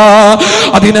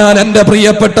 അതിനാൽ എന്റെ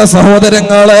പ്രിയപ്പെട്ട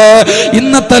സഹോദരങ്ങളെ,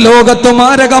 ഇന്നത്തെ ലോകത്ത്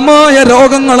മാരകമായ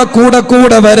രോഗങ്ങളെ കൂടെ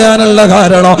കൂടെ വരാനുള്ള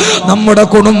കാരണം നമ്മുടെ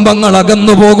കുടുംബങ്ങൾ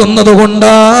അകന്നു പോകുന്നത്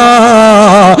കൊണ്ടാ.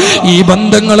 ഈ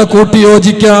ബന്ധങ്ങൾ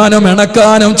കൂട്ടിയോജിക്കാനും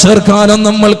ഇണക്കാനും ചേർക്കാനും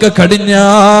നമ്മൾക്ക് കഴിഞ്ഞാ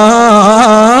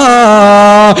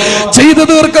ചെയ്തു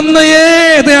തീർക്കുന്ന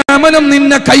ഏത് അമലും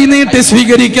നിന്നെ കൈനീട്ടി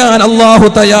സ്വീകരിക്കാൻ അള്ളാഹു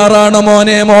തയ്യാറാണ്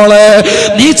മോനെ മോളെ.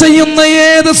 നീ ചെയ്യുന്ന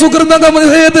ഏത്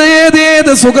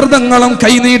സുഹൃതങ്ങളും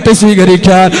കൈനീട്ടി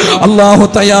സ്വീകരിക്കാൻ അള്ളാഹു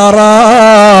തയ്യാറാ.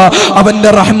 അവന്റെ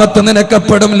റഹ്മത്ത്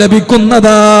നിനക്കെപ്പോഴും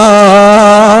ലഭിക്കുന്നതാ.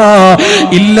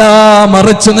 ഇല്ല,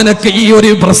 മറിച്ച് നിനക്ക് ഈ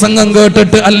ഒരു പ്രസംഗം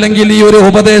കേട്ടിട്ട് അല്ലെങ്കിൽ ഈ ഒരു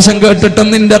ഉപദേശം കേട്ടിട്ടും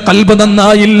നിന്റെ ഖൽബ്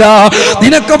നന്നായില്ല,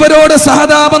 നിനക്കവരോട്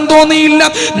സഹതാപം തോന്നിയില്ല.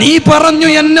 നീ പറഞ്ഞു,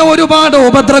 എന്നെ ഒരുപാട്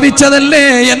ഉപദ്രവിച്ചതല്ലേ,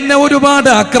 എന്നെ ഒരുപാട്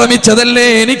ആക്രമിച്ചതല്ലേ,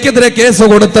 എനിക്കെതിരെ കേസ്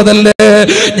കൊടുത്തതല്ലേ,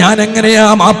 ഞാൻ എങ്ങനെയാ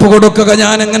മാപ്പ് കൊടുക്കുക,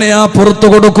 ഞാൻ എങ്ങനെയാ പുറത്തു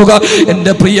കൊടുക്കുക?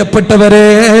 എന്റെ പ്രിയപ്പെട്ടവരെ,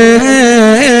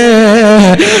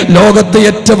 ലോകത്ത്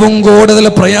ഏറ്റവും കൂടുതൽ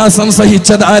പ്രയാസം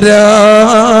സഹിച്ചതാരാ?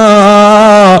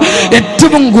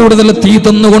 ഏറ്റവും കൂടുതൽ തീ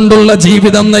തന്നുകൊണ്ടുള്ള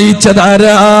ജീവിതം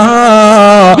നയിച്ചതാരാ?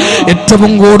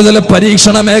 ഏറ്റവും കൂടുതൽ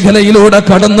പരീക്ഷണ മേഖലയിലൂടെ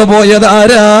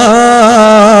കടന്നുപോയതാരാ?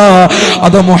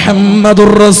 അത്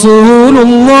മുഹമ്മദുർ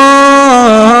റസൂലുള്ളാഹ്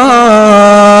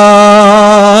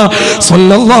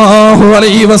സ്വല്ലല്ലാഹു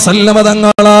അലൈഹി വസല്ലം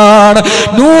തങ്ങളാണ്.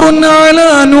 നൂറുൻ അലാ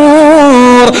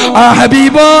നൂർ. ആ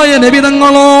ഹബീബായ നബി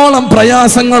തങ്ങളോളം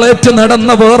പ്രയാസങ്ങൾ ഏറ്റു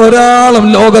നടന്ന വേറൊരാളും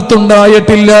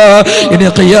ലോകത്തുണ്ടായിട്ടില്ല, ഇനി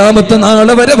ഖിയാമത്ത്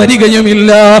നാളെ വരെ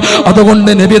വരികയുമില്ല.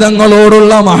 അതുകൊണ്ട് നബി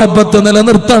തങ്ങളോടുള്ള മഹബത്ത്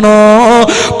നിലനിർത്തണോ?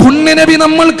 പുണ്യ നബി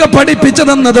നമ്മൾക്ക് പഠിപ്പിച്ചു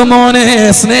തന്നത് മോനെ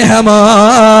സ്നേഹമാ,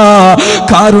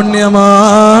 കാരുണ്യമാ,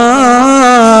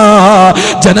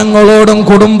 ജനങ്ങളോടും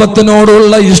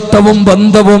കുടുംബത്തിനോടുള്ള ഇഷ്ടവും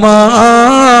ബന്ധവുമാ.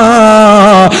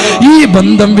 ഈ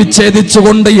ബന്ധം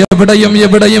വിച്ഛേദിച്ചുകൊണ്ട് എവിടെയും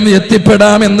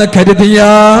എത്തിപ്പെടാമെന്ന് കരുതിയ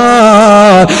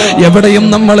എവിടെയും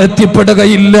നമ്മൾ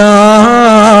എത്തിപ്പെടുകയില്ല.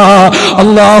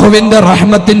 അള്ളാഹുവിന്റെ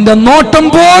റഹ്മത്തിന്റെ നോട്ടം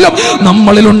പോലും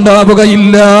നമ്മളിൽ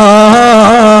ഉണ്ടാവുകയില്ല.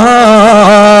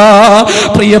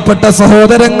 പ്രിയപ്പെട്ട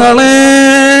സഹോദരങ്ങളെ,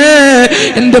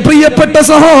 എന്റെ പ്രിയപ്പെട്ട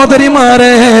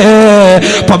സഹോദരിമാരെ,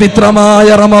 പവിത്രമായ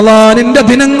റമളാനിന്റെ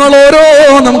ദിനങ്ങൾ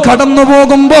ഓരോന്നും കടന്നു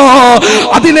പോകുമ്പോ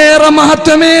അതിലേറെ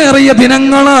മഹത്വമേറിയ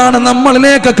ദിനങ്ങളാണ്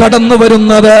നമ്മളിലേക്ക് കടന്നു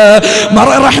വരുന്നത്.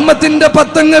 റഹ്മത്തിന്റെ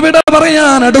പത്തങ്ങ് വിട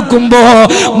പറയാൻ അടുക്കുമ്പോ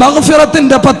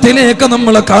മഗ്ഫിറത്തിന്റെ പത്തിലേക്ക്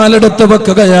നമ്മൾ കാലെടുത്ത്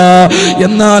വെക്കുകയാ.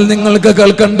 എന്നാൽ നിങ്ങൾക്ക്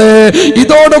കേൾക്കണ്ടേ,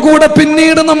 ഇതോടുകൂടെ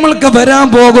പിന്നീട് നമ്മൾക്ക് വരാൻ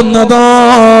പോകുന്നതോ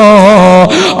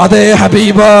അതേ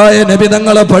ഹബീബായ നബി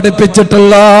തങ്ങളെ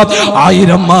പഠിപ്പിച്ചിട്ടുള്ള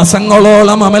 1000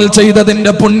 മാസങ്ങളോളം അമൽ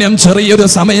ചെയ്തതിന്റെ പുണ്യം ചെറിയൊരു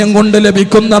സമയം കൊണ്ട്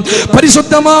ലഭിക്കുന്ന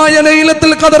പരിശുദ്ധമായ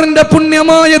ലൈലത്തുൽ ഖദറിന്റെ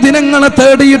പുണ്യമായ ദിനങ്ങളെ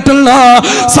തേടിയിട്ടുള്ള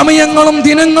സമയങ്ങളും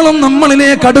ദിനങ്ങളും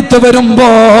നമ്മളിലേക്ക് അടുത്ത് വരുമ്പോ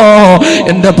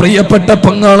എന്റെ പ്രിയപ്പെട്ട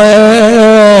പെങ്ങളെ,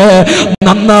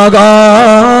 നന്നാകാ,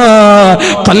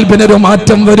 ഖൽബിനൊരു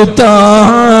മാറ്റം വരുത്താ,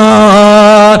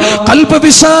 ഖൽബ്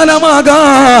വിശാലമാകാ,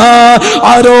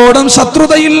 ആരോടും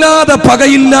ശത്രുതയില്ലാതെ,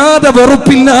 പകയില്ലാതെ,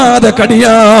 വെറുപ്പില്ലാതെ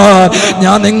കഴിയാൻ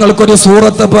ഞാൻ നിങ്ങൾക്കൊരു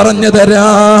സൂറത്ത് പറഞ്ഞു തരാം.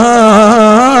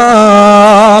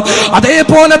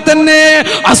 അതേപോലെ തന്നെ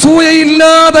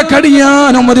അസൂയയില്ലാതെ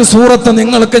കഴിയാനും ഒരു സൂറത്ത്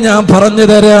നിങ്ങൾക്ക് ഞാൻ പറഞ്ഞു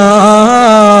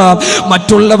തരാം.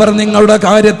 മറ്റുള്ളവർ നിങ്ങളുടെ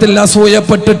കാര്യത്തിൽ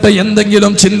അസൂയപ്പെട്ടിട്ട്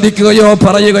എന്തെങ്കിലും ചിന്തിക്കുകയോ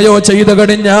പറയുകയോ ചെയ്തു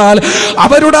കഴിഞ്ഞാൽ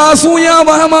അവരുടെ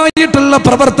അസൂയാവഹമായിട്ടുള്ള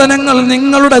പ്രവർത്തനങ്ങൾ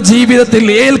നിങ്ങളുടെ ജീവിതത്തിൽ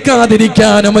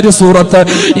ഏൽക്കാതിരിക്കാനും ഒരു സൂറത്ത്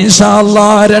ഇൻഷാ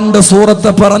അല്ലാഹ് 2 സൂറത്ത്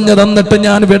പറഞ്ഞു തന്നിട്ട്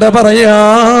ഞാൻ വിട പറയാ.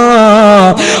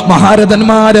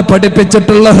 മഹാരഥന്മാരെ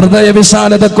പഠിപ്പിച്ചിട്ടുള്ള ഹൃദയ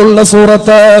വിശാലതക്കുള്ള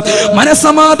സൂറത്ത്,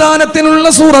 മനസമാധാനത്തിനുള്ള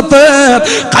സൂറത്ത്,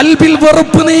 കൽബിൽ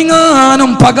വെറുപ്പ്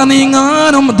നീങ്ങാനും പക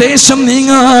നീങ്ങാനും ദേഷ്യം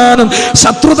നീങ്ങാനും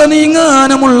ശത്രുത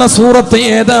നീങ്ങാനുമുള്ള സൂറത്ത്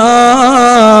ഏതാ?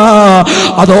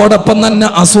 അതോടൊപ്പം തന്നെ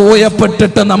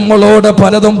അസൂയപ്പെട്ടിട്ട് നമ്മളോട്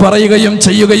പലതും പറയുകയും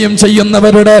ചെയ്യുകയും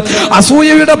ചെയ്യുന്നവരുടെ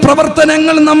അസൂയയുടെ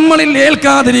പ്രവർത്തനങ്ങൾ നമ്മളിൽ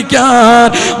ഏൽക്കാതിരിക്കാൻ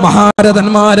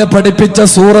മഹാരഥന്മാരെ പഠിപ്പിച്ച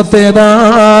സൂറത്ത് ഏതാ?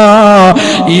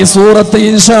 ഈ സൂറത്ത്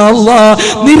ഇൻഷാ അല്ലാഹ്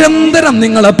നിരന്തരം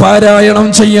നിങ്ങളെ പാരായണം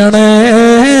ചെയ്യണേ,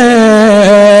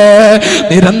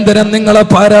 നിരന്തരം നിങ്ങളെ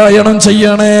പാരായണം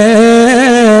ചെയ്യണേ.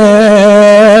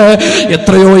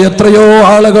 എത്രയോ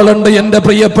ആളുകളുണ്ട് എൻ്റെ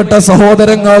പ്രിയപ്പെട്ട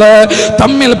സഹോദരങ്ങള്,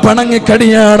 തമ്മിൽ പിണങ്ങി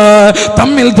കടിയാണ്,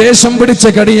 തമ്മിൽ ദേഷ്യം പിടിച്ച്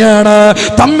കടിയാണ്,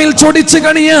 തമ്മിൽ ചൊടിച്ച്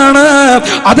കടിയാണ്.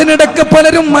 അതിനിടക്ക്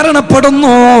പലരും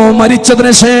മരണപ്പെടുന്നു.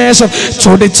 മരിച്ചതിന് ശേഷം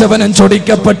ചൊടിച്ചവനും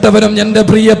ചൊടിക്കപ്പെട്ടവരും എൻ്റെ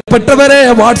പ്രിയപ്പെട്ടവരെ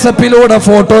വാട്സപ്പിലൂടെ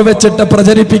ഫോട്ടോ വെച്ചിട്ട്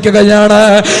പ്രചരിപ്പിക്കുകയാണ്.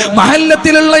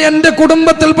 മഹല്ലത്തിലുള്ള എൻ്റെ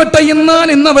കുടുംബത്തിൽപ്പെട്ട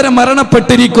ഇന്നവരെ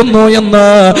മരണപ്പെട്ടിരിക്കുന്നു എന്ന്.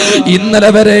 ഇന്നലെ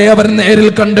വരെ അവർ നേരിൽ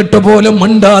കണ്ടിട്ട് പോലും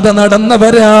മിണ്ടാതെ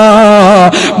നടന്നവരാ,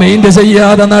 മെയിൻറ്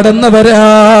ചെയ്യാതെ നടന്നവരാ.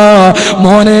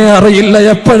 മോനെ അറിയില്ല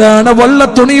എപ്പോഴാണ്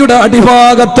വള്ളത്തുണിയുടെ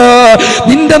അടിഭാഗത്ത്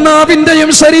നിന്റെ നാവിന്റെയും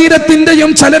ശരീരത്തിന്റെയും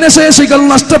ചലനശേഷികൾ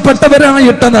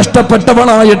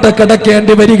നഷ്ടപ്പെട്ടവളായിട്ട്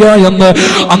കിടക്കേണ്ടി വരിക എന്ന്.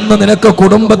 അന്ന് നിനക്ക്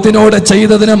കുടുംബത്തിനോട്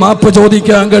ചെയ്തതിന് മാപ്പ്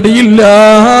ചോദിക്കാൻ കഴിയില്ല.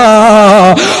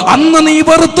 അന്ന് നീ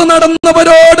വെറുത്ത്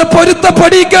നടന്നവരോട്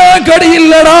പൊരുത്തപ്പെടിക്കാൻ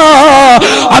കഴിയില്ലടാ.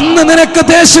 അന്ന് നിനക്ക്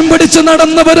ദേഷ്യം പിടിച്ച്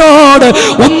നടന്നവരോട്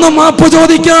ഒന്നും മാപ്പ്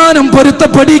ചോദിക്കാനും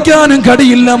പൊരുത്തപ്പെടിക്കാനും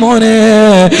കഴിയില്ല മോനെ.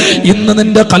 ഇന്ന്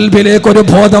നിന്റെ കൽബിലേക്ക് ഒരു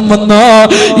ബോധം വന്നാൽ,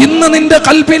 ഇന്ന് നിന്റെ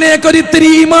കൽബിലേക്ക് ഒരു ഇത്തിരി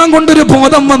ഈമാൻ കൊണ്ടൊരു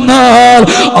ബോധം വന്നാൽ,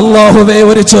 അല്ലാഹുവേ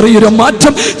ഒരു ചെറിയൊരു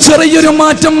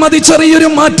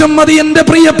മാറ്റം മതി എൻ്റെ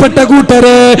പ്രിയപ്പെട്ട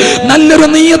കൂട്ടരെ. നല്ലൊരു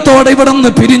നീയത്തോടെ ഇവിടെ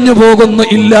നിന്ന് പിരിഞ്ഞു പോകുന്നു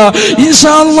ഇല്ല.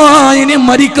 ഇൻഷാ അല്ലാഹ് ഇനി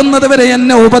മരിക്കുന്നത് വരെ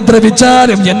എന്നെ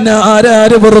ഉപദ്രവിച്ചാലും എന്നെ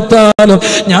ആരാര് വെറുത്താലും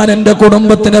ഞാൻ എൻ്റെ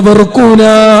കുടുംബത്തിനെ വെറുക്കൂല,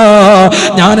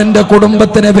 ഞാൻ എൻ്റെ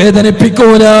കുടുംബത്തിനെ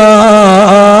വേദനിപ്പിക്കൂല.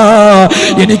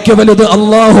 എനിക്ക് വലുത്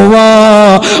അല്ലാഹുവാ,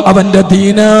 അവന്റെ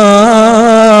ദീനാ.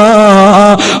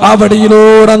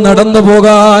 അവിടെയിലൂടെ നടന്നു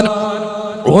പോകാൻ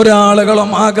ഒരാളുകളും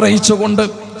ആഗ്രഹിച്ചുകൊണ്ട്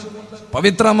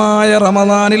പവിത്രമായ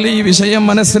റമദാനിൽ ഈ വിഷയം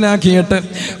മനസ്സിലാക്കിയിട്ട്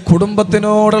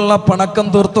കുടുംബത്തിനോടുള്ള പണക്കം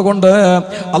തീർത്തുകൊണ്ട്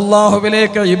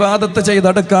അല്ലാഹുവിലേക്ക് ഇബാദത്ത്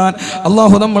ചെയ്തെടുക്കാൻ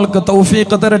അല്ലാഹു നമ്മൾക്ക്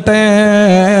തൗഫീഖ് തരട്ടെ.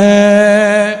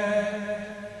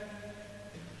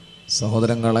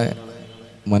 സഹോദരങ്ങളെ,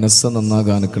 മനസ്സ്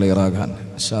നന്നാകാൻ, ക്ലിയറാകാൻ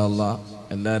ഇൻഷാ അല്ലാഹ്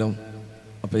എല്ലാവരും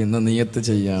അപ്പം ഇന്ന് നിയത്ത്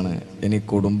ചെയ്യാണ്, ഇനി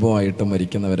കുടുംബമായിട്ട്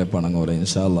മരിക്കുന്നവരെ പണങ്ങൂല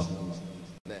ഇൻഷാ അല്ലാഹ്.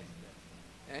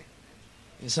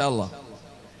 ഇൻഷാ അല്ലാഹ്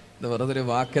ഇത് വെറുതെ ഒരു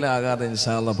വാക്കിലാകാതെ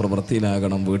ഇൻഷാ അല്ലാഹ്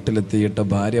പ്രവൃത്തിയിലാകണം. വീട്ടിലെത്തിയിട്ട്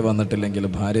ഭാര്യ വന്നിട്ടില്ലെങ്കിൽ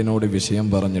ഭാര്യനോട് വിഷയം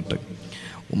പറഞ്ഞിട്ട്,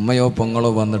 ഉമ്മയോ പൊങ്ങളോ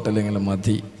വന്നിട്ടില്ലെങ്കിൽ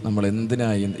മതി. നമ്മൾ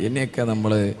എന്തിനായി എന്നെയൊക്കെ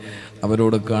നമ്മൾ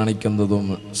അവരോട് കാണിക്കുന്നതും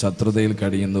ശത്രുതയിൽ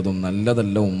കഴിയുന്നതും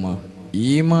നല്ലതല്ല ഉമ്മ,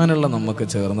 ഈമാനുള്ള നമുക്ക്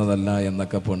ചേർന്നതല്ല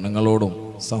എന്നൊക്കെ പെണ്ണുങ്ങളോടും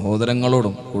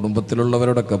സഹോദരങ്ങളോടും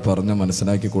കുടുംബത്തിലുള്ളവരോടൊക്കെ പറഞ്ഞ്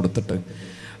മനസ്സിലാക്കി കൊടുത്തിട്ട്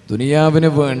ദുനിയാവിന്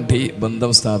വേണ്ടി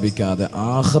ബന്ധം സ്ഥാപിക്കാതെ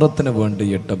ആഖിറത്തിന്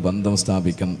വേണ്ടിയിട്ട് ബന്ധം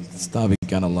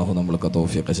സ്ഥാപിക്കാൻ അല്ലാഹു നമ്മൾക്ക്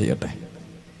തൗഫീഖ് ചെയ്യട്ടെ.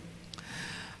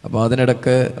 അപ്പോൾ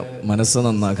അതിനിടക്ക് മനസ്സ്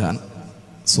നന്നാകാൻ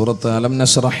സൂറത്ത് അലം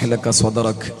നശ്റഹ് ലക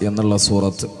സ്വദറക് എന്നുള്ള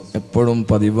സൂറത്ത് എപ്പോഴും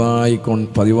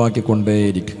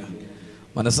പതിവാക്കിക്കൊണ്ടേയിരിക്കുക.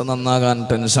 മനസ്സ് നന്നാകാൻ,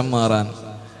 ടെൻഷൻ മാറാൻ,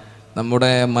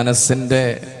 നമ്മുടെ മനസ്സിൻ്റെ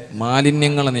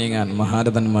മാലിന്യങ്ങൾ നീങ്ങാൻ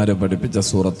മഹാരഥന്മാർ പഠിപ്പിച്ച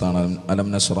സൂറത്താണ് അലം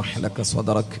നശ്റഹ് ലക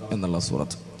സ്വദറക് എന്നുള്ള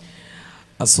സൂറത്ത്.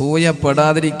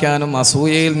 അസൂയപ്പെടാതിരിക്കാനും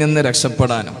അസൂയയിൽ നിന്ന്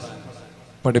രക്ഷപ്പെടാനും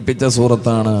പഠിപ്പിച്ച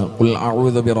സൂറത്താണ് ഖുൽ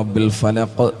അഊദു ബിറബ്ബിൽ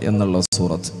ഫലഖ് എന്നുള്ള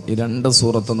സൂറത്ത്. ഈ 2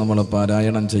 സൂറത്ത് നമ്മൾ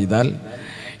പാരായണം ചെയ്താൽ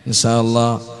ഇൻഷാ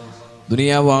അല്ലാഹ്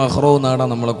ദുനിയാവ് ആഖിറവും നേടാൻ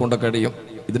നമ്മളെ കൊണ്ട് കഴിയും.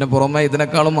 ഇതിന് പുറമെ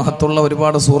ഇതിനേക്കാളും മഹത്വമുള്ള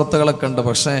ഒരുപാട് സൂറത്തുകളൊക്കെ ഉണ്ട്.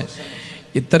 പക്ഷേ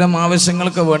ഇത്തരം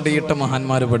ആവശ്യങ്ങൾക്ക് വേണ്ടിയിട്ട്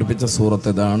മഹാന്മാർ പഠിപ്പിച്ച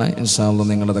സൂറത്ത് ഇതാണ്. ഇൻഷാ അല്ലാഹ്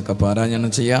നിങ്ങളതൊക്കെ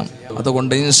പാരായണം ചെയ്യാം.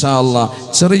 അതുകൊണ്ട് ഇൻഷാ അല്ലാഹ്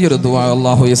ചെറിയൊരു ദുആ,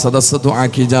 അല്ലാഹു ഈ സദസ്സ്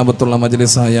ദുആക്ക് ഇജാബത്തുള്ള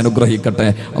മജ്ലിസായി അനുഗ്രഹിക്കട്ടെ,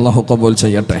 അല്ലാഹു ഖബൂൽ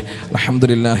ചെയ്യട്ടെ.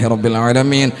 അൽഹംദുലില്ലാഹി റബ്ബിൽ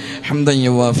ആലമീൻ ഹംദൻ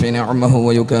യുവാഫി നിഅമഹു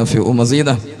വയുകാഫിഉ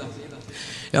മസീദഹു.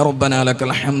 يا ربنا لك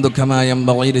الحمد كما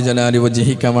ينبغي لجلال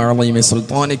وجهك وعظيم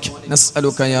سلطانك.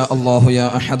 نسألك يا الله يا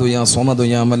أحد يا صمد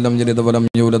يا من لم يلد ولم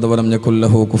يولد ولم يكن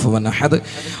له كفوا أحد.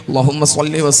 اللهم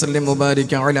صل وسلم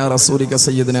وبارك على رسولك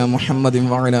سيدنا محمد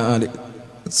وعلى آله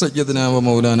സയ്യിദ്നാ വ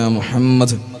മൗലാന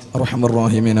മുഹമ്മദ് അർഹമർ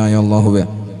റഹീമീനായ അല്ലാഹുവേ,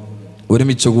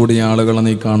 ഒരുമിച്ച് കൂടിയ ആളുകളെ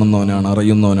നീ കാണുന്നവനാണ്,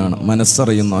 അറിയുന്നവനാണ്,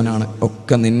 മനസ്സറിയുന്നവനാണ്.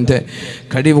 ഒക്കെ നിൻ്റെ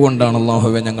കഴിവ് കൊണ്ടാണ്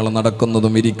അല്ലാഹുവേ ഞങ്ങൾ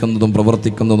നടക്കുന്നതും ഇരിക്കുന്നതും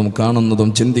പ്രവർത്തിക്കുന്നതും കാണുന്നതും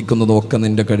ചിന്തിക്കുന്നതും ഒക്കെ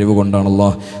നിൻ്റെ കഴിവ് കൊണ്ടാണ്.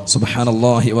 അല്ലാഹ്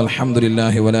സുബ്ഹാനല്ലാഹി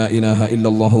വൽഹംദുലില്ലാഹി വലാ ഇലാഹ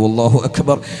ഇല്ലല്ലാഹു വല്ലാഹു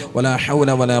അക്ബർ വലാ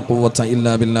ഹൗല വലാ ഖുവത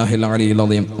ഇല്ലാ ബില്ലാഹിൽ അലിയിൽ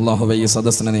അദീം. അല്ലാഹുവേ, ഈ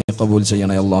സദസ്സിനെ നീ ഖബൂൽ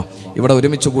ചെയ്യണേ അല്ലാഹ്. ഇവിടെ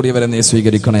ഒരുമിച്ച് കൂടിയവരെ നീ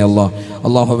സ്വീകരിക്കണേ അല്ലാഹ്.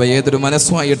 അല്ലാഹുവേ, ഏതൊരു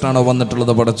മനസ്സുമായിട്ടാണോ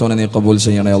വന്നിട്ടുള്ളത് പടച്ചോനെ നീ ഖബൂൽ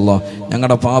ചെയ്യണേ അല്ലാഹ്.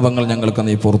 ഞങ്ങളുടെ പാപങ്ങൾ ഞങ്ങൾക്ക്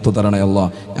നീ പുറത്തു തരണേ അല്ലാഹ്.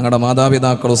 ഞങ്ങളുടെ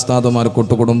മാതാപിതാക്കൾ, ഉസ്താദുമാർ,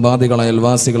 കൂട്ടുകുടുംബാദികൾ,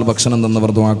 അയൽവാസികൾ, ഭക്ഷണം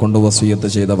തന്നവർ, ദുആ കൊണ്ട് വസിയത്ത്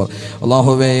ചെയ്തവർ,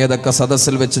 അല്ലാഹുവേ, ഏതൊക്കെ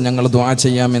സദസ്സിൽ വെച്ച് ഞങ്ങൾ ദുആ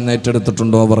ചെയ്യാമെന്ന്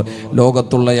ഏറ്റെടുത്തിട്ടുണ്ടോ അവർ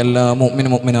ലോകത്തുള്ള എല്ലാ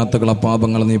മുഅ്മിനാത്തുകളെ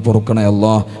പാപങ്ങൾ നീ പൊറുക്കണേ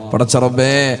അല്ലാഹ്. പടച്ച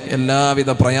റബ്ബേ, എല്ലാവിധ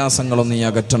പ്രയാസങ്ങളും നീ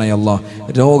അകറ്റണേ അല്ലാഹ്.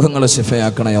 രോഗങ്ങൾ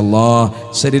ശിഫയാക്കണേ അല്ലാഹ്.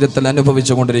 ശരീരത്തിൽ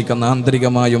അനുഭവിച്ചു കൊണ്ടിരിക്കുന്ന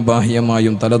ആന്തരികമായും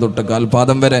ബാഹ്യമായും തലതൊട്ട്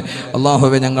കാൽപാദം വരെ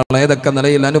അല്ലാഹുവേ, ഞങ്ങൾ ഏതൊക്കെ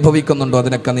നിലയിൽ അനുഭവിക്കുന്നുണ്ടോ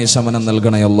അതിനൊക്കെ നീ ശമനം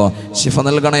നൽകണേ അല്ലാഹ്, ശിഫ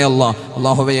നൽകണേ അല്ലാഹ്.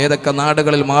 അല്ലാഹുവേ, ഏതൊക്കെ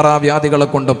നാടുകളിൽ മാറാവ്യാധികളെ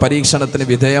കൊണ്ട് പരീക്ഷണത്തിന്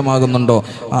വിധേയമാകുന്നുണ്ടോ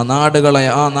ആ നാടുകളെ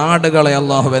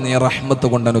അല്ലാഹുവേ നീ റഹ്മത്ത്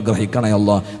കൊണ്ട് അനുഗ്രഹിക്കണേ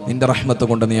അല്ലാഹ്. നിന്റെ റഹ്മത്ത്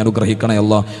കൊണ്ട് നീ അനുഗ്രഹിക്കണേ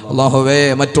അല്ലാഹ്. അല്ലാഹുവേ,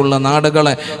 മറ്റുള്ള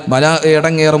നാടുകളെ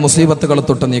ഇടങ്ങേറെ മുസീബത്തുകളെ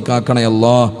തൊട്ട് നീ കാക്കണേ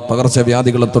അല്ലാഹ്.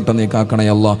 പകർച്ചവ്യാധികളെ തൊട്ട് നീ കാക്കണേ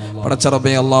അല്ലാഹ്. പടച്ച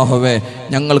റബ്ബേ, അല്ലാഹുവേ,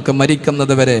 ഞങ്ങൾക്ക്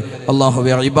മരിക്കുന്നത് വരെ അല്ലാഹുവേ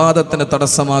ഇബാദത്തിന്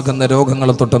തടസ്സമാകുന്ന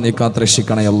രോഗങ്ങളെ തൊട്ട് നീ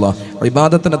കാത്തുരക്ഷിക്കണേ അല്ലാഹ്.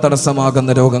 ഇബാദത്തിന്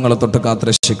തടസ്സമാകുന്ന രോഗങ്ങളെ തൊട്ട്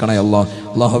കാത്തുരക്ഷിക്കണേ അല്ലാഹ്.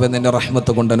 അല്ലാഹുവേ, നിന്റെ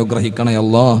റഹ്മത്ത് കൊണ്ട് അനുഗ്രഹിക്കണേ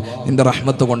അല്ലാഹ്. നിന്റെ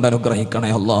റഹ്മത്ത് കൊണ്ട് അനുഗ്രഹിക്കണേ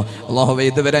അല്ലാഹ്. അല്ലാഹുവേ,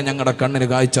 ഇതുവരെ ഞങ്ങളുടെ കണ്ണിന്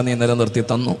കാഴ്ച നീ നിലനിർത്തി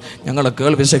തന്നു, ഞങ്ങളുടെ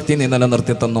കേൾവി ശക്തി നീ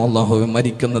നിലനിർത്തി തന്നു. അല്ലാഹുവേ,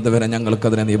 മരിക്കുന്നത് വരെ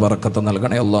ഞങ്ങൾക്കതിനെ നീ ബറക്കത്ത്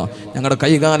നൽകണേ അല്ലാഹ്. ഞങ്ങളുടെ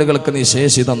കൈകാലുകൾക്ക് നീ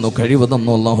ശേഷി തന്നു, കഴിവ്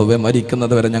തന്നു. അല്ലാഹുവേ,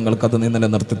 മരിക്കുന്നത് വരെ ഞങ്ങൾക്കത് നീ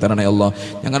നിലനിർത്തി തരണേ അല്ലാഹ്.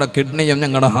 ഞങ്ങളുടെ കിഡ്നിയും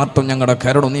ഞങ്ങളുടെ ഹാർട്ടും ഞങ്ങളുടെ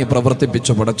കരടും നീ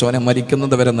പ്രവർത്തിപ്പിച്ചു പടച്ചോനെ,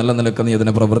 മരിക്കുന്നത് വരെ നല്ല നിലക്ക് നീ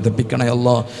ഇതിനെ പ്രവർത്തിപ്പിക്കണേ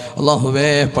അല്ലാഹ്. അല്ലാഹുവേ,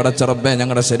 പടച്ച റബ്ബേ,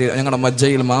 ഞങ്ങളുടെ ശരീരം, ഞങ്ങളുടെ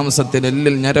മജ്ജയിൽ, മാംസത്തിൽ,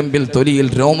 എല്ലിൽ, ഞരമ്പിൽ, തൊലിയിൽ,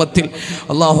 രോമത്തിൽ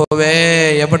അല്ലാഹുവേ,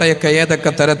 എവിടെയൊക്കെ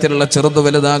ഏതൊക്കെ തരത്തിലുള്ള ചെറുതു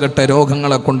വലുതാകട്ടെ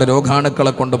രോഗങ്ങളെ കൊണ്ട്,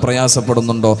 രോഗാണുക്കളെ കൊണ്ട്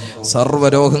പ്രയാസപ്പെടുന്നുണ്ടോ സർവ്വ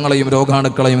രോഗങ്ങളെയും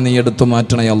രോഗാണുക്കളെയും നീ എടുത്തു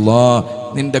മാറ്റണേ അല്ലാഹ്.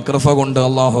 നിന്റെ കൃപ കൊണ്ട്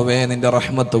അല്ലാഹുവേ, നിന്റെ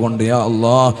റഹ്മത്ത് കൊണ്ട് യാ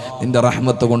അല്ലാഹ്, നിന്റെ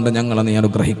റഹ്മത്ത് കൊണ്ട് ഞങ്ങളെ നീ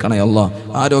അനുഗ്രഹിക്കണേ അല്ലാഹ്.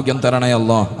 ആരോഗ്യം തരണേ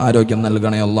അല്ലാഹ്, ആരോഗ്യം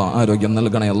നൽകണേ അല്ലാഹ്, ആരോഗ്യം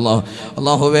നൽകണേ അല്ലാഹ്.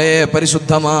 അല്ലാഹുവേ,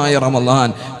 പരിശുദ്ധമായ റമളാൻ,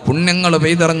 പുണ്യങ്ങൾ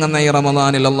പെയ്തിറങ്ങുന്ന ഈ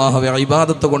റമളാനിൽ അല്ലാഹുവേ,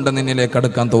 ഇബാദത്ത് കൊണ്ട് നിന്നിലേക്ക്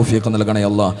അടുക്കാൻ തൗഫീഖ് നൽകണേ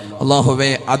അല്ലാഹ്. അല്ലാഹുവേ,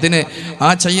 അതിന്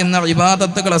ആ ചെയ്യുന്ന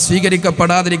ഇബാദത്തുകളെ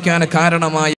സ്വീകരിക്കപ്പെടാതിരിക്കാൻ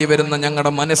കാരണമായി വരുന്ന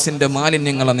ഞങ്ങളുടെ മനസ്സിന്റെ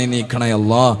മാലിന്യങ്ങളെ നീ നീക്കണേ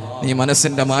അല്ലാഹ്. നീ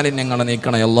മനസ്സിന്റെ മാലിന്യങ്ങളെ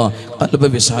നീക്കണേ അല്ലാഹ്. ഖൽബ്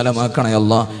വിശാലമാക്കണേ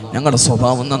അല്ലാഹ്. ഞങ്ങളുടെ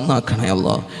സ്വഭാവം നന്നാക്കണേ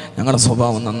അല്ലാഹ്. ഞങ്ങളുടെ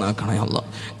സ്വഭാവം നന്നാക്കണേ അല്ലാഹ്.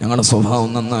 ഞങ്ങളുടെ സ്വഭാവം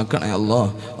നന്നാക്കണേ അല്ലാഹ്.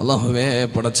 അല്ലാഹുവേ,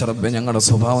 പടച്ച റബ്ബേ, ഞങ്ങളുടെ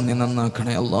സ്വഭാവം നീ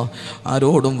നന്നാക്കണേ അല്ലാഹ്.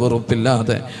 ആരോടും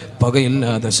വെറുപ്പില്ലാതെ,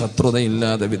 പകയില്ലാതെ,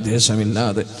 ശത്രുതയില്ലാതെ,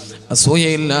 വിദ്വേഷമില്ലാതെ,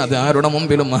 അസൂയയില്ലാതെ, ആരുടെ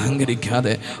മുമ്പിലും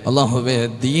അഹങ്കരിക്കാതെ അല്ലാഹുവേ,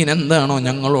 ദീൻ എന്താണോ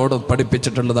ഞങ്ങളോട്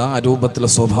പഠിപ്പിച്ചിട്ടുള്ളത് ആ രൂപത്തിൽ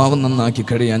സ്വഭാവം നന്നാക്കി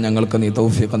കഴിയാൻ ഞങ്ങൾക്ക് നീ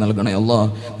തൗഫീഖ് നൽകണേ അല്ലാഹ്.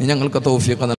 നീ ഞങ്ങൾക്ക്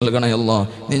തൗഫീഖ് നൽകണേ അല്ലാഹ്.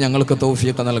 നീ ഞങ്ങൾക്ക്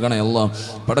തൗഫീഖ് നൽകണേ അല്ലാഹ്.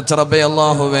 പടച്ച റബ്ബേ,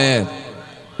 അല്ലാഹുവേ,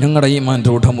 ഞങ്ങളുടെ ഈമാൻ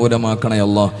രൂഢമൂലമാക്കണേ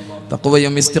അല്ലാഹ്.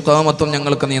 തഖ്വയും ഇസ്തിഖാമത്തും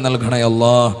ഞങ്ങൾക്ക് നീ നൽകണേ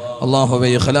അല്ലാഹ്. അല്ലാഹുവേ,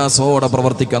 ഇഖ്ലാസോടെ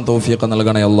പ്രവർത്തിക്കാൻ തൗഫീഖ്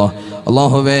നൽകണേ അല്ലാഹ്.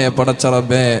 അല്ലാഹുവേ, പടച്ച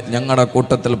റബ്ബേ, ഞങ്ങളുടെ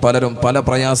കൂട്ടത്തിൽ പലരും പല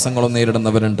പ്രയാസങ്ങളും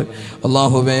നേരിടുന്നവരുണ്ട്.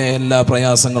 അല്ലാഹുവേ, എല്ലാ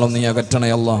പ്രയാസങ്ങളും നീ അകറ്റണേ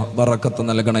അല്ലാഹ്. ബറക്കത്ത്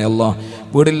നൽകണേ അല്ലാഹ്.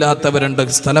 വീടില്ലാത്തവരുണ്ട്,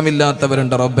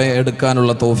 സ്ഥലമില്ലാത്തവരുണ്ട്. റബ്ബേ,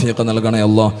 എടുക്കാനുള്ള തൗഫീഖ് നൽകണേ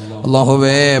അല്ലാഹ്.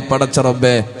 അല്ലാഹുവേ, പടച്ച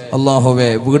റബ്ബേ, അല്ലാഹുവേ,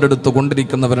 വീടെടുത്ത്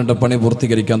കൊണ്ടിരിക്കുന്നവരുണ്ട്, പണി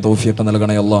പൂർത്തീകരിക്കാൻ തൗഫീഖ്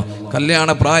നൽകണേ അല്ലാഹ്.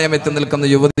 കല്യാണ പ്രായമെത്തി നിൽക്കുന്ന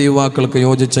യുവതി യുവാക്കൾക്ക്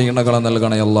യോജിച്ച ഇണകളെ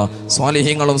നൽകണേ അല്ലാഹ്.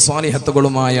 സ്വാലിഹീങ്ങളും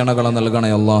സ്വാലിഹത്തുകളുമായ ഇണകളെ നൽകണേ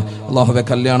അല്ലാഹ്. അല്ലാഹുവേ,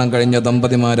 കല്യാണം കഴിഞ്ഞ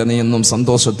ദമ്പതിമാരെ നീ എന്നും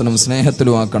സന്തോഷത്തിനും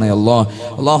സ്നേഹത്തിലും ആക്കണേ അല്ലാഹ്.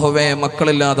 അല്ലാഹുവേ,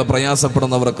 മക്കളില്ലാതെ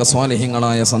പ്രയാസപ്പെടുന്നവർക്ക്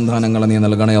സ്വാലിഹീങ്ങളായ സന്താനങ്ങളെ നീ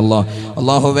നൽകണേ അല്ലാഹ്.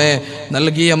 അല്ലാഹുവേ,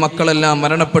 നൽകിയ മക്കളെല്ലാം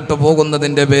മരണപ്പെട്ടു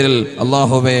പോകുന്നതിൻ്റെ പേരിൽ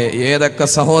അല്ലാഹുവേ, ഏതൊക്കെ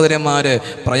സഹോദരന്മാര്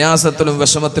പ്രയാസത്തിലും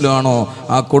വിഷമത്തിലുമാണോ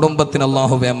ആ കുടുംബത്തിന്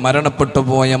അല്ലാഹുവേ, മരണപ്പെട്ടു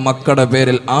പോയ മക്കളുടെ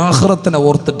പേരിൽ ആഖിറത്തിനെ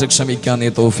ഓർത്തിട്ട് ക്ഷമിക്കാൻ നീ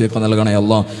തൗഫീഖ് നൽകണേ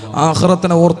അല്ലാഹ്.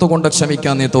 ആഖിറത്തിനെ ഓർത്തുകൊണ്ട്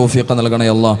ക്ഷമിക്കാൻ നീ തൗഫീഖ് നൽകണേ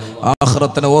അല്ലാഹ്.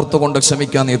 ആഖിറത്തിനെ ഓർത്തുകൊണ്ട്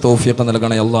ക്ഷമിക്കാൻ നീ തൗഫീഖ്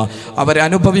നൽകണേ അല്ലാഹ്.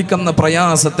 അവരനുഭവിക്കുന്ന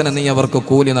പ്രയാസത്തിന് നീ അവർക്ക്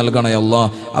കൂലി നൽകണേ അല്ലാഹ്.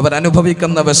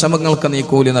 അവരനുഭവിക്കുന്ന വിഷമങ്ങൾക്ക് നീ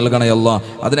കൂലി നൽകണേ അല്ലാഹ്.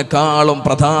 അതിനേക്കാളും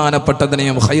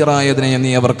പ്രധാനപ്പെട്ടതിനെയും ഖൈറായതിനെയും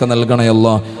നീ അവർക്ക് നൽകണേ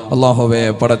അല്ലാഹ്. അല്ലാഹുവേ,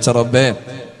 പടച്ച റബ്ബേ,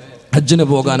 ഹജ്ജിന്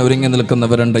പോകാൻ ഒരുങ്ങി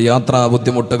നിൽക്കുന്നവരുണ്ട്. യാത്രാ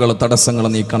ബുദ്ധിമുട്ടുകൾ, തടസ്സങ്ങൾ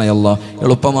നീക്കണേ അല്ലാഹ്.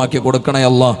 എളുപ്പമാക്കി കൊടുക്കണേ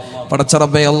അല്ലാഹ്. പടച്ച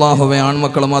റബ്ബേ, അല്ലാഹുവേ,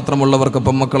 ആൺമക്കൾ മാത്രമുള്ളവർക്ക്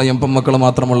പെൺമക്കളെയും പെൺമക്കൾ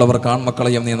മാത്രമുള്ളവർക്ക്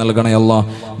ആൺമക്കളെയും നീ നൽകണേ അല്ലാഹ്.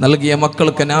 നൽകിയ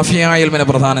മക്കൾക്ക് നാഫിയായ ഇൽമിനെ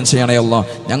പ്രദാനം ചെയ്യണേ അല്ലാഹ്.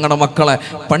 ഞങ്ങളുടെ മക്കളെ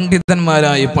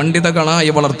പണ്ഡിതന്മാരായി,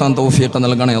 പണ്ഡിതകളായി വളർത്താൻ തൗഫീഖ്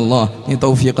നൽകണേ അല്ലാഹ്. നീ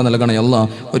തൗഫീഖ് നൽകണേ അല്ലാഹ്.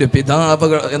 ഒരു പിതാവ്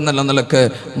എന്നുള്ള നിലക്ക്,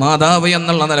 മാതാവ്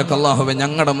എന്നുള്ള നിലക്ക് അല്ലാഹുവേ,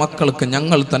 ഞങ്ങളുടെ മക്കൾക്ക്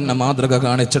ഞങ്ങൾ തന്നെ മാതൃക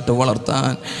കാണിച്ചിട്ട്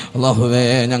വളർത്താൻ അല്ലാഹുവേ,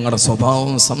 ഞങ്ങളുടെ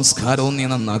സ്വഭാവവും സംസ്കാരം സംസ്കാരവും നീ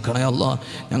നന്നാക്കണേ അല്ലാ.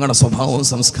 ഞങ്ങളുടെ സ്വഭാവവും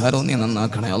സംസ്കാരവും നീ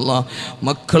നന്നാക്കണേ അല്ലാ.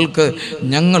 മക്കൾക്ക്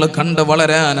ഞങ്ങൾ കണ്ട്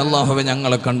വളരാൻ അല്ലാഹുവേ,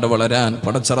 ഞങ്ങളെ കണ്ട് വളരാൻ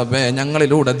പടച്ചറബേ,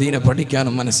 ഞങ്ങളിലൂടെ ദീനെ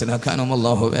പഠിക്കാനും മനസ്സിലാക്കാനും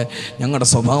അല്ലാഹുവേ ഞങ്ങളുടെ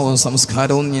സ്വഭാവവും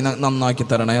സംസ്കാരവും നീ നന്നാക്കി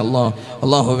തരണേ അല്ലാ.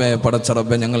 അല്ലാഹുവേ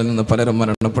പടച്ചറബേ, ഞങ്ങളിൽ നിന്ന് പലരും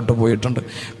മരണപ്പെട്ടു പോയിട്ടുണ്ട്.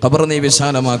 ഖബർ നീ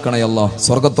വിശാലമാക്കണേ അല്ലാ.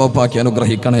 സ്വർഗ്ഗത്തോപ്പാക്കി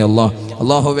അനുഗ്രഹിക്കണേ അല്ലാ.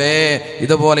 അല്ലാഹുവേ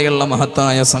ഇതുപോലെയുള്ള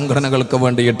മഹത്തായ സംഘടനകൾക്ക്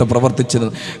വേണ്ടിയിട്ട് പ്രവർത്തിച്ചത്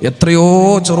എത്രയോ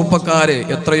ചെറുപ്പക്കാര്,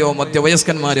 എത്രയോ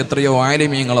മധ്യവയസ്കന്മാർ, എത്രയോ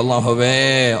ആലിമീങ്ങൾ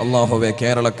അല്ലാഹുവേ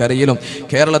കേരളക്കരയിലും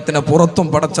കേരളത്തിന് പുറത്തും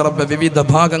പടച്ചറബ് വിവിധ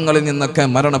ഭാഗങ്ങളിൽ നിന്നൊക്കെ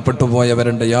മരണപ്പെട്ടു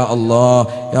പോയവരുണ്ട്. യാ അല്ലാ,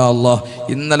 യാ അല്ലാ.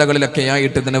 ഇന്നലകളിലൊക്കെ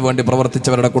ആയിട്ട് ഇതിനു വേണ്ടി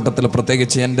പ്രവർത്തിച്ചവരുടെ കൂട്ടത്തിൽ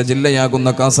പ്രത്യേകിച്ച് എൻ്റെ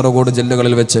ജില്ലയാകുന്ന കാസർഗോഡ്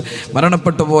ജില്ലകളിൽ വെച്ച്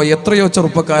മരണപ്പെട്ടു പോയ എത്രയോ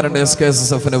ചെറുപ്പക്കാരുണ്ട്.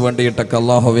 SKSSFന് വേണ്ടിയിട്ടൊക്കെ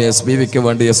അല്ലാഹുവേ, SBVക്ക്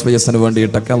വേണ്ടി, SYSന്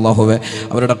വേണ്ടിയിട്ടൊക്കെ അല്ലാഹുവേ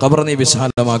അവരുടെ ഖബർ നീ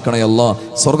വിശാലമാക്കണേ അല്ലാ.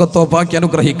 സ്വർഗ്ഗത്തോപ്പാക്കി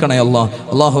അനുഗ്രഹിക്കണേ അല്ലാ.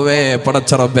 അല്ലാഹുവേ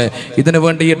പടച്ചറബേ ഇതിനു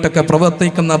വേണ്ടിയിട്ടൊക്കെ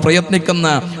പ്രയത്നിക്കുന്ന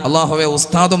അല്ലാഹുവേ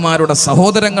ഉസ്താദുമാരുടെ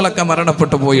സഹോദരങ്ങളൊക്കെ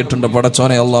മരണപ്പെട്ടു പോയിട്ടുണ്ട്.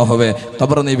 പടച്ചോനെ അല്ലാഹുവേ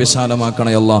ഖബർ നീ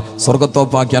വിശാലമാക്കണേ അല്ലാ.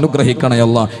 സ്വർഗ്ഗത്തോപ്പാക്കി അനുഗ്രഹിക്കണേ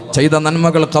അല്ലാ. ചെയ്ത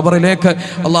നന്മകൾ ഖബറിലേക്ക്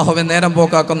അല്ലാഹുവേ നേരം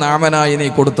പോക്കാക്കുന്ന അമലായി നീ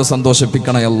കൊടുത്ത്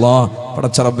സന്തോഷിപ്പിക്കണേ അല്ലാ.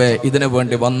 പടച്ചറബേ ഇതിനു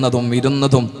വേണ്ടി വന്നതും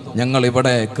ഇരുന്നതും ഞങ്ങൾ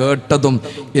ഇവിടെ കേട്ടതും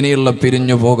ഇനിയുള്ള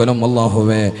പിരിഞ്ഞു പോകലും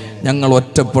അല്ലാഹുവേ ഞങ്ങൾ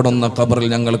ഒറ്റപ്പെടുന്ന ഖബറിൽ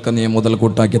ഞങ്ങൾക്ക് നീ മുതൽ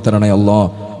കൂട്ടാക്കി തരണേ അല്ലാ.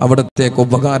 അവിടത്തേക്ക്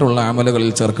ഉപകാരമുള്ള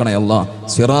അമലുകളിൽ ചേർക്കണേ അല്ലാ.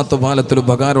 സിറാത്ത് പാലത്തിൽ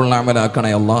ഉപകാരമുള്ള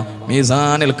അമലാക്കണേ അല്ലാ.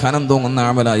 മീസാനിൽ ഖനം തൂങ്ങുന്ന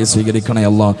അമലായി സ്വീകരിക്കണേ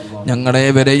അല്ലാ.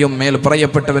 ഞങ്ങളുടെവരെയും മേൽ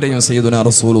പറയപ്പെട്ടവരെയും സയ്യിദുനാ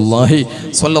റസൂലുള്ളാഹി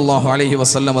സ്വല്ലല്ലാഹു അലൈഹി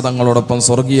വസല്ലമ തങ്ങളോടൊപ്പം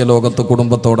സ്വർഗീയ ലോകത്ത്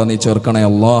കുടുംബത്തോടെ നീ ചേർക്കണേ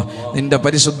അല്ലാ. നിന്റെ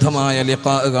പരിശുദ്ധമായ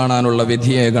ലിഖാ കാണാനുള്ള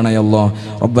വിധിയേകണേ അല്ലാ.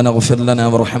 റബ്ബന ഗ്ഫിർ ലനാ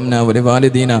വർഹംനാ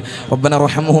വലിവാലിദീന റബ്ബന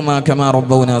റഹ്മഹുമാ കമാ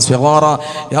റബ്ബൗനാ സ്വഗാറാ.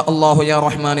 യാ അല്ലാഹു യാ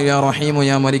റഹ്മാനു യാ റഹീമു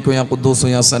യാ മലികു യാ ഖുദ്ദൂസു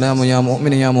യാ സലാമു യാ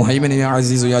മുഅ്മിനു യാ മുഹൈമിനു യാ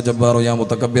അസീസു യാ ജബ്ബാറു യാ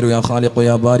മുതകബ്ബിറു യാ ഖാലിഖു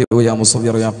യാ ബാരിഉ യാ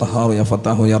മുസവ്വിറു യാ ഖഹാറു യാ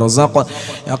ഫത്താഹു യാ റസാഖു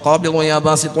യാ ഖാബിദു യാ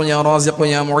ബാസിഖു യാ റാസിഖു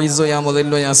യാ മുഇസ്സു യാ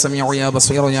മുദില്ലു യാ സമീഉ യാ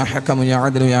ബസീറു യാ ഹകമു യാ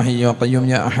അദ്ലു യാ ഹയ്യു യാ ഖയ്യൂം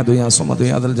യാ അഹദു യാ സമദു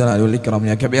യാ ദൽ ജലാലി വൽ ഇക്റാം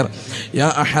യാ കബീർ യാ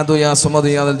അഹദു യാ സമദു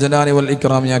യാ ദൽ ജലാലി വൽ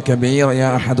ഇക്റാം യാ കബീർ യാ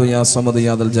അഹദു യാ സമദു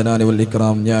യാ ദൽ ജലാലി വൽ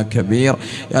ഇക്റാം യാ കബീർ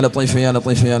യാ ലത്തീഫ് യാ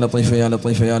ലത്തീഫ് യാ ലത്തീഫ് യാ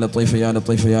ലത്തീഫ് യാ ലത്തീഫ് യാ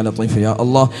ലത്തീഫ് യാ ലത്തീഫ് യാ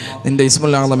അല്ലാഹ് നിന്റെ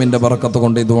ഇസ്മുൽ അഅ്ലമിന്റെ ബറക്കത്ത്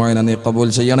കൊണ്ട് ഈ ദുആനെ നീ ഖബൂൽ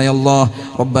ചെയ്യണേ അല്ലാഹ്.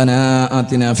 റബ്ബനാ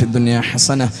ആതിനാ ഫിദ് ദുനിയ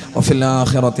ഹസന വഫിൽ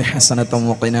ആഖിറതി ഹസനതൻ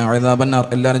വഖിനാ അദാബന്നാർ.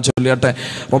 എല്ലാവരും ചൊല്ലിയട്ടെ.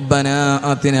 റബ്ബനാ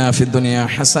ആതിനാ ഫിദ് ദുനിയ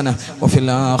ഹസന വഫിൽ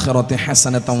ആഖിറതി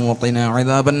ഹസനതൻ വഖിനാ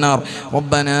അദാബന്നാർ.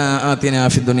 റബ്ബനാ ആതിനാ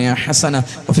ഫിദ് ദുനിയ ഹസന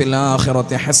വഫിൽ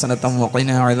ആഖിറതി ഹസനതൻ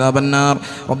വഖിനാ അദാബന്നാർ.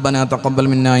 റബ്ബനാ തഖബ്ബൽ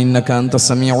മിന്നാ ഇന്നക അൻതസ്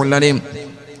സമീഉൽ അലീം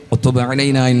وتب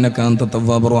علينا إنك أنت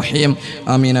التواب الرحيم.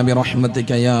 آمين برحمتك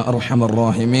يا أرحم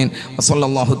الراحمين. وصلى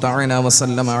الله تعالى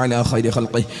وسلم على خير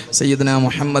خلقه سيدنا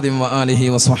محمد وآله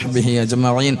وصحبه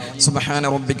أجمعين. سبحان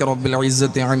ربك رب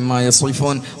العزة عما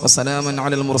يصفون وسلام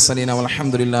على المرسلين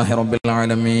والحمد لله رب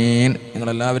العالمين.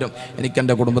 നിങ്ങളെല്ലാവരും എനിക്ക്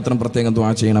എൻ്റെ കുടുംബത്തിനും പ്രത്യേകം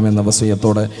ദുആ ചെയ്യണമെന്ന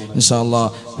വസിയത്തോടെ ഇൻഷാ അല്ലാഹ്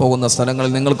പോകുന്ന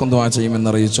സ്ഥലങ്ങളിൽ നിങ്ങൾക്കും ദുആ ചെയ്യുമെന്ന്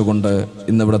അറിയിച്ചുകൊണ്ട്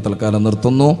ഇന്നിവിടെ തൽക്കാലം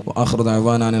നിർത്തുന്നു. ആഖിറു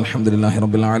ദഅവാനാ അൽഹംദുലില്ലാഹി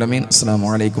റബ്ബിൽ ആലമീൻ. അസ്സലാമു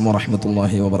അലൈക്കും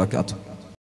വറഹ്മത്തുള്ളാഹി വബറകാതുഹു.